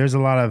today. I mean, there's a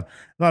lot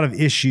of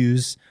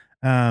issues.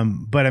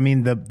 But I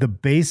mean, the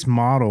base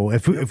model.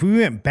 If we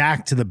went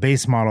back to the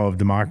base model of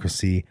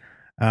democracy,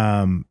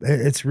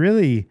 it's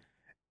really.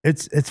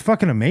 It's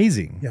fucking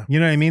amazing. Yeah. You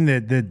know what I mean?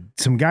 That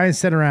some guys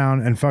sat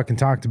around and fucking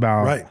talked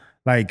about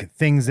like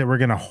things that were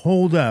going to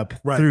hold up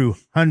through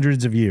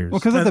hundreds of years.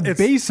 Well, because at the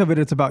base of it,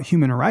 it's about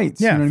human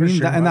rights. Yeah, you know what for I mean?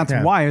 sure. And that's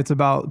why it's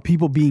about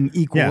people being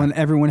equal and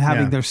everyone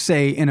having their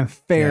say in a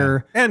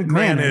fair And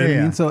granted, manner. You know what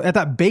I mean? So at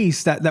that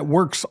base, that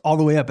works all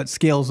the way up. It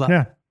scales up.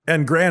 Yeah.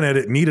 And granted,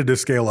 it needed to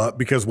scale up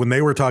because when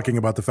they were talking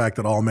about the fact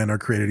that all men are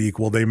created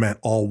equal, they meant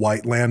all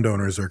white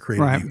landowners are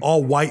created equal.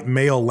 All white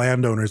male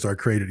landowners are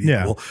created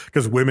equal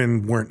because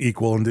women weren't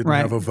equal and didn't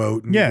have a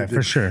vote. And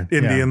for sure.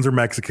 Indians or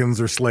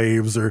Mexicans or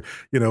slaves or,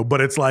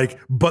 but it's like,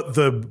 but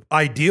the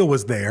idea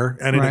was there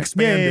and it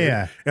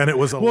expanded and it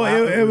was it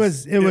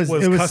was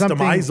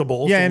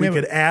customizable. So we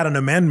could add an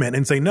amendment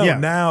and say, no,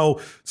 now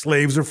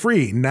slaves are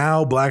free.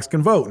 Now blacks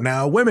can vote.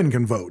 Now women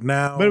can vote.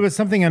 Now, but it was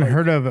something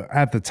unheard of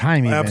at the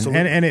time. Even.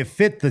 Absolutely. And it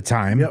fit the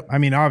time. Yep. I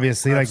mean,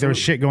 obviously, like there was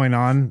shit going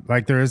on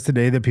like there is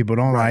today that people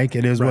don't like.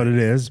 It is what it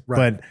is.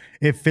 But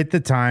it fit the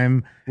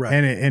time.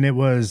 And it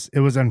was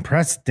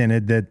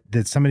unprecedented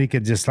that somebody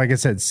could just, like I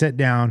said, sit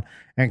down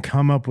and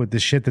come up with the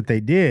shit that they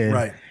did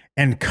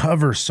and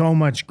cover so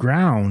much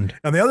ground.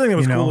 And the other thing that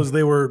was cool is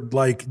they were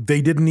like,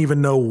 they didn't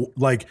even know,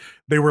 like,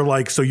 they were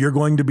like, so you're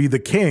going to be the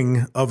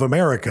king of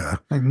America.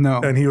 Like,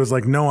 no. And he was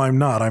like, no, I'm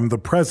not. I'm the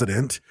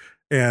president.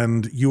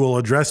 And you will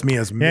address me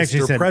as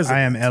Mr. Said, President.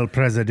 I am El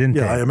Presidente.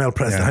 Yeah, I am El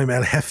Presidente. I'm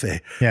El Jefe.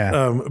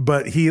 Yeah.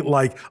 But he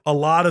like a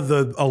lot of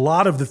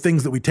the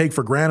things that we take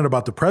for granted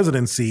about the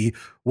presidency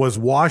was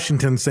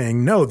Washington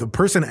saying, no, the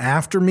person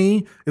after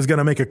me is going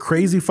to make a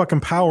crazy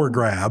fucking power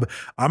grab.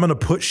 I'm going to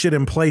put shit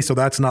in place so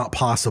that's not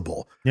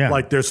possible. Yeah.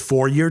 Like there's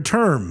 4-year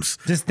terms.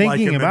 Just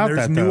thinking and then about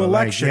there's that, new though,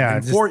 election.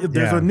 like,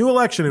 There's a new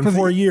election in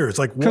 4 years.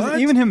 Like what?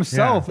 Because even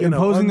himself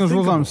imposing those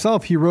rules on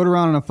himself, he rode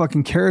around in a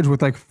fucking carriage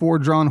with like 4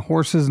 drawn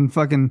horses and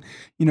fucking,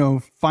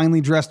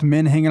 finely dressed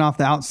men hanging off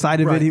the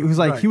outside of it. He was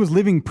like, he was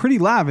living pretty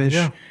lavish,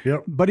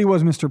 but he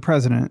was Mr.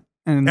 President.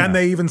 And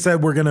they even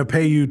said, we're going to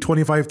pay you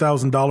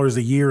 $25,000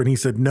 a year. And he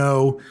said,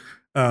 no.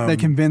 They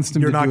convinced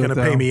him you're to not do going it,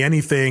 to pay though. me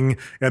anything.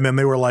 And then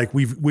they were like,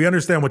 we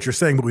understand what you're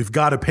saying, but we've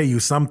got to pay you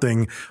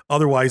something.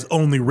 Otherwise,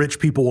 only rich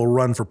people will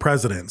run for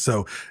president.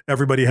 So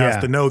everybody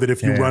has to know that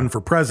if you run for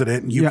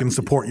president, you can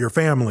support your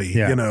family,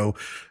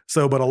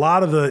 So, but a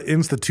lot of the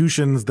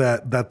institutions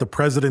that the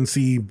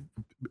presidency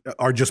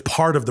are just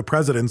part of the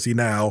presidency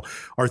now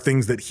are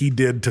things that he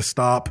did to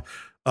stop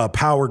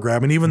power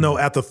grab. And even though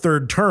at the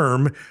third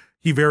term,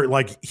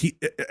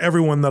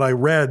 everyone that I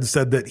read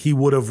said that he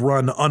would have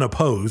run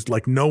unopposed.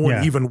 Like no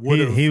one even would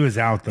have. He was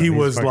out there. He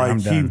was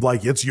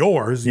like, it's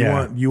yours.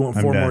 You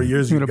want 4 more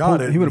years. You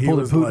got it. He would have pulled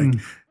a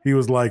Putin. He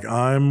was like,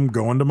 I'm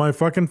going to my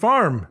fucking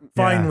farm.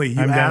 Finally, you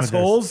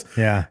assholes.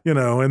 Yeah.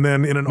 And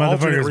then in an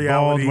alternate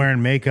reality, bald,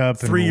 wearing makeup.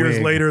 3 years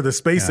later, the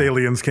space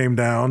aliens came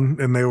down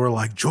and they were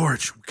like,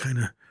 George,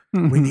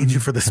 we need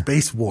you for the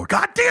space war.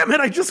 God damn it.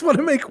 I just want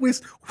to make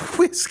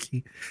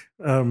whiskey.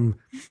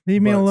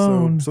 Leave me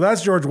alone. So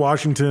that's George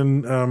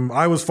Washington.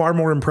 I was far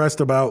more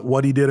impressed about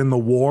what he did in the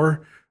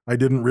war. I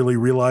didn't really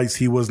realize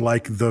he was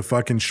like the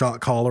fucking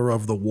shot caller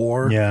of the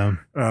war. Yeah.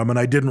 And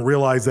I didn't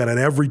realize that at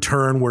every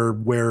turn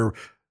where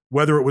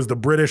whether it was the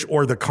British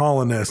or the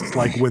colonists,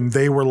 like when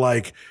they were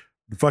like,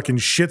 fucking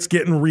shit's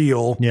getting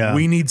real. Yeah.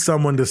 We need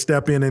someone to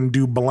step in and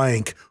do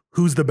blank.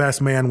 Who's the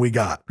best man we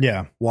got?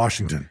 Yeah.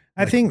 Washington.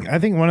 I think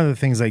one of the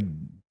things like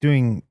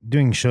doing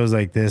shows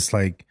like this,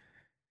 like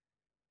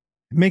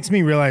makes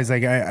me realize,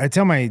 like I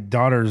tell my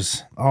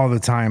daughters all the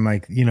time,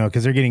 like,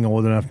 cause they're getting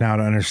old enough now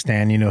to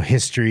understand,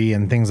 history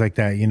and things like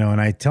that,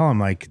 and I tell them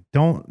like,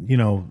 don't,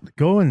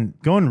 go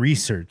and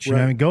research,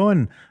 go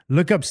and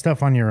look up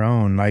stuff on your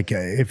own. Like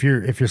if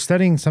you're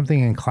studying something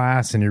in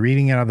class and you're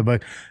reading it out of the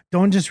book,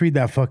 don't just read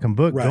that fucking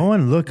book. Right. Go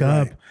and look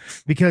up,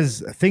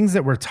 because things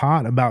that were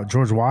taught about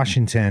George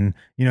Washington,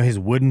 his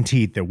wooden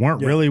teeth that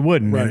weren't really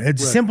wooden. Right.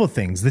 It's simple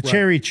things, the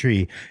cherry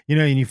tree,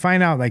 and you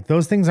find out like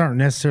those things aren't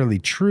necessarily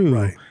true.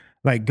 Right.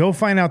 Like, go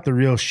find out the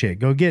real shit.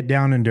 Go get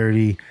down and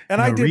dirty.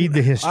 And read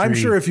the history. I'm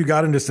sure if you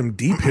got into some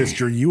deep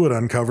history, you would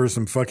unker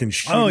some fucking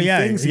shitty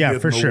things he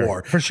did for in the sure.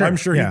 war. For sure. I'm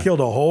sure he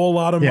killed a whole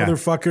lot of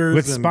motherfuckers.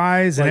 With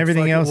spies and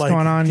everything else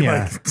going on.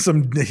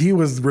 He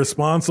was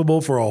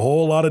responsible for a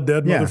whole lot of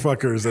dead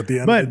motherfuckers at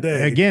the end of the day.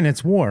 But again,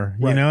 it's war,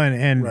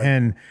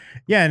 and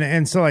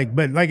so like,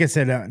 but like I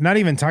said, not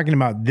even talking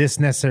about this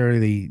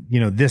necessarily,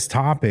 this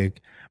topic,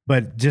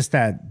 but just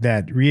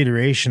that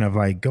reiteration of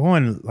like, go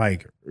and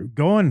like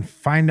go and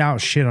find out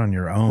shit on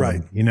your own.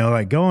 Right. You know,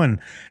 like don't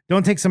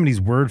take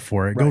somebody's word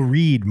for it. Go Right.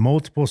 read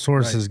multiple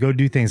sources. Right. Go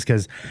do things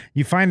because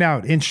you find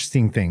out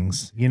interesting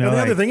things. You know, And the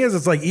like, other thing is,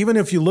 it's like even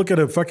if you look at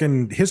a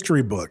fucking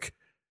history book,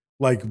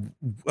 like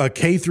a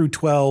K through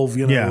 12,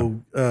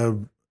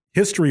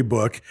 history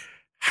book,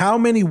 how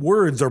many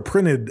words are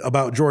printed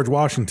about George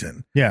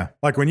Washington? yeah.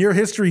 Like when your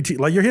history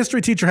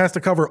teacher has to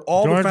cover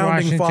all George the founding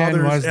Washington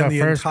fathers was and the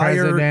first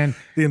president.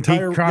 the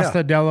entire he crossed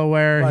yeah. the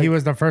Delaware. Like, he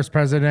was the first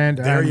president.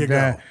 there you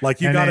go.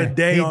 Like, you and got a then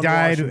day He on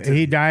died. Washington.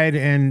 He died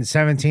in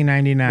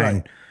 1799.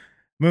 Right.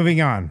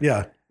 Moving on.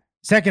 Yeah.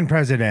 Second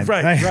president.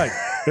 Right, Like- right.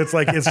 It's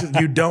like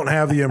you don't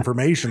have the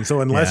information.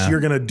 So unless Yeah. you're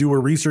going to do a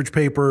research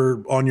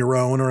paper on your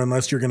own, or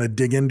unless you're going to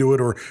dig into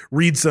it or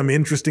read some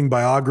interesting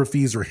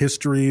biographies or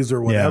histories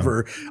or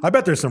whatever, I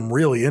bet there's some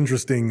really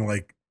interesting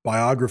like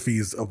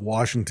biographies of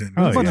Washington.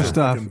 Oh, a bunch yeah. of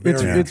stuff. Fucking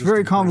It's very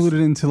interesting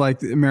convoluted into like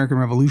the American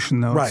Revolution,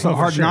 though. Right. It's so Oh, for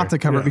hard sure. not to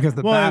cover Yeah. because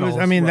the Well, battles.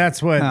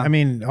 that's what Yeah. I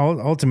mean.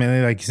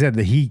 Ultimately, like you said,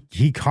 that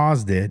he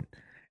caused it,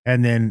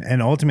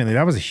 and ultimately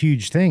that was a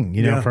huge thing,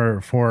 you know, Yeah.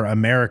 for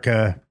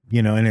America,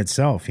 you know, in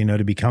itself, you know,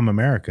 to become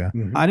America.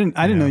 Mm-hmm. I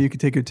didn't know you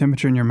could take your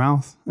temperature in your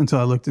mouth until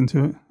I looked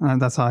into it.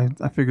 That's how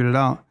I figured it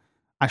out.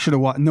 I should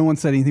have. No one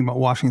said anything about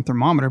washing a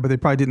thermometer, but they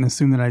probably didn't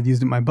assume that I'd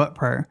used it in my butt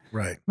prior.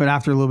 Right. But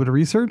after a little bit of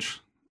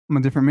research, I'm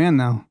a different man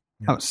now.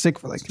 I was sick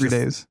for like 3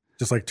 days.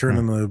 Just like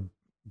turning the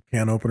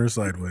can opener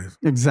sideways.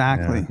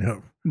 Exactly.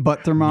 Yep.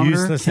 Butt thermometer,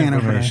 Useless can opener.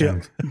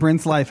 information.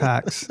 Brent's life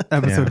hacks,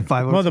 episode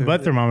 502. Well, the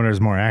butt thermometer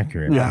is more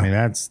accurate. Yeah. I mean,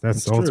 that's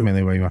true.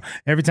 ultimately what you want.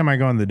 Every time I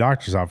go in the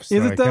doctor's office,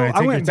 Is they're it like, though? "Can I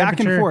take went your back and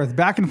temperature?" forth,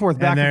 back and forth,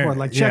 back and they're- forth.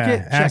 Like check yeah,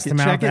 it, ask check the it,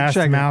 mouth, check it, ask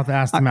check the it. mouth,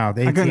 ask the mouth.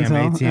 I couldn't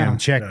ATM,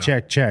 tell. Yeah.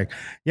 check.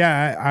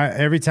 Yeah, I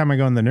every time I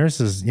go in the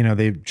nurses, you know,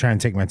 they try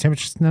and take my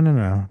temperature.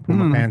 No. Put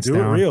my pants Do it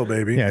down. real,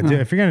 baby. Yeah,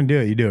 if you're gonna do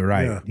it, you do it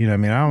right. Yeah. You know what I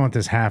mean? I don't want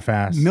this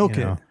half-ass. Milk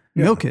you it. know.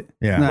 Milk it.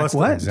 Yeah. Like, Bust it,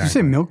 what? Did you say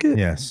exactly. milk it?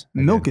 Yes,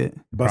 I Milk did. it.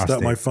 Bust out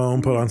Prostate. my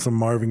phone, put on some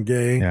Marvin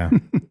Gaye. Yeah,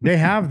 they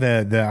have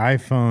the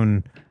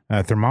iPhone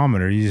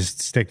thermometer. You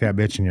just stick that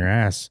bitch in your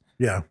ass.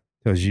 Yeah.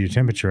 Tells you your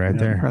temperature right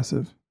there.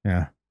 Impressive.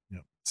 Yeah.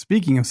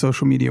 Speaking of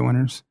social media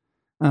winners,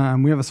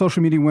 we have a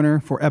social media winner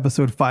for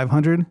episode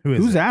 500. Who is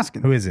Who's it?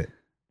 asking? Who is it?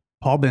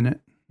 Paul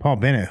Bennett. Paul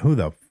Bennett. Who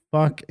the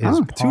fuck is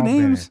Oh, Paul two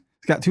names. Bennett?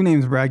 He's got two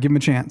names, Brad. Give him a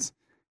chance.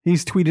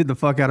 He's tweeted the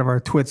fuck out of our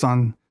twits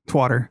on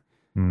Twitter.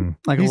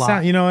 Like a He lot.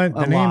 sound- you know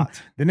what? A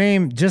lot.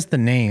 Just the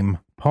name,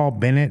 Paul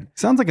Bennett,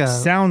 Sounds like a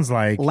sounds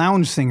like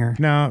lounge singer.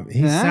 no. He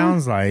Yeah?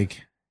 sounds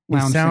like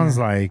Lounge singer.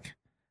 like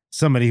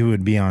somebody who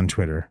would be on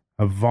Twitter,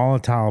 a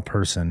volatile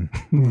person.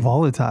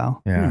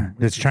 Volatile. Yeah,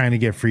 that's trying to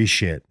get free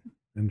shit.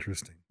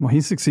 Interesting. Well, he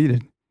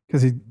succeeded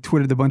because he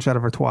tweeted a bunch out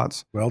of our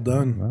twats. Well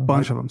done.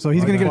 Bunch of them. So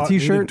he's going to get a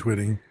t-shirt.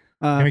 Twitting.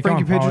 Can we call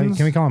Frankie him Polly? Pigeons.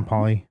 Can we call him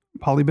Polly?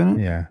 Polly Bennett?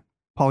 Yeah,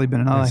 Polly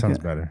Bennett. I that like sounds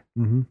it. better.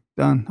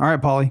 Done. All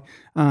right, Polly.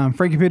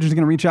 Frankie Pigeon's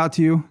going to reach out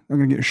to you. They're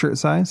going to get your shirt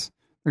size.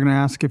 They're going to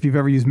ask if you've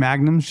ever used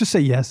Magnums. Just say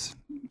yes.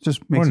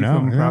 Just makes Or you no,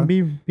 feel proud. be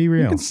You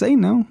real. can say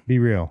no. Be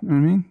real. You know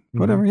what I mean?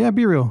 Whatever. Yeah,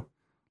 be real.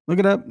 Look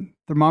it up.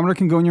 Thermometer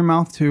can go in your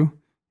mouth too. You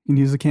can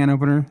use the can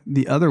opener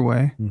the other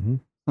way.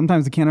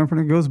 Sometimes the can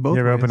opener goes both You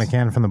ever ways. open a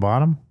can from the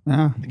bottom?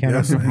 Yeah. can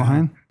Yes, From I have.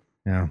 behind.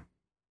 Yeah.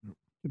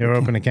 You ever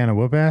open a can of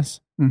whoop ass?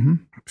 Mm-hmm.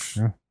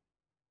 Yeah.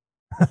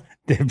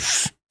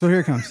 So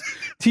here it comes.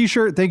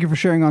 T-shirt. Thank you for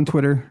sharing on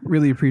Twitter.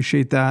 Really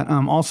appreciate that.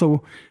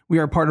 Also, we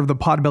are part of the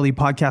Podbelly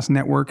Podcast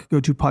Network.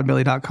 Go to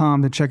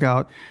podbelly.com to check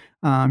out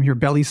your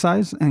belly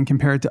size and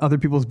compare it to other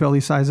people's belly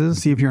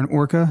sizes. See if you're an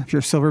orca, if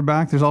you're a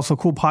silverback. There's also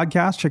cool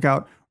podcasts. Check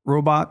out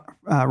Robot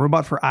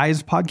for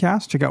Eyes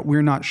podcast. Check out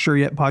We're Not Sure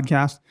Yet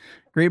podcast.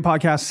 Great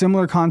podcast.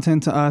 Similar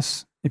content to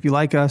us. If you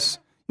like us,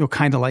 you'll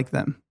kind of like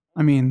them.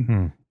 I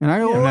mean, you might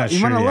not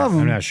sure love yet. them.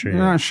 I'm not sure You're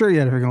yet. not sure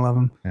yet if you're going to love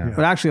them. Yeah.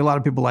 But actually, a lot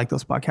of people like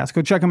those podcasts.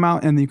 Go check them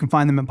out, and you can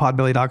find them at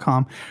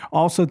podbelly.com.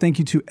 Also, thank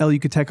you to El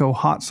Yucateco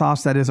Hot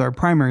Sauce. That is our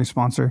primary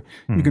sponsor.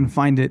 You can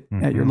find it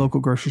at your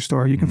local grocery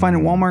store. You can find it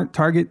at Walmart,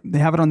 Target. They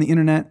have it on the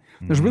internet.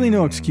 There's really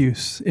no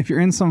excuse. If you're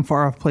in some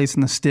far off place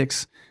in the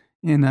sticks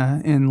in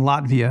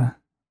Latvia,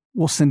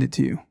 we'll send it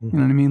to you. You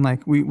know what I mean?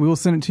 Like we will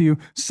send it to you.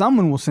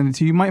 Someone will send it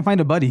to you. You might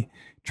find a buddy.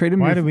 Trade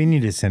him. Why your- do we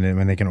need to send it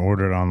when they can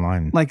order it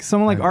online? like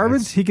someone like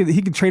Arvids, he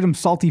could trade him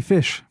salty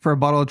fish for a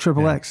bottle of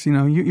Triple X. You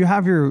know, you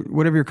have your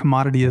whatever your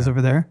commodity is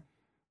over there.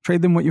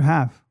 Trade them what you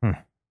have. You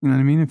know what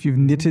I mean? If you've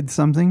knitted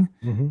something,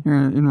 you're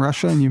in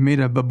Russia and you made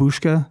a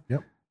babushka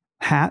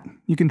hat,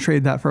 you can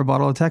trade that for a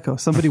bottle of Teco.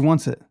 Somebody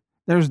wants it.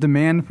 There's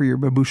demand for your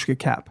babushka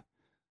cap.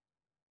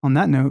 On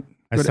that note,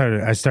 I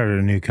started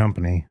a new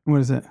company.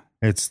 what is it?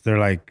 They're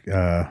like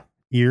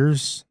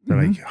ears.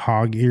 They're like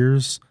hog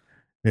ears.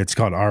 It's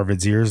called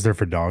Arvid's ears. They're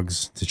for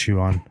dogs to chew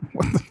on.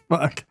 What the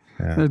fuck?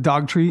 Yeah. A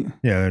dog treat?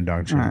 Yeah, they're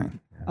dog treat. All right.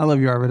 I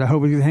love you, Arvid. I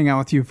hope we can hang out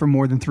with you for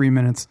more than 3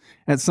 minutes.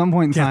 At some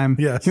point in time,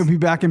 yes. you'll be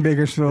back in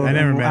Bakersfield. I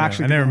never and we'll met.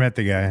 actually I never met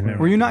the guy. I never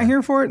Were you met not the guy.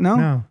 here for it? No.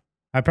 No,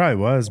 I probably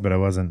was, but I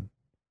wasn't.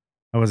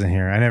 I wasn't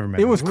here. I never met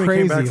It him. was When we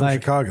came crazy. back from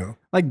Like Chicago.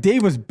 Like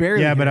Dave was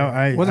barely. Yeah, but here.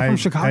 I Was it from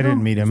Chicago? I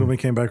didn't meet That's him. when we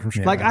came back from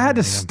Chicago. Like I had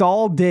to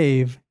stall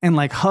Dave and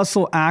like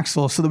hustle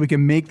Axel so that we could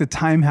make the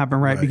time happen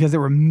right, because they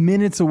were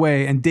minutes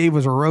away and Dave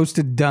was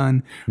roasted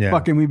done. Yeah.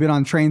 Fucking, we've been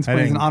on trains, I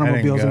planes, and didn't- I didn't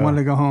automobiles and go. wanted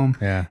to go home.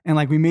 Yeah. And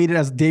like we made it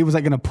as Dave was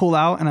like going to pull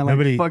out, and I like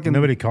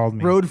Nobody called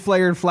me. road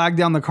flared, flagged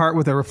down the cart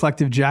with a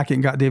reflective jacket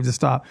and got Dave to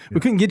stop. We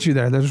couldn't get you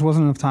there. There just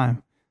wasn't enough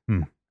time.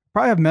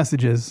 Probably have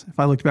messages if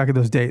I looked back at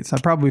those dates. I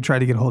probably tried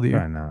to get a hold of you.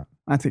 Probably not.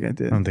 I think I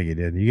did. I don't think you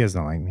did. You guys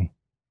don't like me.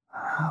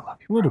 I love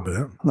you, a little bit.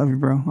 I love you,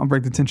 bro. I'll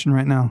break the tension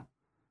right now.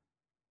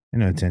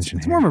 No attention.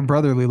 It's more of a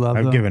brotherly love.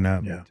 I've though, given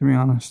up. Yeah. to be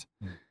honest.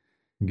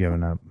 I'm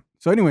giving up.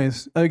 So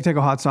anyways, you can take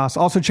a hot sauce.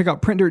 Also check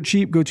out Print Dirt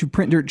Cheap. Go to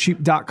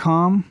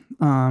printdirtcheap.com.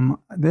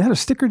 They had a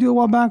sticker deal a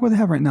while back. What do they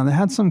have right now? They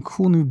had some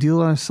cool new deal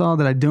that I saw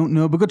that I don't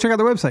know, but go check out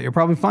their website. You'll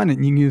probably find it.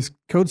 And you can use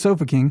code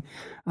Sofa King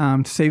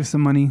to save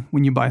some money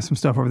when you buy some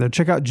stuff over there.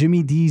 Check out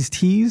Jimmy D's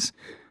Tees.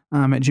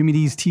 At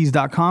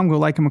jimmydstees.com. Go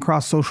like him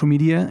across social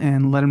media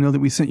and let him know that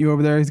we sent you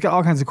over there. He's got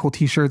all kinds of cool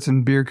t-shirts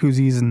and beer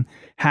koozies and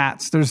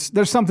hats.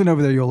 There's something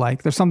over there you'll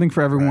like. There's something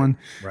for everyone.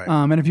 Right.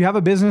 And if you have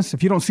a business,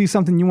 if you don't see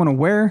something you want to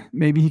wear,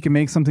 maybe he can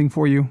make something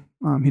for you.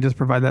 He does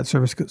provide that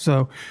service.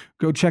 So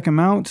go check him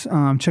out.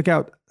 Check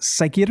out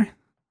Suiker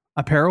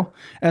Apparel,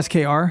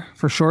 SKR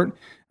for short.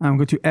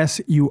 Go to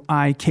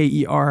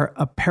SUIKER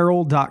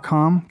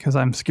apparel.com because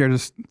I'm scared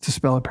to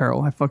spell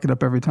apparel. I fuck it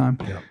up every time.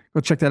 Yep. Go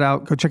check that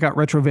out. Go check out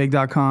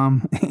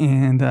retrovague.com.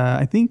 And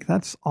I think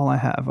that's all I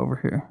have over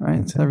here, right?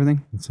 That's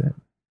everything. That's it.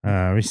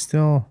 We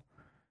still,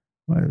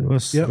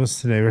 what's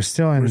today? We're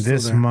still in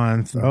this there.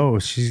 month. Oh,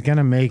 she's going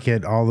to make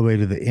it all the way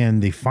to the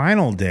end. The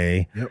final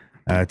day. Yep.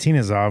 Tina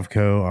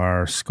Zovko,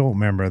 our Sculpt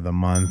member of the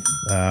month.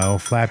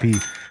 Flappy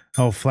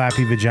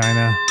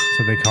Vagina. That's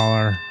what they call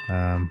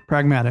her.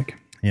 Pragmatic.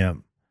 Yeah. Is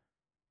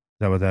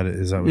that what that is?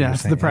 Is that what Yeah, you're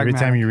it's the saying? Every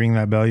pragmatic. time you ring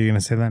that bell, you're going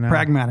to say that now?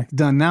 Pragmatic.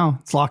 Done now.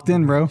 It's locked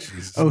in, bro.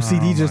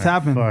 OCD just my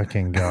happened.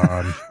 Fucking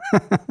God.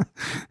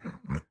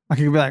 I could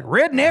be like,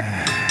 redneck.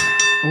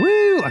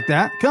 Woo, like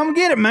that. Come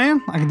get it,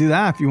 man. I can do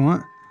that if you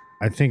want.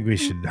 I think we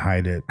should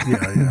hide it.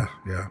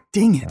 Yeah.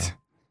 Dang it.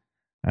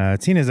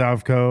 Tina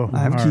Zovko. I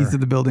have keys to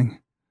the building.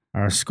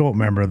 Our Sculpt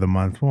member of the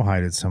month. We'll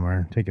hide it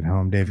somewhere. Take it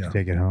home. Dave can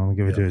take it home.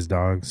 Give it to his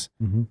dogs.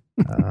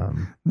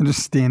 They're just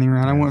standing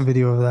around. I want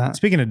video of that.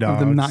 Speaking of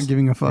dogs. Of them not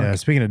giving a fuck. Yeah,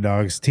 speaking of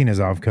dogs, Tina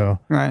Zovko.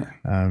 Right.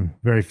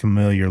 Very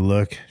familiar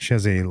look. She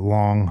has a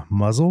long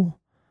muzzle.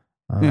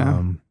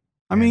 Yeah.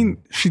 I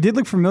mean, she did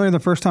look familiar the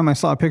first time I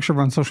saw a picture of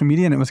her on social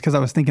media, and it was because I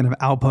was thinking of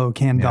Alpo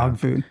canned dog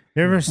food.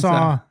 You ever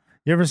saw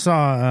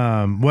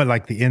what,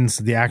 like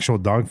the actual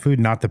dog food,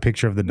 not the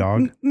picture of the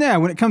dog? Yeah,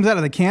 when it comes out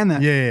of the can,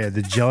 that Yeah,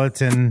 the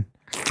gelatin.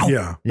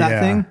 Yeah. That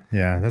thing?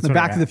 Yeah, that's The what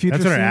Back her- to the Future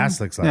That's what her scene? ass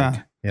looks like.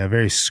 Yeah. Yeah,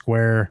 very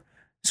square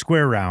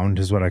round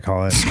is what I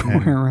call it.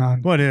 Square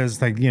round. Well, it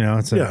is like,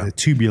 it's a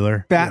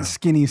tubular. fat,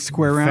 skinny,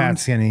 square round.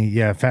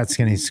 Fat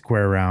skinny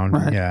square round.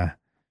 Right. Yeah.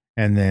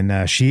 And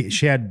then she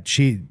had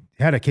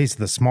a case of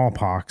the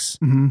smallpox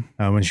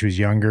when she was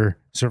younger,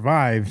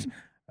 survived,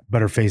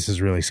 but her face is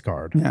really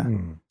scarred. Yeah.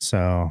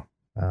 So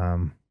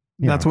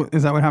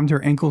Is that what happened to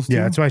her ankles too?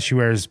 yeah, that's why she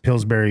wears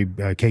Pillsbury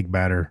cake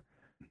batter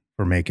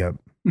for makeup.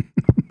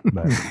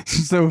 But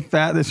She's so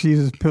fat that she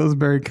uses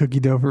Pillsbury cookie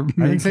dough for makeup.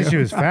 I didn't say she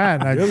was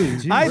fat. I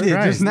did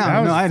just now. That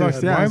was No, I did.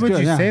 fucking- Yeah, why it's would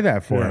good, you yeah. say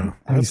that for? Yeah. Have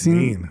you That's seen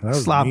mean. That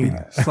was sloppy, mean.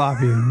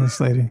 sloppy, this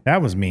lady?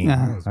 That was mean.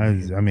 Yeah.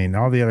 I mean,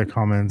 all the other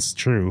comments,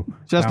 true.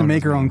 She has That to one make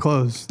was her own mean.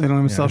 clothes. They don't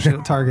even sell shit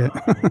at Target.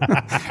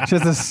 She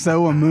has to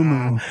sew a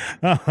moo.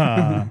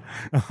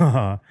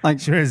 Like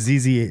she wears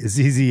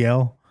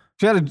ZZL.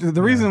 She had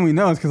the reason we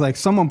know is because like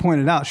someone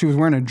pointed out she was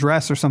wearing a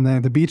dress or something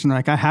at the beach, and they're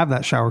like, I have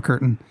that shower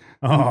curtain.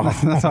 Oh.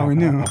 That's how we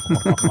knew.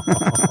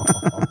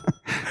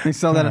 They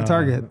sell that at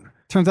Target.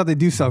 Turns out they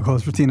do sell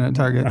clothes for Tina at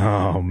Target.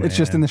 Oh, man. It's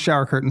just in the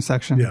shower curtain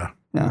section. Yeah.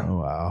 Yeah. Oh,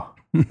 wow.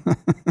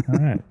 All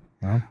right.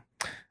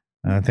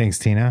 Well, thanks,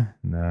 Tina.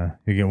 And,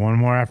 you get one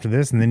more after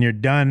this, and then you're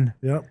done.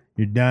 Yep.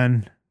 You're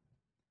done.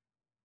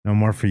 No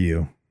more for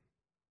you.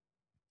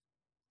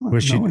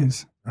 Wish you-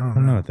 Noise. I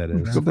don't know what that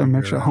is. Go up there and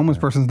make sure a homeless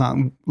person's not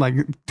like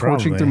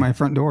torching Probably. through my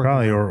front door.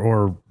 Probably,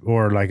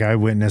 or like I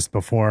witnessed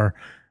before,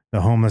 the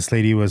homeless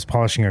lady was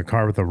polishing her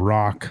car with a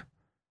rock.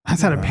 I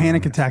just had a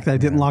panic attack that I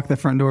didn't lock the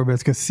front door, but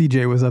it's because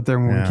CJ was up there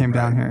when we came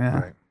down here. Yeah.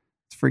 right.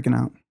 It's freaking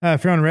out.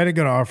 If you're on Reddit,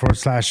 go to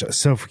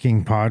r/Sofa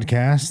King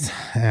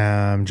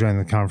Podcast. Join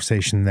the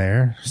conversation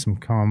there. Some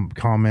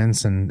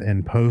comments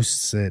and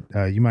posts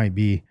that you might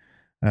be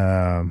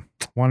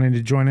wanting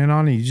to join in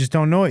on, and you just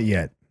don't know it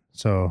yet.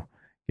 So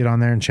get on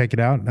there and check it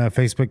out.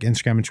 Facebook,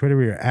 Instagram, and Twitter.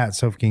 We are at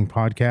Sofa King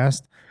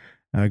Podcast.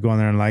 Go on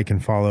there and like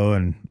and follow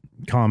and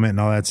comment and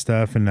all that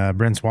stuff. And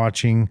Brent's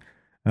watching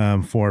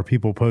for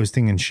people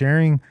posting and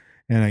sharing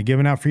and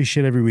giving out free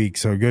shit every week.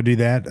 So go do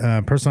that.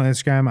 Personal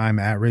Instagram, I'm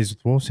at Raised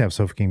with Wolves. You have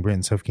Sofa King Brent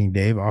and Sofa King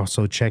Dave.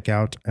 Also check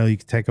out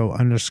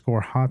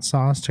 @Yucateco_hot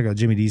sauce. Check out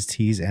Jimmy D's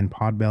Teas and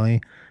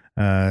Podbelly,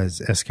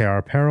 SKR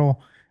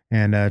Apparel.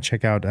 And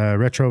check out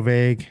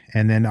Retrovague.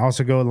 And then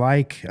also go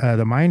like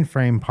the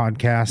Mindframe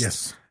podcast.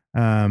 Yes.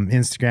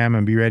 Instagram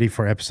and be ready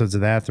for episodes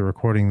of that. They're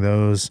recording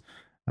those.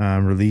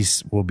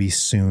 Release will be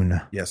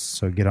soon. Yes.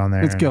 So get on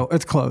there. It's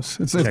close.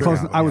 It's close.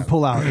 I would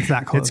pull out. It's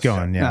that close. It's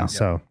going. Yeah.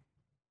 So,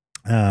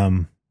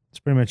 that's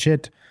pretty much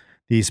it.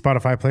 The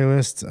Spotify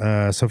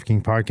playlist, Sofa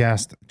King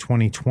Podcast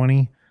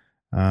 2020.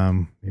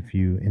 If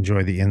you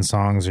enjoy the in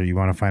songs or you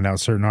want to find out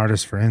certain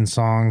artists for in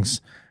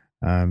songs,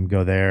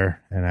 go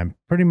there. And I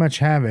pretty much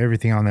have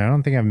everything on there. I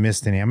don't think I've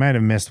missed any. I might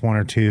have missed one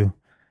or two,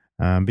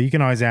 but you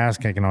can always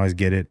ask. I can always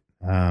get it.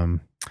 And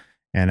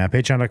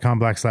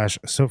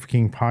patreon.com/Sofa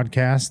King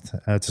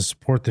Podcast to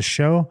support the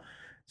show.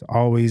 It's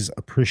always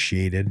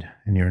appreciated.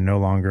 And you're no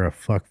longer a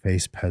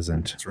fuckface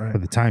peasant. That's right. For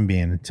the time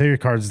being. Until your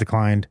card's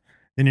declined,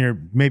 then you're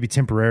maybe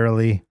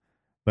temporarily,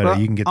 but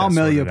you can get that I'll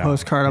mail you a sorted out.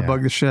 postcard. I'll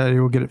bug the shit out of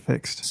you. We'll get it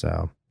fixed.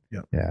 So,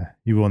 Yep. yeah,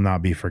 you will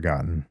not be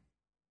forgotten.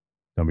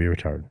 Don't be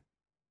retarded.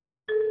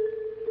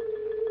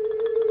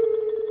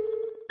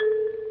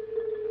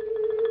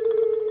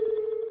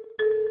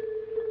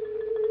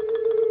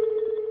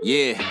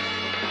 Yeah.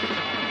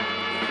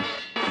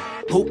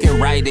 Who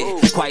can write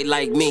it quite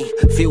like me?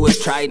 Few have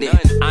tried it.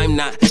 I'm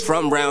not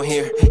from round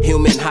here,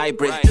 human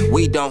hybrid.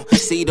 We don't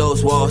see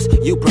those walls,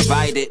 you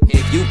provide it.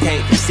 If you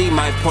can't see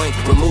my point,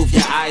 remove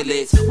your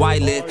eyelids. Why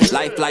live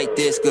life like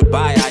this?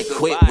 Goodbye, I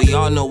quit. We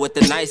all know what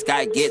the nice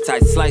guy gets. I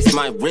slice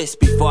my wrist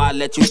before I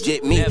let you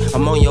jit me.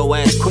 I'm on your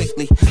ass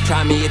quickly.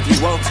 Try me if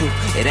you want to.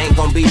 It ain't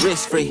gonna be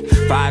risk free.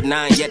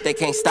 5'9", yet they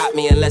can't stop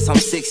me unless I'm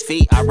 6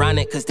 feet.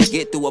 Ironic, cause to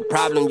get through a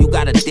problem, you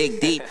gotta dig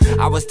deep.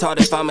 I was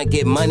taught if I'ma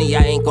get money,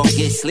 I ain't gonna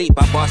get sleep.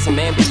 I bought some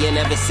Ambien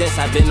ever since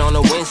I've been on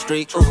a win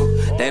streak.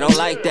 They don't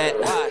like that.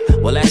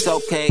 Well, that's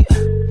okay.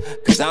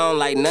 Cause I don't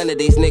like none of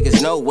these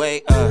niggas, no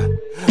way.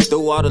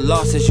 Through all the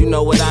losses, you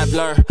know what I've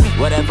learned.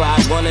 Whatever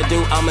I wanna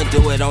do, I'ma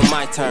do it on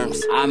my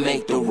terms. I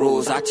make the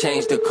rules, I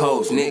change the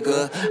codes,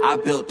 nigga. I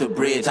built the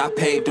bridge, I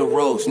paved the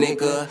roads,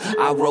 nigga.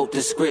 I wrote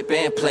the script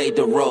and played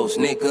the roles,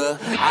 nigga.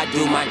 I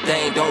do my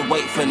thing, don't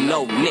wait for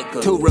no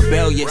nigga. Too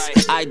rebellious,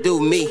 I do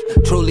me,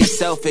 truly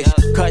selfish.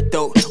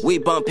 Cutthroat, we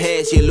bump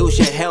heads, you lose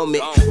your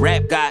helmet.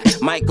 Rap guy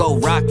might go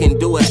rock and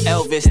do an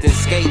Elvis, then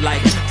skate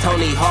like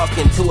Tony Hawk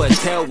into a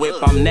tail whip.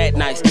 I'm that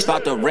nice,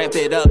 about to ramp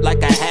it up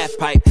like a half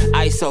pipe.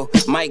 ISO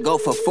might go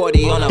for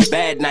 40 on a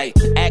bad night.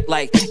 Act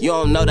like you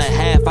don't know the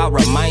half, I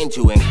remind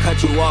you, and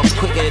cut you off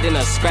quicker than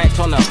a scratch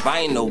on a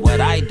vinyl.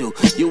 What I do,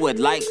 you would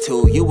like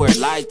to, you were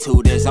lied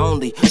to. There's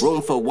only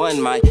room for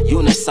one, my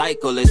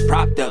unicycle is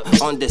propped up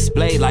on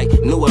display like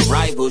new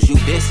arrivals. You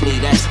diss me,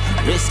 that's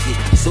risky,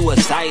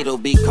 suicidal,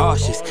 be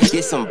cautious.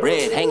 Get some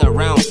bread, hang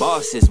around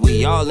bosses.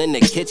 We all in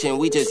the kitchen,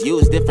 we just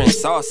use different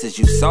sauces.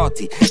 You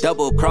salty,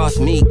 double cross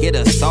me, get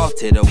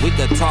assaulted. Or we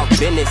could talk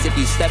business if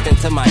you step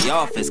into my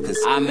office. Cause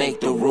I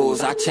make the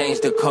rules, I change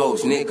the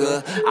codes,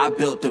 nigga. I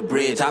built the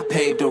bridge, I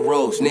paved the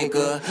roads,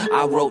 nigga.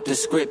 I wrote the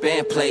script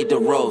and played the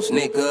roles,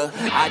 nigga.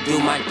 I do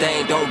my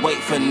thing, don't wait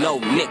for no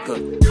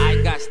nigga.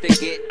 I got to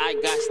get paid. I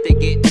got to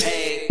get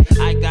paid.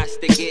 I got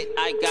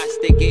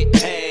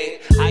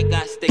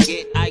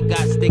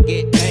to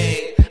get